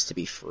deserves to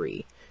be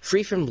free.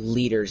 Free from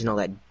leaders and all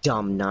that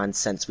dumb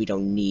nonsense we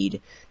don't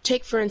need.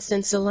 Take, for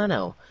instance,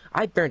 Zeleno.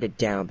 I burned it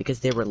down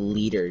because they were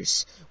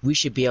leaders. We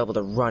should be able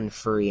to run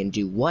free and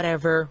do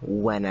whatever,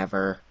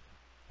 whenever.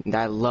 And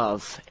I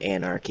love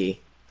anarchy.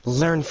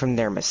 Learn from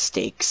their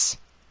mistakes.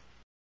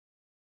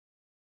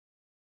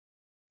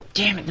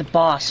 Damn it, the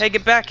boss. Hey,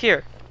 get back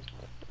here.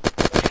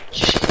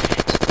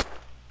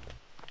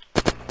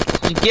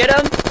 Did you get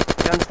him?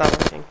 Gun's not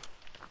working.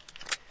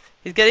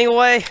 He's getting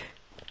away.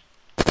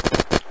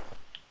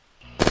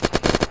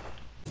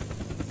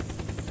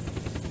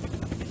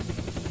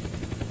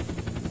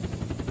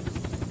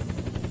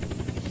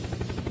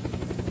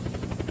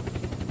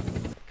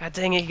 God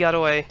dang it, he got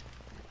away.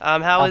 I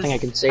don't think I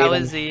can save him. How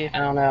is he? I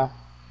don't know.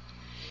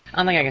 I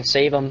don't think I can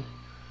save him.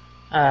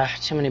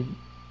 Too many,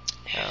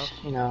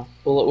 you know,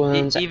 bullet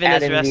wounds. Even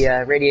adding his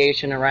the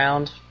radiation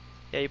around.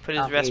 Yeah, you put I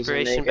his don't think he's gonna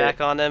respiration make it.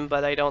 back on him,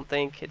 but I don't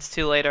think it's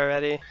too late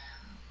already.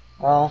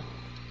 Well,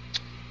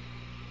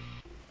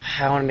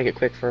 I want to make it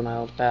quick for my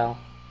old pal.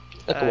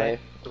 Look away.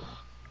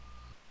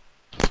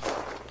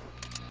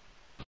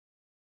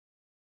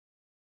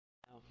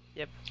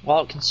 Yep.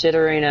 Well,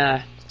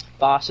 considering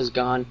boss is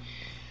gone,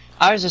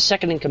 I was the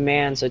second in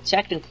command, so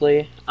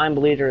technically I'm the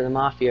leader of the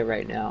Mafia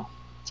right now.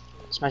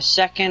 It's my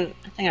second.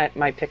 I think I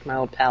might pick my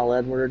old pal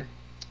Edward.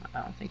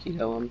 I don't think you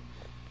know him,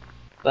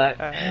 but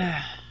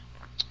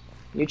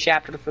new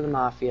chapter for the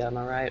Mafia. Am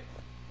I right?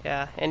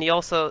 Yeah, and he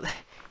also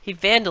he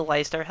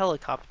vandalized our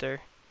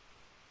helicopter.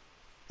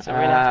 So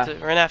we're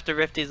gonna have to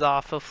rip these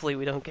off. Hopefully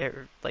we don't get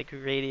like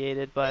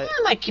radiated, but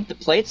I might keep the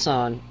plates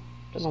on.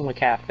 Doesn't look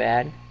half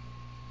bad.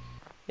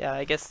 yeah,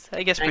 I guess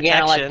protection.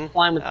 Again,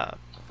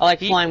 I like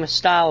flying with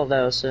style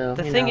though. So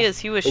the you thing know, is,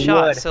 he was the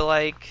shot. wood. So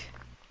like,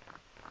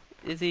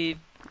 is he?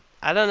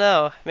 I don't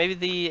know. Maybe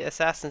the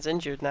assassin's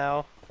injured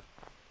now.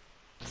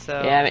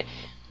 So Yeah, I mean,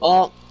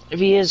 well, if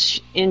he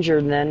is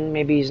injured, then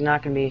maybe he's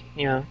not going to be,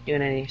 you know,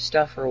 doing any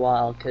stuff for a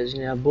while, because,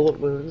 you know, bullet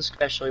wounds,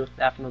 especially with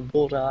that from a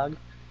bulldog,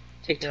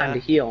 take time Yeah. to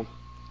heal.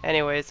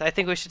 Anyways, I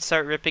think we should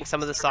start ripping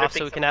some of this off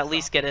so we can at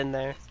least get in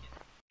there.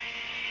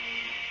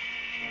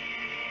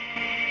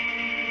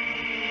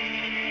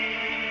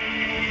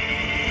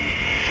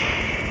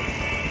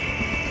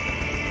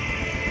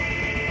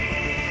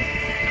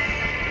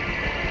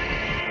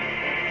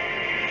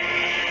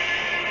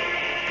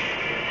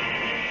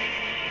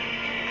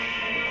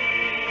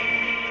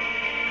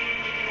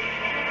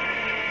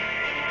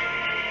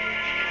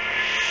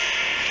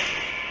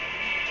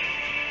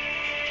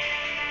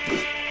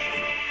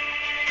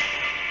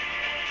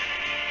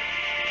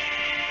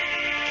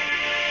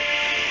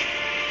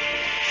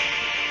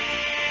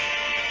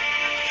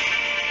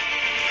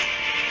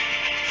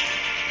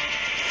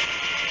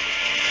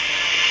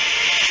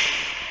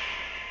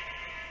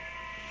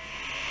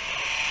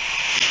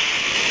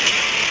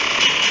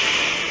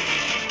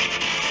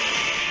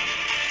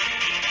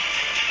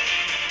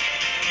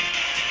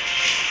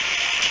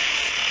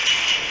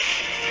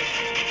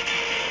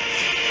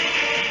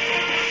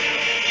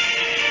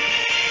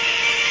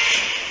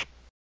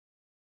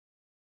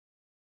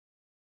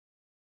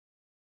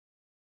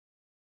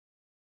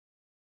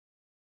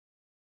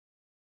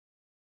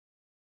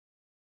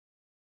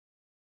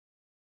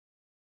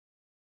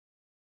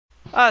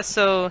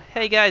 So,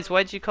 hey guys,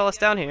 why'd you call us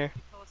down here?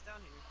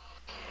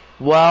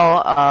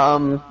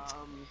 Well,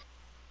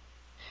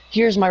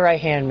 here's my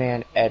right-hand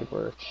man,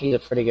 Edward. He's a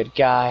pretty good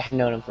guy. I've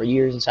known him for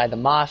years inside the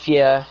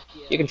Mafia.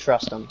 You can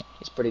trust him.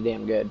 He's pretty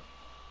damn good.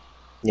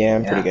 Yeah,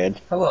 I'm pretty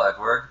good. Hello,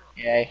 Edward.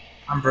 Yay.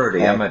 I'm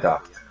Brody. I'm a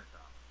doctor.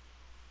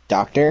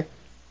 Doctor?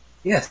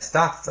 Yes,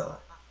 doctor.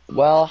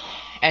 Well,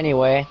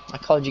 anyway, I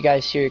called you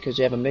guys here because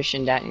we have a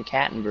mission down in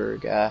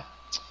Kattenberg. I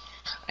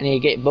need to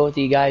get both of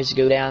you guys to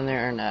go down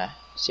there and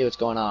see what's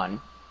going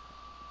on.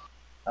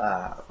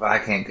 But I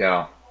can't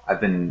go. I've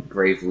been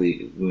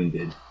gravely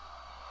wounded.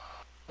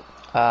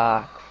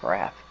 Ah,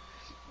 crap.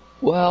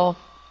 Well,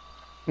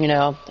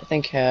 I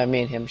think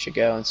me and him should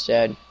go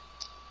instead.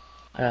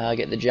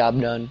 Get the job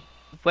done.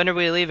 When are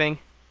we leaving?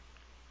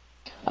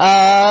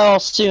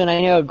 Soon.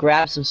 I know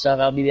grab some stuff.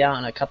 I'll be out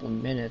in a couple of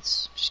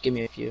minutes. Just give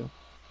me a few.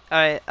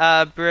 Alright,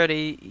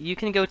 Brody, you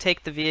can go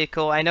take the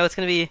vehicle. I know it's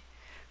gonna be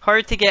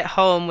hard to get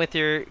home with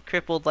your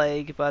crippled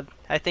leg, but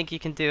I think you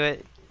can do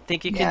it.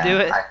 Think you can do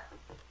it?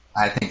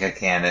 I think I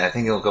can, and I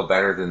think it'll go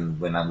better than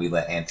when we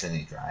let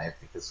Anthony drive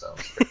because I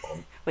was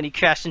crippled. When he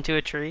crashed into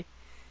a tree?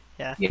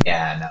 Yeah.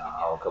 Yeah, no,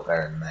 I'll go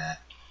better than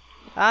that.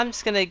 I'm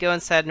just gonna go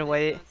inside and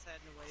wait.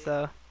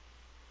 So,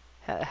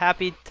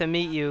 happy to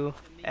meet you,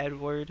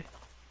 Edward.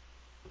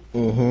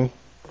 Mm-hmm.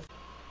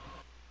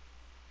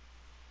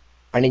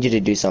 I need you to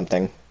do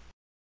something.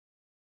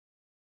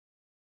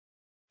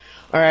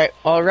 Alright,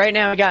 well right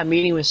now I got a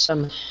meeting with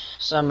some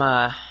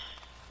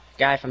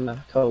guy from the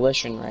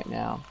coalition right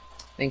now.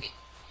 I think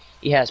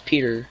he has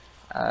Peter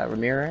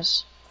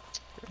Ramirez.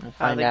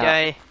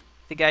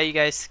 The guy you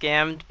guys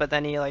scammed, but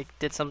then he like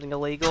did something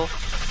illegal.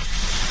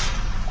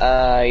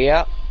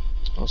 Yep.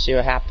 We'll see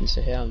what happens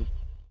to him.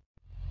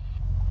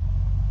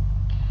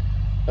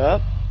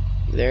 Oh,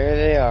 there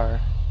they are.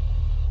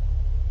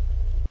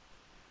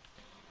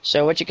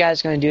 So what you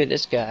guys gonna do with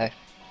this guy?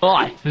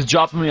 Why? He's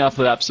dropping me off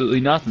with absolutely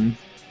nothing.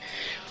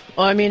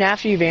 Well, I mean,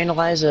 after you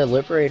vandalize a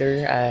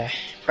Liberator, I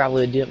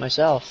probably would do it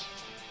myself.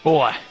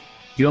 Boy,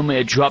 you want me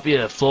to drop you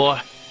to the floor?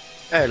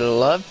 I'd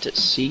love to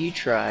see you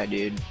try,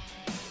 dude.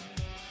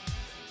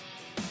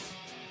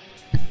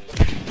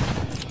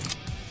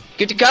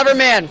 Get to cover,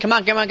 man! Come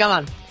on, come on, come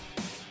on!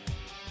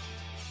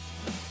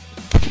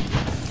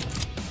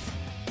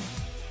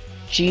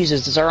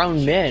 Jesus, it's our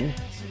own men.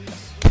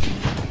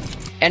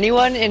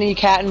 Anyone in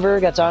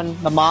Kattenberg that's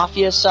on the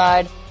Mafia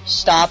side,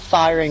 stop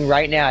firing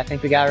right now. I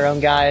think we got our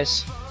own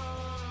guys.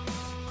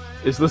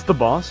 Is this the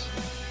boss?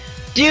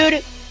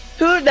 Dude,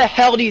 who the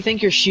hell do you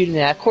think you're shooting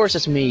at? Of course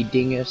it's me,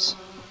 dingus.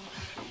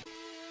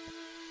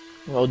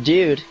 Well,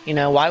 dude,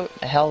 why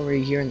the hell were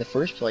you here in the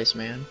first place,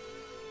 man?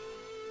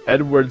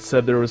 Edward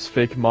said there was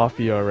fake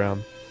mafia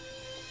around.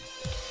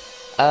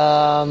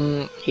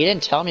 He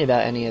didn't tell me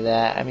about any of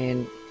that. I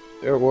mean,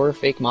 if there were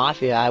fake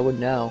mafia, I would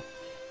know.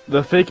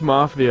 The fake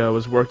mafia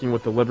was working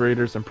with the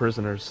liberators and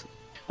prisoners.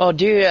 Oh,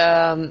 dude,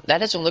 that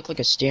doesn't look like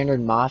a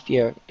standard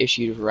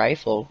mafia-issued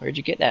rifle. Where'd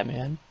you get that,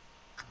 man?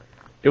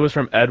 It was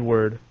from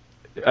Edward.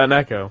 An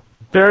Echo.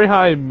 Very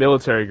high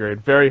military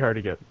grade. Very hard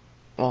to get.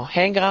 Well,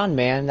 hang on,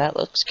 man. That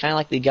looks kind of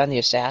like the gun the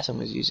assassin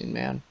was using,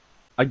 man.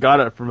 I got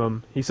it from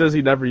him. He says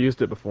he never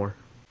used it before.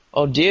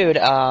 Oh, dude,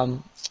 look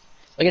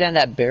at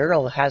that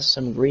barrel. It has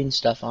some green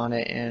stuff on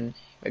it, and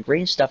the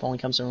green stuff only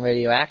comes from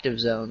radioactive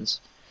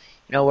zones.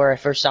 You know where I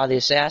first saw the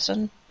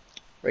assassin?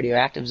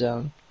 Radioactive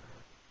zone.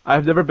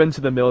 I've never been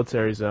to the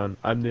military zone.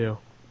 I'm new.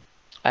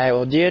 Alright,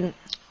 well, dude,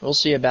 we'll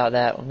see about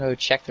that. We'll go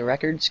check the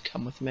records.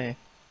 Come with me.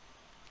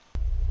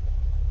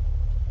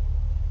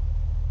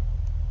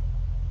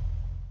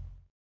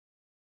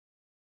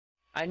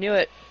 I knew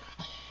it.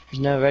 There's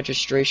no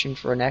registration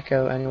for an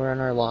Echo anywhere in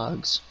our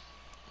logs.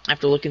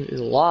 After looking through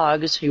the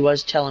logs, he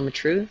was telling the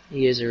truth.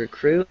 He is a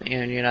recruit,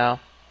 and,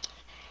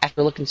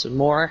 after looking some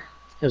more,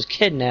 he was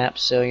kidnapped,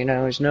 so,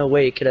 there's no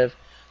way he could have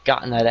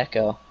gotten that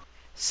Echo.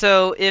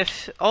 So,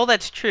 if all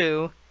that's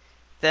true,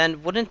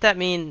 then wouldn't that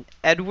mean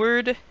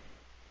Edward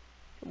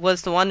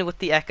was the one with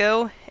the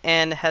Echo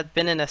and had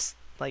been in a,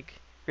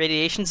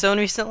 radiation zone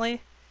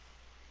recently?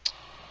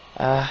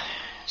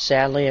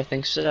 Sadly, I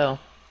think so.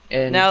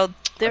 And now,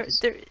 there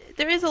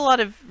is a lot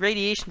of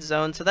radiation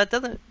zones, so that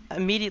doesn't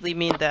immediately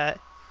mean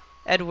that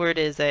Edward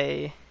is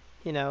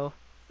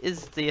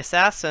is the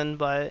assassin,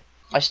 but...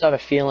 I still have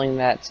a feeling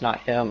that it's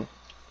not him.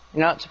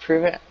 To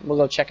prove it, we'll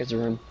go check his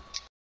room.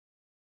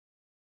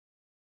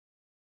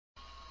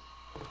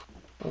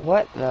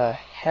 What the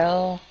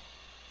hell?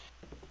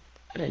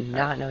 I did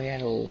not know he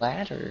had a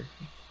ladder.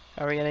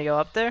 Are we gonna go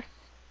up there?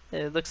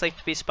 It looks like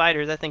to be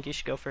spiders. I think you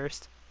should go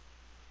first.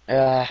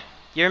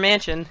 Your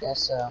mansion.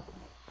 Guess so.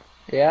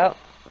 Yep.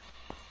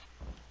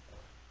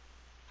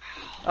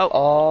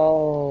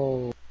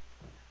 Oh.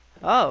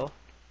 Oh.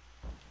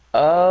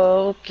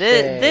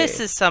 Okay. This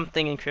is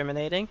something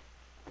incriminating.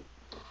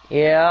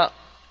 Yeah.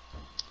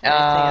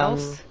 Anything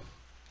else?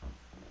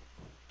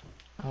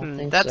 I don't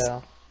think that's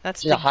so.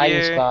 That's the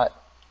hiding gear. spot.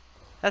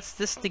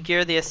 That's the gear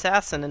of the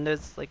assassin, and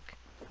there's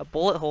a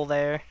bullet hole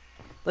there.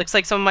 Looks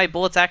like some of my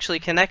bullets actually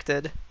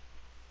connected.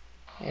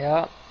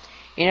 Yeah.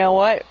 You know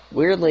what?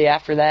 Weirdly,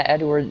 after that,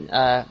 Edward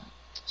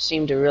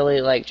seemed to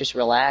really just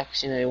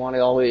relax. He wanted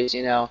to always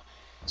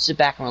sit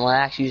back and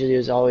relax. Usually, he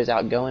was always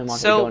outgoing.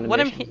 Wanted to go into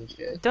missions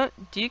and shit.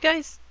 Do you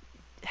guys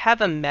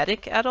have a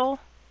medic at all?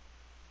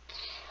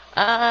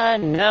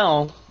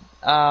 No.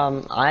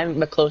 I'm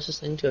the closest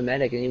thing to a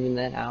medic, and even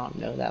then, I don't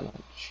know that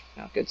much.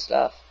 Good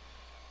stuff.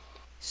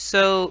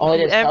 So,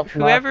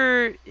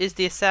 whoever is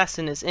the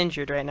assassin is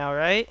injured right now,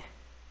 right?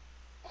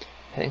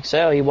 I think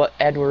so.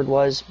 Edward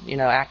was,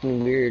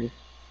 acting weird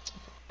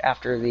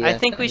after the. I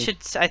think we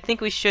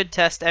should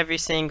test every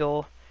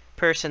single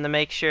person to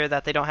make sure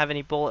that they don't have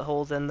any bullet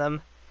holes in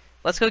them.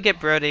 Let's go get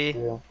Brody,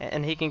 Yeah.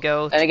 and he can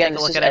go And again, take a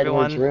this look is at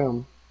Edward's everyone.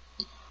 room.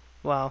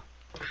 Well,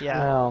 yeah.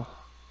 No.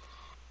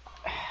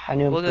 I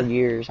knew him We'll for go-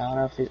 years. I don't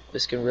know if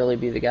this can really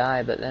be the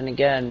guy, but then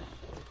again...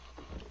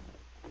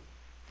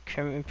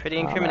 Pretty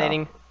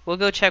incriminating. We'll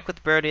go check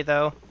with Brody,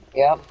 though.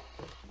 Yep.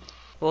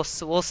 We'll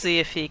see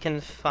if he can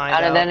find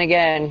And out. then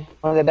again,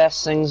 one of the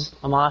best things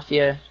a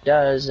mafia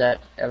does that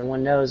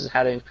everyone knows is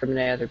how to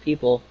incriminate other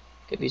people.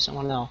 Could be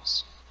someone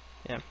else.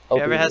 Yeah. Hopefully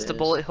Whoever has it the is.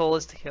 bullet hole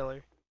is the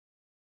killer.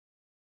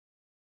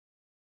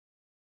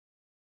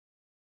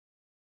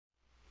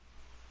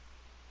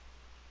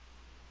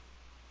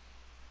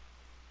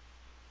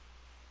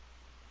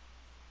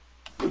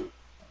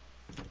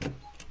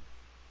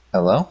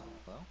 Hello?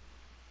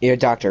 You're a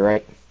doctor,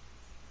 right?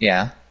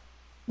 Yeah.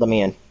 Let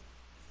me in.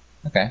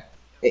 Okay.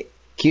 Hey,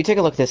 can you take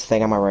a look at this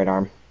thing on my right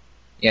arm?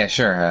 Yeah,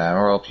 sure.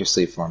 Roll up your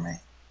sleeve for me.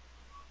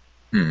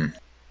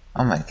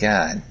 Oh my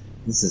god.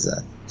 This is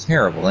a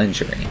terrible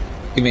injury.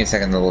 Give me a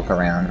second to look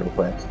around real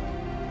quick.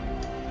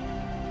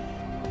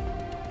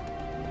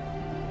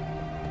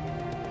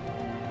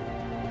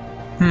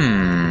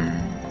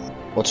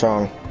 What's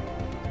wrong?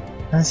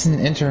 That's an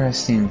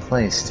interesting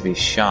place to be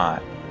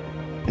shot.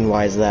 And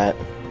why is that?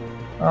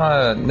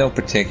 No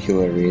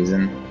particular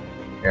reason.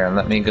 Here,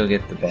 let me go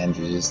get the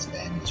bandages to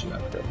bandage you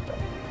up real quick.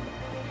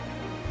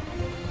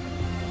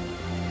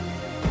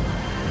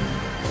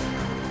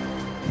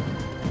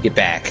 Get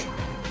back.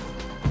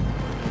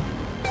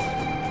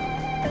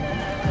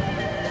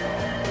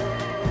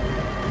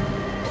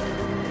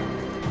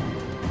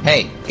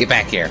 Hey, get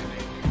back here.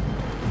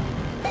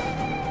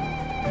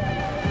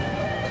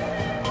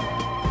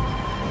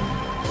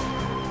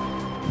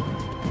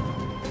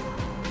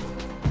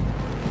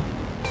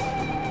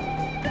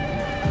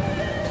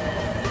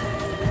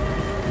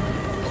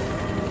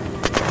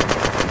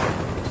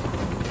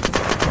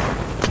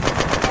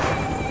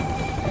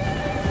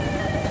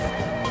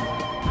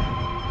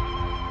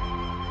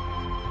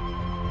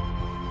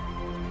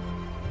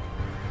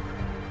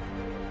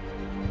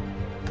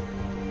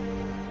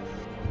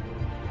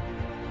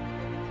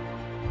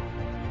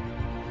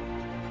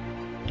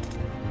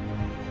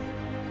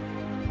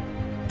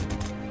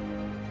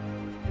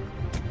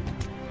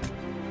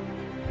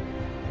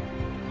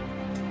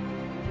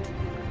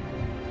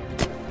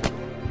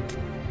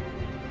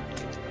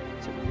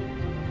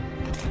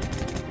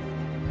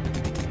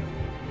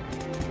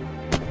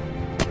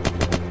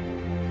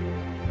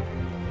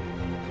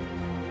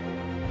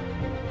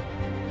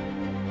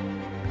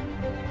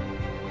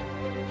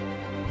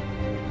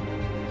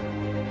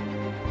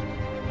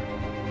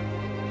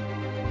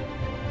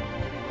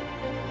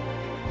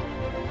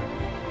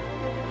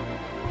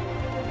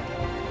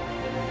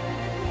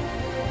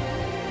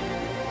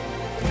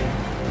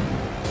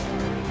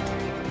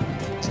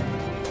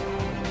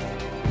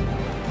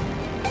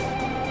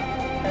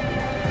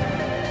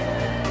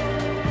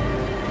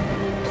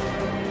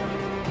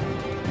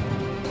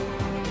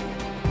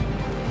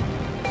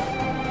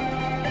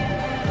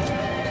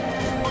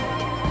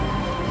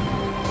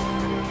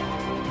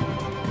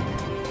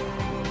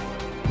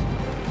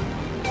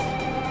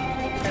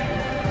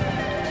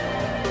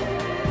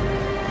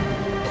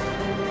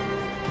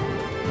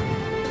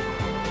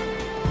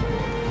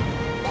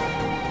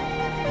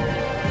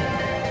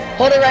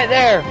 Hold it right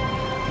there!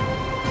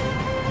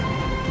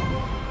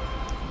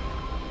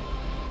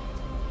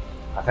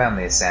 I found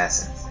the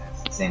assassin.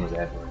 His name was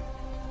Edward.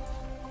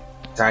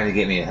 He tried to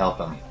get me to help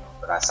him,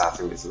 but I saw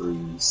through his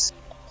ruse.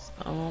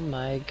 Oh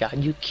my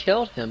god, you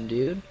killed him,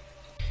 dude.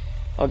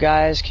 Well,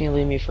 guys, can you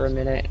leave me for a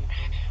minute?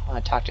 I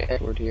want to talk to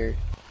Edward here.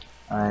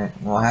 Alright,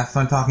 well, have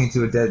fun talking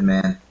to a dead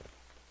man.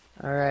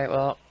 Alright,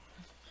 well,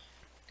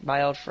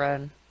 goodbye, old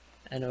friend.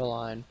 End of the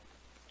line.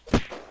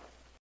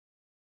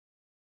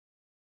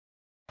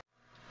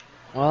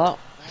 Well,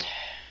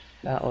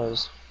 that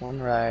was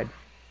one ride.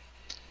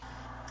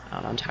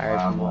 I'm tired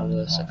from all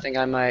this. I think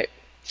I might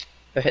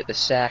go hit the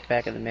sack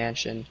back at the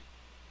mansion.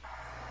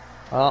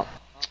 Well,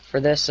 for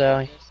this,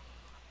 you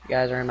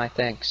guys are in my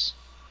thanks.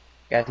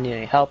 You guys need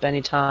any help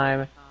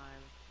anytime?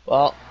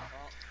 Well,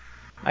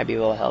 might be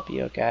able to help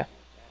you, okay?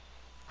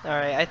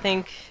 Alright, I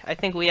think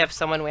we have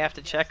someone we have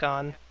to check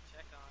on.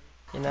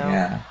 You know?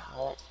 Yeah.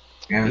 Well,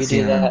 We haven't you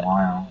seen do him in that. a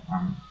while. I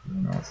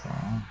don't know what's going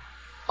on.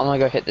 I'm gonna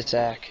go hit the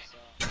sack.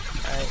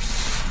 Alright.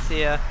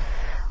 See ya.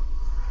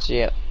 See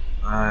ya.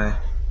 Bye.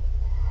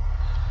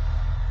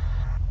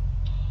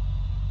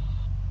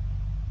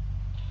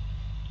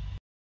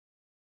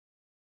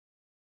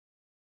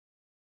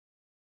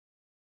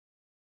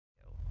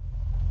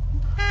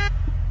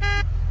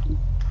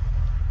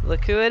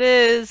 Look who it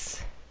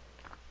is.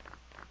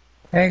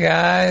 Hey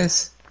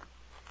guys.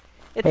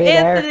 It's Hey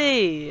there.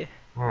 Anthony.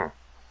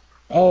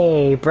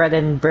 Hey, Brett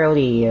and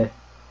Brody.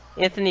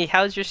 Anthony,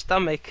 how's your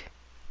stomach?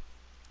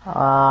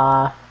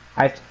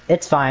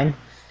 It's fine.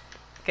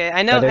 Okay,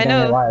 I know, Better I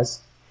than it know.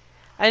 was.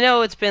 I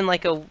know it's been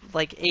like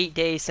 8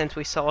 days since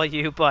we saw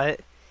you, but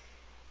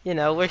you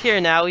know, we're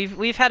here now.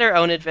 We've had our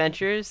own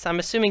adventures. I'm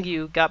assuming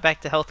you got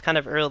back to health kind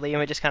of early and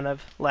we just kind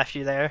of left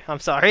you there. I'm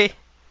sorry.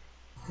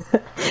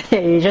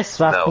 You just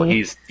swapped No,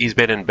 me. he's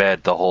been in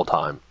bed the whole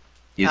time.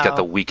 He's got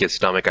the Oh. weakest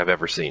stomach I've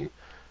ever seen.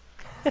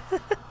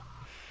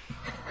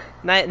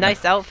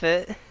 Nice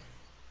outfit.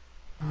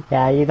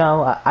 Yeah, you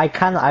know, I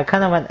kind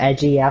of went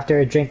edgy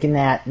after drinking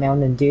that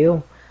Mountain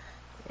Dew.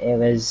 It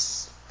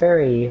was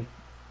very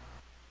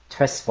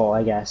stressful,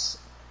 I guess.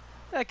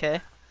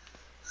 Okay.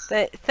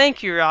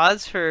 Thank you,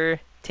 Roz, for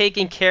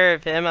taking care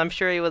of him. I'm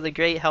sure he was a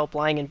great help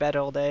lying in bed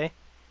all day.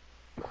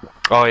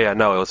 Oh yeah,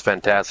 no, it was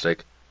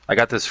fantastic. I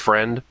got this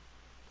friend,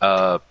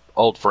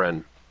 old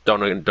friend.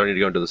 Don't need to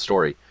go into the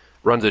story.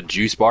 Runs a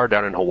juice bar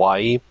down in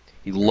Hawaii.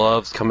 He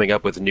loves coming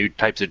up with new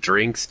types of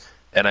drinks,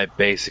 and I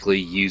basically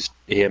used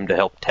him to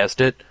help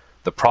test it.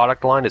 The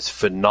product line is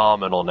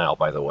phenomenal now,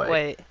 by the way.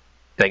 Wait.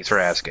 Thanks for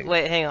asking.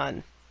 Wait, hang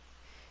on.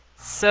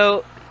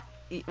 So,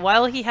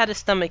 while he had a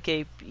stomach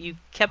ache, you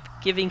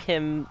kept giving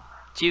him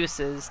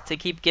juices to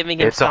keep giving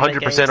him It's stomach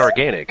 100% aches.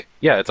 organic.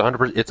 Yeah, it's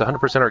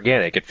 100%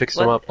 organic. It fixed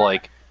them What? up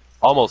like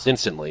almost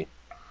instantly.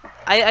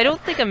 I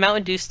don't think a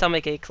Mountain Dew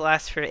stomach ache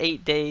lasts for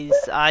 8 days.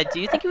 Do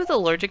you think he was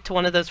allergic to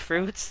one of those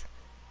fruits?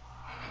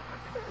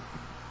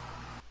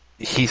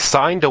 He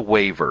signed a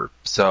waiver,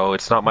 so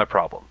it's not my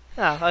problem.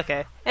 Oh,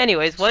 okay.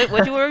 Anyways, what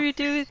were you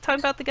talking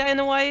about the guy in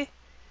Hawaii?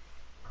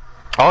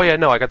 Oh yeah,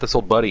 no, I got this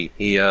old buddy.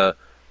 He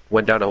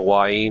went down to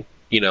Hawaii,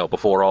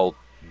 before all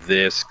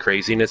this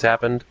craziness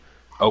happened.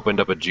 Opened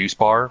up a juice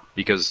bar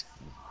because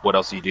what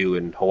else do you do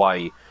in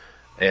Hawaii?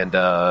 And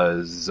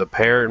is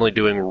apparently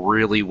doing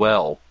really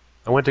well.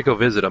 I went to go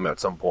visit him at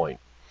some point.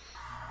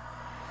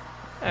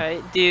 All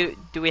right. Do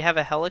we have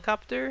a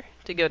helicopter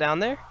to go down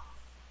there?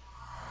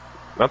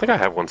 I think I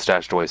have one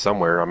stashed away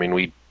somewhere. I mean,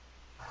 we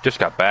just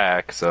got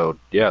back, so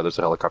yeah, there's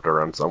a helicopter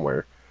around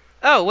somewhere.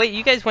 Oh wait,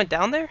 you guys went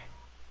down there?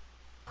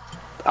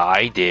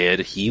 I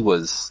did. He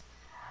was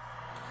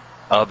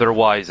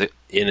otherwise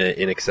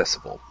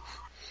inaccessible.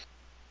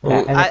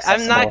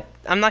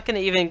 I'm not gonna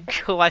even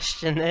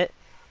question it.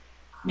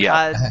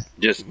 Yeah,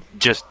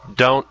 just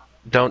don't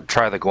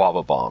try the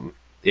guava bomb.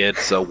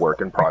 It's a work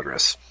in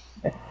progress.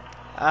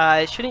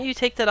 Shouldn't you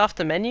take that off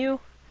the menu?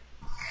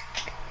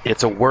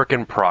 It's a work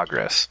in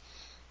progress.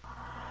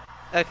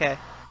 Okay.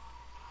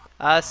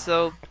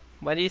 So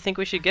when do you think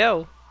we should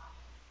go?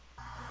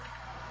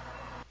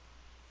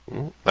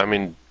 I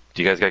mean,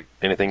 do you guys got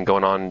anything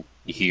going on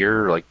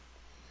here, like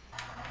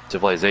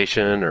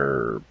civilization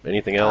or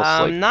anything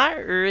else? Not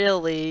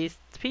really.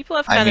 People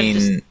have kind of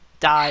just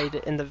died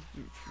in the.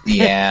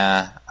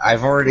 Yeah,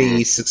 I've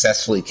already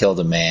successfully killed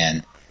a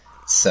man,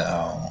 so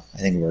I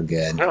think we're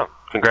good. Oh,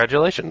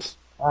 congratulations.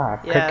 Ah,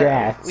 Yeah,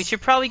 congrats. we should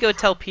probably go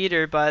tell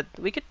Peter, but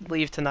we could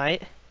leave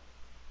tonight.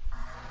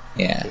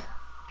 Yeah.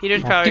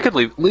 Peter's probably. You could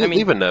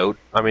leave a note.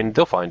 I mean,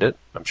 they'll find it.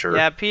 I'm sure.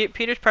 Yeah,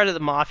 Peter's part of the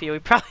mafia. We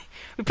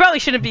probably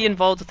shouldn't be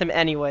involved with him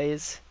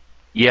anyways.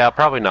 Yeah,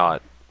 probably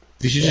not.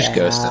 You should just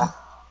ghost him.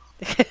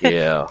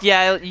 Yeah.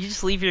 Yeah, you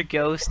just leave your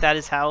ghost at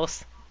his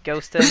house.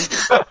 Ghost him.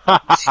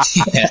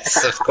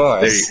 Yes, of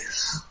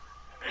course.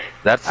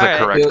 That's the All right.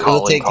 correct You'll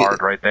calling take card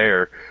it. right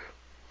there.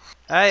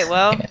 Alright,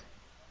 well,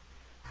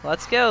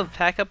 let's go.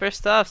 Pack up our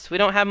stuff. We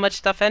don't have much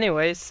stuff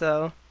anyways,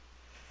 so.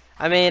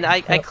 I mean, I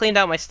cleaned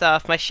out my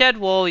stuff. My shed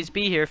will always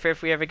be here for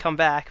if we ever come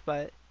back,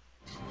 but.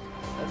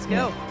 Let's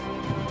go.